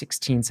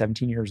 16,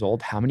 17 years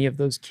old. How many of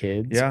those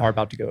kids are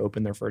about to go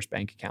open their first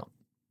bank account?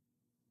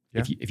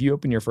 Yeah. If you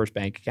open your first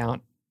bank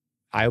account,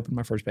 I opened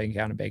my first bank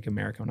account in Bank of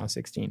America when I was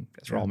 16.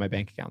 That's where all my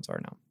bank accounts are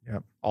now.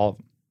 Yep. All of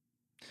them.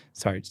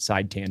 Sorry,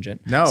 side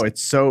tangent. No,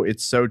 it's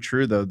so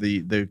true though.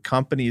 The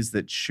companies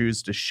that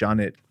choose to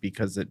shun it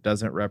because it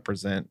doesn't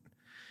represent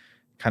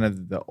kind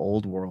of the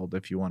old world,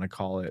 if you want to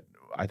call it,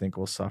 I think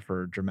will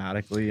suffer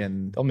dramatically,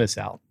 and they'll miss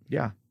out.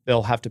 Yeah.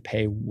 They'll have to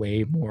pay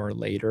way more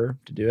later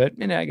to do it.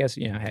 And I guess,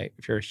 hey,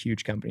 if you're a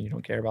huge company, you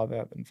don't care about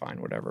that, then fine,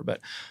 whatever.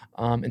 But,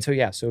 and so,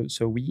 yeah,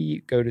 so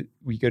we go to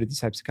these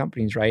types of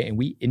companies, right? And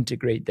we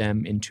integrate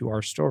them into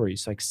our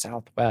stories. Like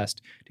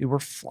Southwest, dude, we're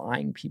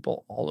flying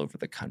people all over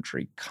the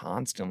country,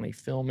 constantly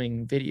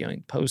filming,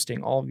 videoing,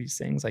 posting, all of these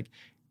things. Like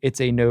it's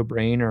a no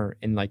brainer.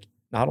 And like,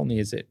 not only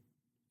is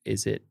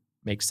it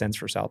makes sense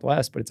for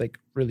Southwest, but it's like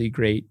really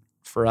great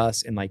for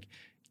us and like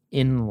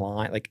in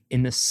line, like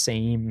in the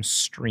same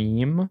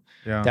stream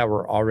that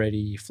we're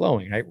already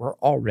flowing, right? We're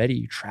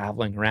already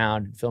traveling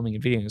around and filming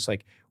and videoing. It's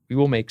like we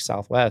will make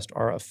Southwest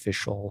our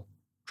official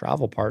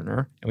travel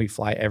partner, and we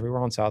fly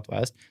everywhere on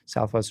Southwest.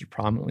 Southwest is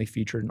prominently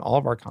featured in all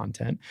of our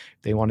content.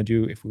 If they want to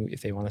do,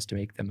 if they want us to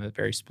make them a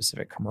very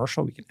specific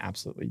commercial, we can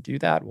absolutely do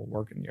that. We'll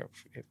work, and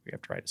if we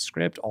have to write a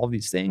script, all of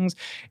these things,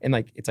 and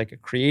like it's like a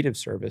creative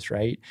service,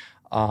 right?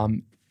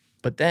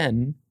 But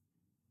then,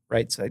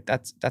 right, so like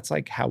that's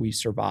like how we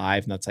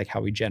survive, and that's like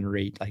how we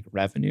generate like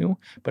revenue.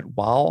 But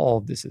while all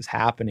of this is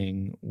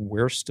happening,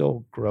 we're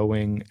still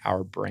growing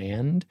our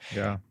brand.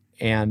 Yeah.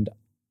 And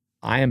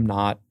I am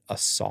not a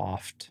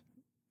soft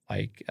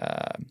like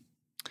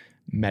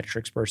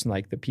metrics person.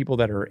 Like the people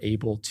that are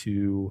able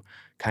to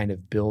kind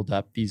of build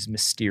up these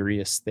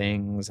mysterious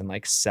things and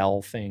like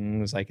sell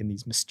things like in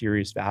these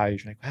mysterious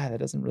values. You're like, wow, that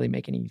doesn't really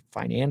make any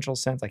financial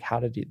sense. Like, how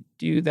did you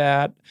do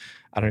that?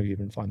 I don't know if you've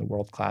been following the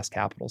world-class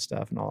capital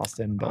stuff in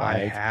Austin, but I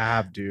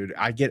have, dude.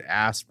 I get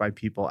asked by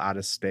people out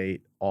of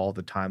state all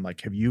the time,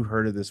 like, have you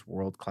heard of this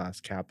world-class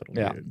capital,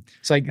 dude?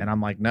 It's like, and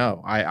I'm like,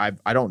 no, I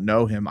don't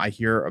know him. I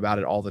hear about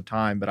it all the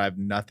time, but I have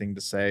nothing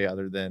to say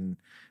other than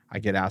I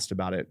get asked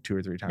about it 2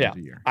 or 3 times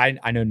a year.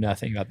 I know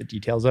nothing about the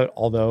details of it,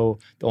 although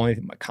the only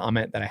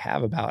comment that I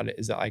have about it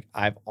is that like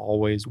I've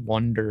always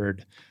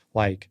wondered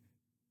like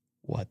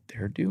what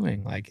they're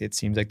doing. Like it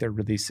seems like they're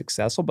really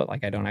successful, but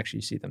like I don't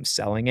actually see them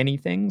selling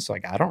anything. So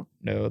like I don't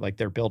know, like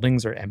their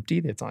buildings are empty.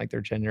 It's not like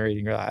they're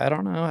generating, I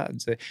don't know.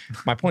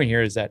 My point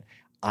here is that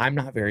I'm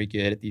not very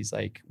good at these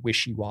like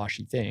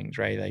wishy-washy things,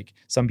 right? Like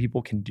some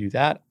people can do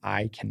that.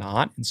 I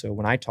cannot. And so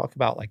when I talk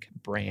about like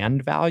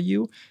brand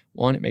value,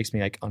 one, it makes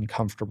me like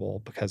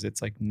uncomfortable because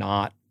it's like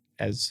not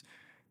as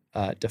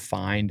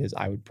defined as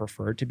I would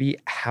prefer it to be.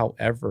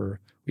 However,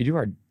 we do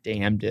our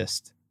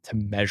damnedest to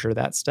measure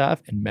that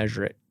stuff and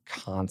measure it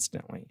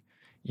constantly.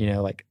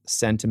 Like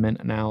sentiment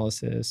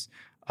analysis,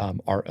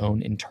 our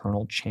own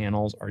internal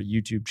channels, our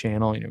YouTube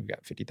channel, we've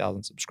got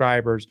 50,000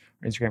 subscribers,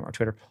 our Instagram, our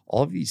Twitter,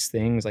 all of these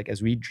things, like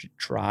as we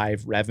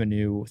drive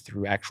revenue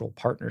through actual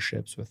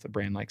partnerships with a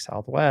brand like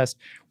Southwest,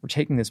 we're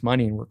taking this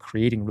money and we're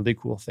creating really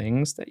cool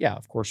things that,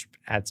 of course,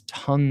 adds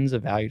tons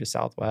of value to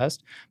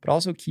Southwest, but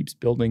also keeps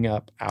building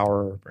up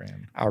our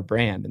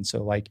brand. And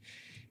so like,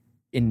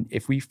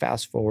 if we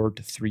fast forward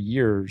to 3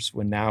 years,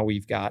 when now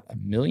we've got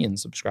 1 million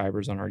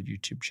subscribers on our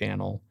YouTube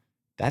channel,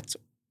 that's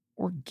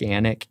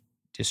organic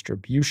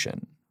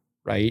distribution,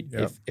 right?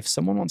 Yep. If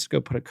someone wants to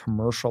go put a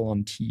commercial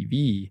on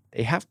TV,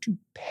 they have to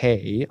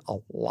pay a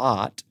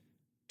lot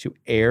to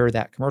air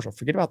that commercial.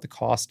 Forget about the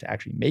cost to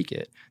actually make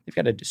it. They've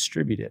got to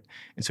distribute it.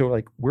 And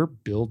so we're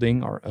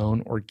building our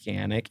own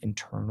organic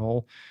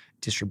internal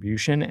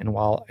distribution. And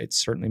while it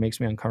certainly makes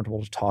me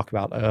uncomfortable to talk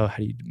about, how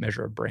do you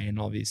measure a brand,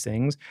 all these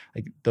things,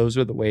 those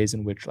are the ways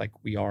in which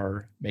we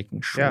are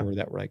making sure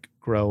that we're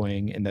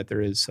growing and that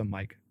there is some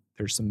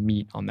there's some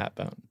meat on that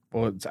bone.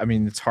 Well,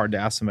 it's hard to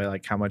ask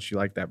somebody how much you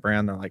like that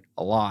brand. They're like,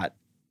 a lot.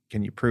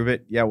 Can you prove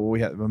it? Yeah, well,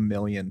 we have 1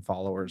 million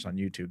followers on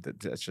YouTube.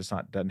 That's just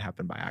doesn't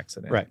happen by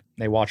accident. Right.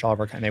 They watch all of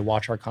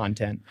our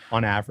content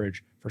on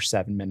average for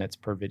 7 minutes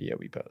per video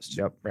we post.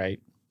 Yep. Right.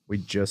 We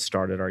just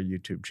started our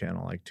YouTube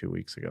channel 2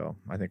 weeks ago.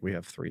 I think we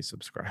have 3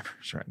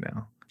 subscribers right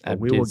now. But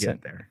we will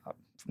get there.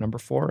 Number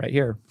 4 right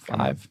here.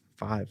 5,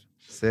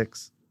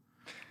 6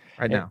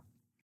 right now.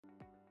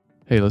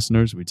 Hey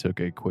listeners, we took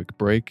a quick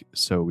break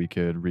so we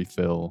could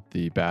refill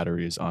the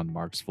batteries on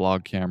Mark's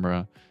vlog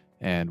camera,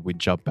 and we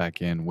jump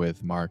back in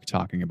with Mark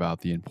talking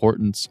about the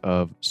importance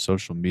of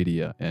social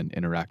media and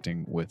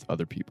interacting with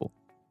other people.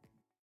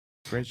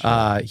 Great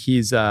show.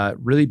 He's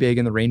really big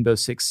in the Rainbow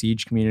Six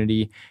Siege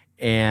community,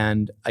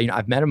 and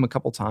I've met him a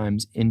couple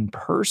times in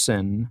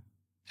person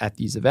at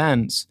these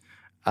events,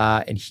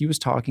 and he was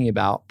talking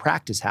about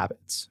practice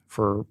habits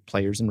for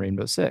players in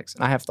Rainbow Six,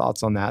 and I have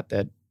thoughts on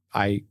that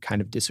I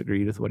kind of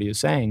disagreed with what he was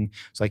saying.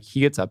 So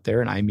he gets up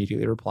there and I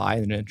immediately reply.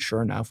 And then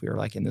sure enough, we were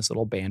in this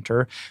little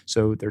banter.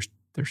 So there's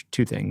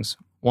 2 things.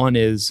 One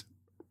is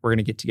we're going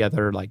to get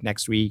together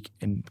next week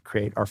and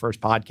create our first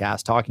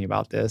podcast talking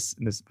about this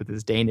with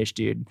this Danish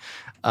dude.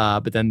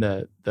 But then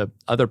the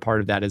other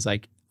part of that is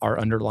our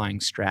underlying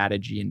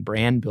strategy and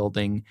brand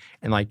building.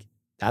 And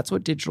that's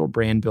what digital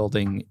brand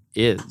building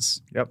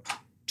is. Yep.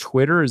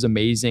 Twitter is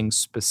amazing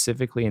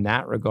specifically in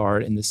that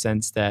regard, in the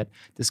sense that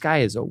this guy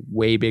has a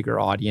way bigger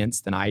audience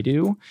than I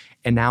do.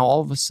 And now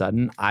all of a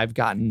sudden I've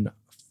gotten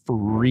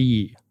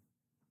free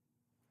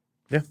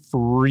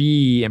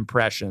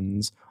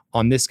impressions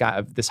on this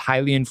guy. This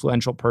highly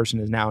influential person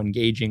is now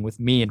engaging with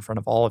me in front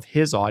of all of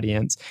his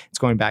audience. It's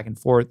going back and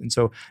forth. And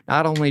so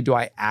not only do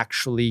I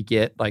actually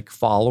get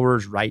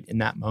followers right in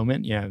that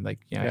moment, a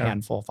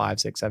handful, 5,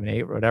 6, 7,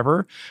 8, or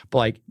whatever,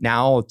 but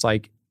now it's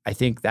I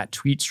think that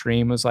tweet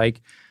stream was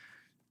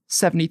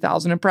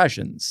 70,000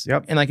 impressions.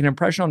 Yep. And an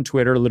impression on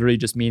Twitter literally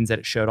just means that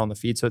it showed on the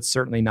feed. So it's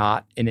certainly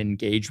not an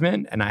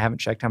engagement. And I haven't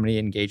checked how many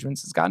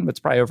engagements it's gotten, but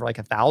it's probably over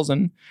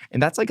 1,000.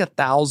 And that's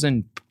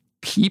 1,000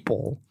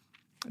 people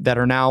that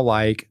are now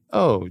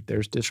oh,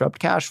 there's disrupt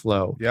cash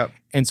flow. Yep.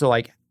 And so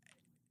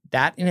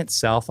that in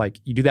itself,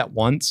 you do that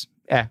once,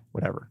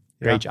 whatever.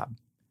 Great job.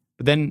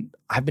 But then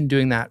I've been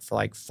doing that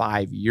for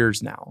 5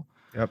 years now.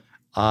 Yep.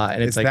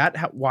 And it's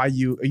that why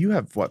you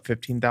have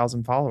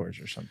 15,000 followers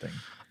or something?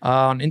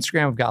 On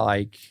Instagram, I've got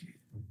a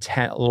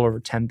little over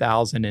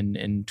 10,000,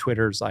 and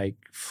Twitter's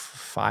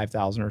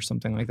 5,000 or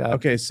something like that.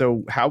 Okay,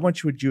 so how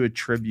much would you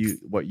attribute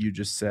what you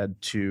just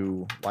said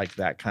to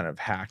that kind of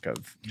hack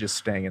of just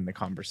staying in the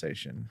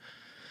conversation?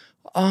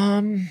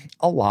 A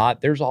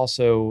lot. There's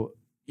also,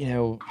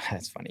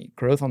 it's funny.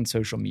 Growth on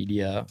social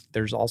media.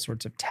 There's all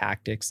sorts of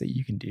tactics that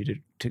you can do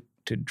to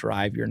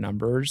drive your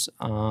numbers.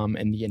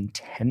 And the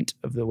intent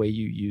of the way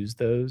you use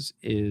those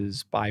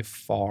is by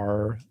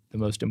far the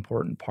most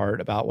important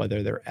part about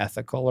whether they're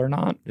ethical or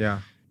not.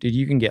 Yeah. Dude,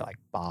 you can get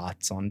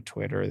bots on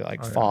Twitter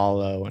that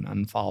follow and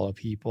unfollow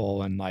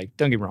people. And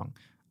don't get me wrong,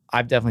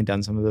 I've definitely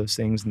done some of those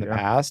things in the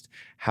past.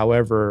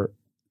 However,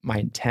 my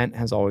intent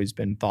has always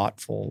been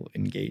thoughtful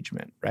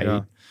engagement,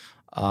 right?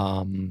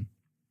 Yeah.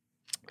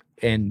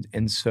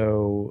 And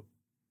so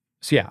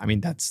yeah,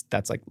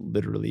 that's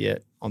literally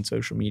it on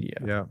social media.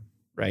 Yeah.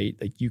 Right.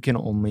 You can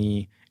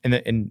only,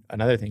 and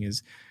another thing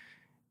is,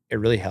 it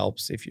really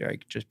helps if you're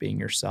just being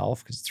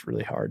yourself, because it's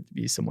really hard to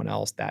be someone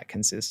else that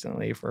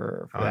consistently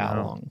for that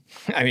long.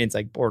 It's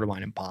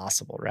borderline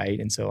impossible, right?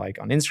 And so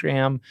on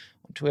Instagram, on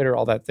Twitter,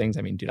 all that things.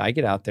 Dude, I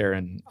get out there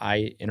and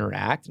I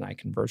interact and I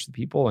converse with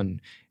people,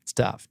 and it's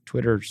tough.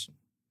 Twitter's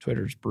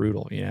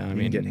brutal. You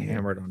can get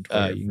hammered on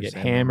Twitter. You can get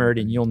hammered,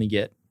 and you only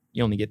get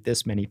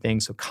this many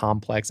things. So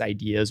complex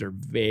ideas are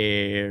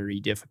very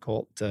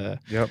difficult to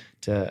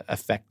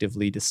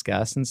effectively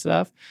discuss and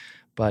stuff.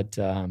 But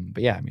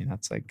yeah,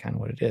 that's kind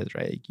of what it is,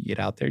 right? You get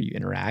out there, you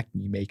interact,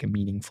 and you make a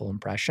meaningful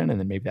impression, and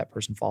then maybe that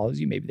person follows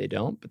you, maybe they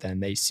don't, but then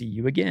they see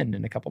you again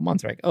in a couple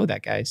months. They're oh,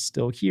 that guy's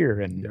still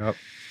here. And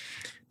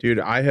dude,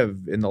 I have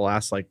in the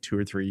last 2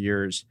 or 3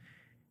 years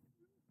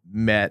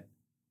met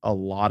a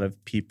lot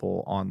of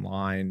people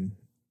online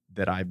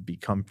that I've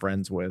become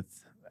friends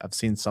with. I've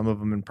seen some of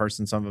them in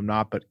person, some of them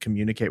not, but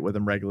communicate with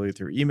them regularly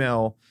through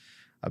email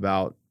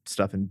about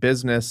stuff in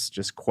business,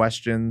 just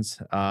questions,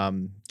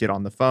 get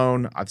on the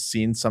phone. I've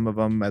seen some of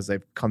them as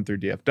they've come through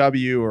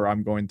DFW or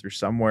I'm going through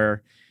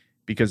somewhere,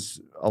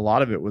 because a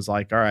lot of it was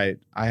all right,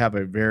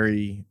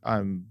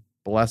 I'm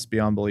blessed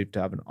beyond belief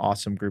to have an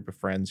awesome group of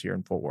friends here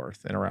in Fort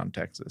Worth and around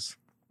Texas.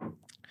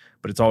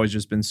 But it's always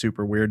just been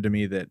super weird to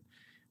me that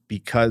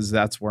because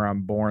that's where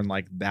I'm born,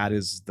 like that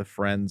is the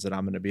friends that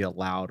I'm going to be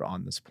allowed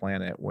on this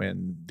planet,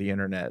 when the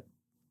internet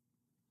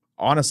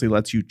honestly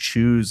lets you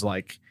choose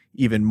like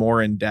even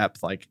more in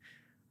depth, like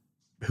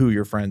who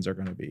your friends are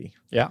going to be.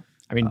 Yeah.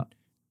 I mean,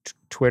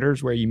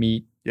 Twitter's where you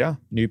meet Yeah.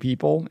 new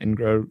people and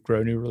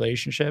grow new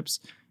relationships.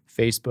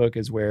 Facebook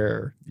is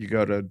where You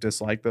go to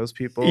dislike those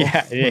people.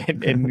 yeah,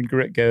 and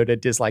go to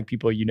dislike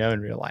people you know in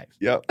real life.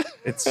 Yep.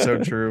 It's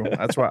so true.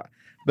 That's why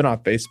I've been on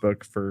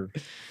Facebook for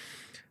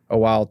a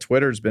while.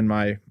 Twitter's been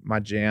my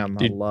jam.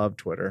 Dude, I love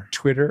Twitter.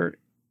 Twitter,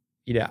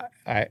 you know,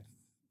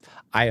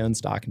 I own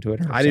stock in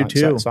Twitter. I do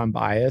too. So I'm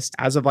biased.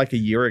 As of like a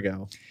year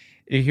ago.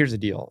 Here's the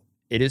deal.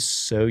 It is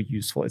so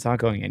useful. It's not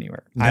going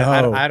anywhere.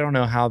 No. I don't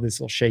know how this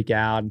will shake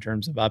out in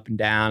terms of up and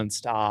down and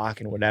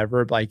stock and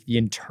whatever. But like the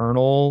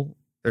internal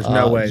There's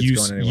no way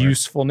it's going anywhere.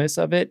 usefulness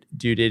of it,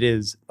 dude, it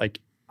is like,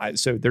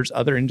 so there's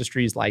other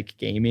industries like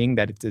gaming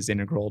that it's as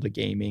integral to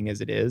gaming as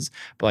it is.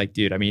 But like,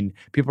 dude, I mean,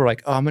 people are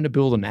like, oh, I'm going to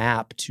build an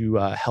app to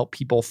help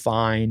people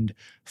find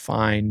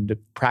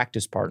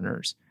practice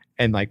partners.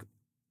 And like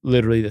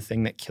literally the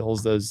thing that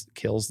kills those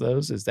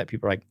is that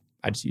people are like,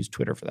 I just use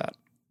Twitter for that.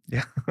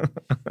 Yeah.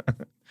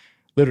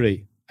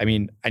 Literally. I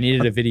mean, I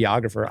needed a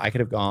videographer. I could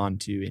have gone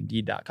to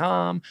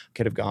Indeed.com,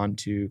 could have gone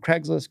to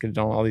Craigslist, could have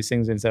done all these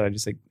things. Instead, I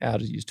just like, I'll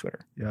just use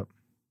Twitter. Yep.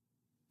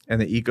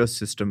 And the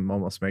ecosystem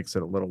almost makes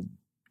it a little,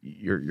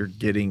 you're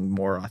getting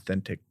more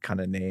authentic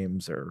kind of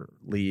names or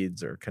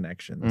leads or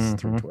connections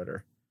through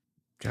Twitter.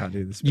 God,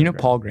 dude, this. You know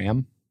Paul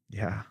Graham?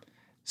 Yeah.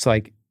 So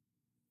like,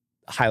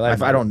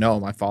 highlight. I don't know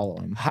him. I follow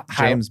him.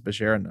 James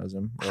Bashara knows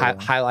him.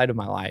 Highlight of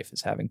my life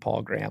is having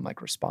Paul Graham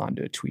like respond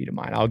to a tweet of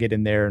mine. I'll get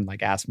in there and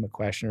like ask him a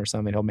question or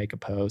something. He'll make a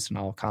post and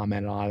I'll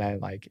comment on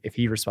it. Like if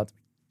he responds,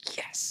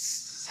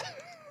 yes.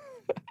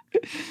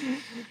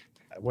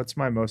 What's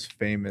my most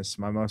famous?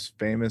 My most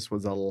famous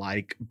was a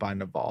like by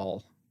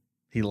Naval.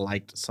 He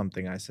liked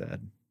something I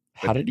said.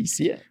 How did he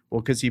see it?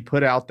 Well, because he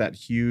put out that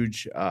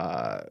huge,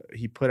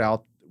 he put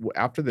out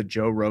after the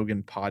Joe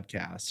Rogan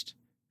podcast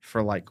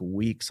for like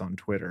weeks on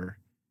Twitter,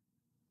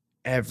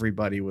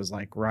 everybody was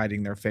like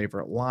writing their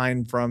favorite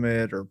line from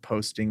it or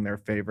posting their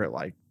favorite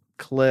like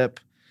clip.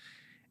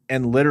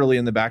 And literally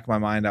in the back of my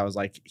mind, I was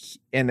like,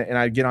 and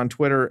I'd get on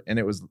Twitter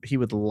and he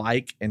would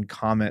like and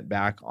comment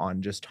back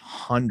on just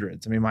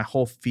hundreds. I mean, my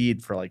whole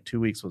feed for like 2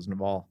 weeks was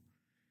Naval.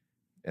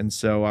 And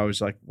so I was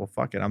like, well,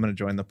 fuck it. I'm going to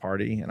join the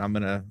party and I'm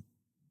going to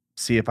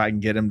see if I can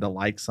get him to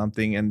like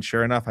something. And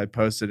sure enough, I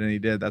posted and he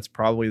did. That's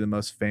probably the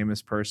most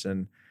famous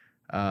person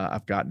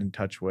I've gotten in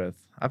touch with.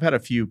 I've had a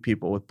few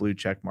people with blue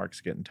check marks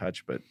get in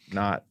touch, but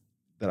not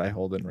that I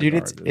hold in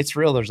regard. Dude, it's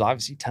real. There's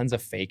obviously tons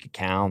of fake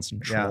accounts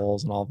and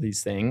trolls and all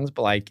these things,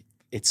 but like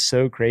it's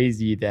so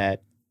crazy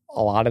that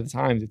a lot of the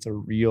times it's a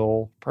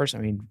real person.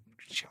 I mean,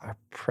 our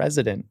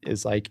president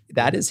is like,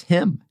 that is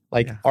him.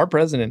 Like our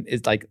president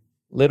is like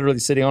literally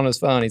sitting on his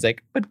phone. He's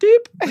like,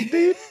 ba-doop,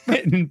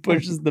 and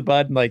pushes the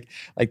button. Like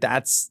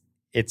it's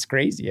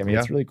crazy. I mean,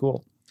 it's really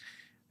cool.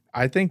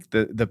 I think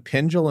the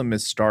pendulum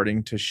is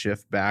starting to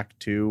shift back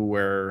to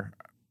where,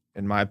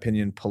 in my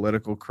opinion,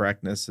 political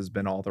correctness has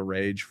been all the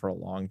rage for a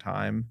long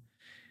time.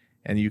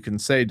 And you can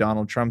say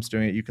Donald Trump's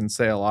doing it. You can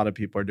say a lot of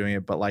people are doing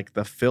it. But like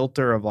the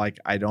filter of like,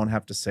 I don't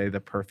have to say the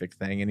perfect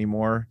thing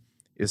anymore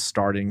is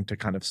starting to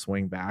kind of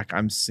swing back.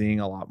 I'm seeing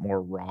a lot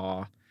more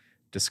raw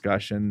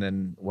discussion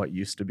than what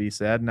used to be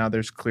said. Now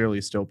there's clearly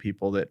still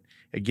people that,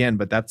 again,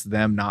 but that's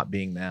them not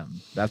being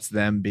them. That's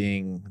them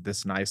being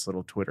this nice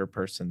little Twitter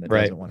person that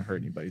doesn't want to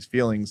hurt anybody's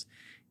feelings.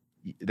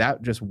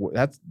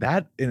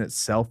 That in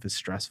itself is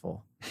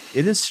stressful.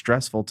 It is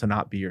stressful to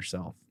not be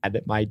yourself.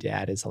 My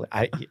dad is,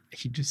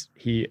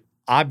 he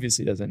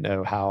obviously doesn't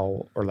know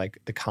how or like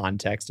the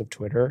context of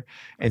Twitter.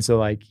 And so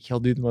like he'll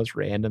do the most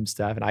random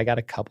stuff. And I got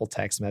a couple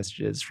text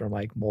messages from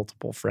like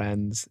multiple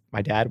friends.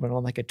 My dad went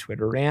on like a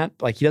Twitter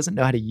rant. Like he doesn't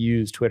know how to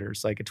use Twitter.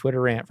 So like a Twitter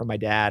rant from my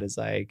dad is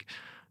like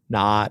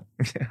not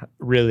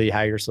really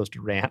how you're supposed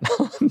to rant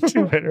on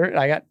Twitter. And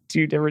I got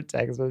 2 different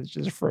text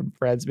messages from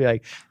friends be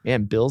like,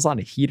 man, Bill's on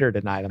a heater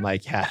tonight. I'm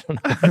like, yeah,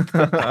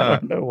 I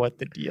don't know what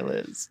the deal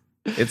is.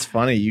 It's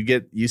funny.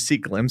 You see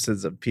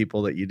glimpses of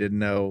people that you didn't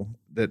know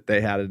that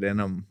they had it in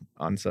them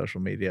on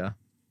social media.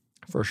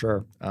 For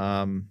sure.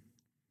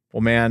 Well,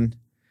 man,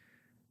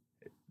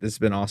 this has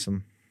been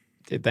awesome.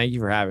 Dude, thank you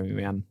for having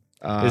me, man.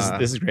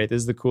 This is great.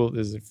 This is a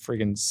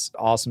freaking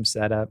awesome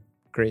setup.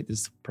 Great.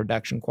 This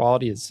production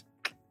quality is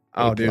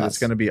A+. Dude, it's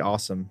going to be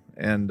awesome.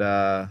 And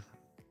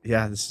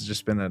this has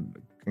just been an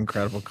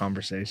incredible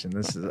conversation.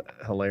 This is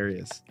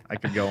hilarious. I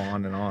could go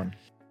on and on.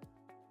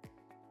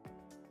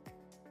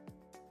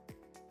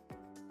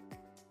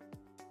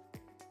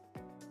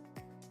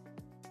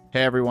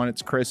 Hey everyone,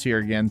 it's Chris here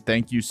again.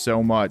 Thank you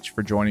so much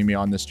for joining me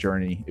on this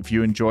journey. If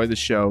you enjoy the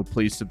show,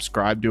 please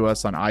subscribe to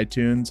us on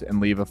iTunes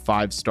and leave a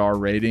 5-star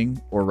rating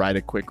or write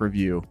a quick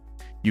review.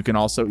 You can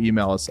also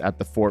email us at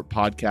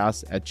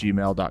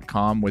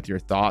thefortpodcast@gmail.com with your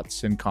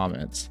thoughts and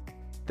comments.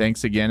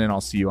 Thanks again, and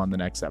I'll see you on the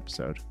next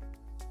episode.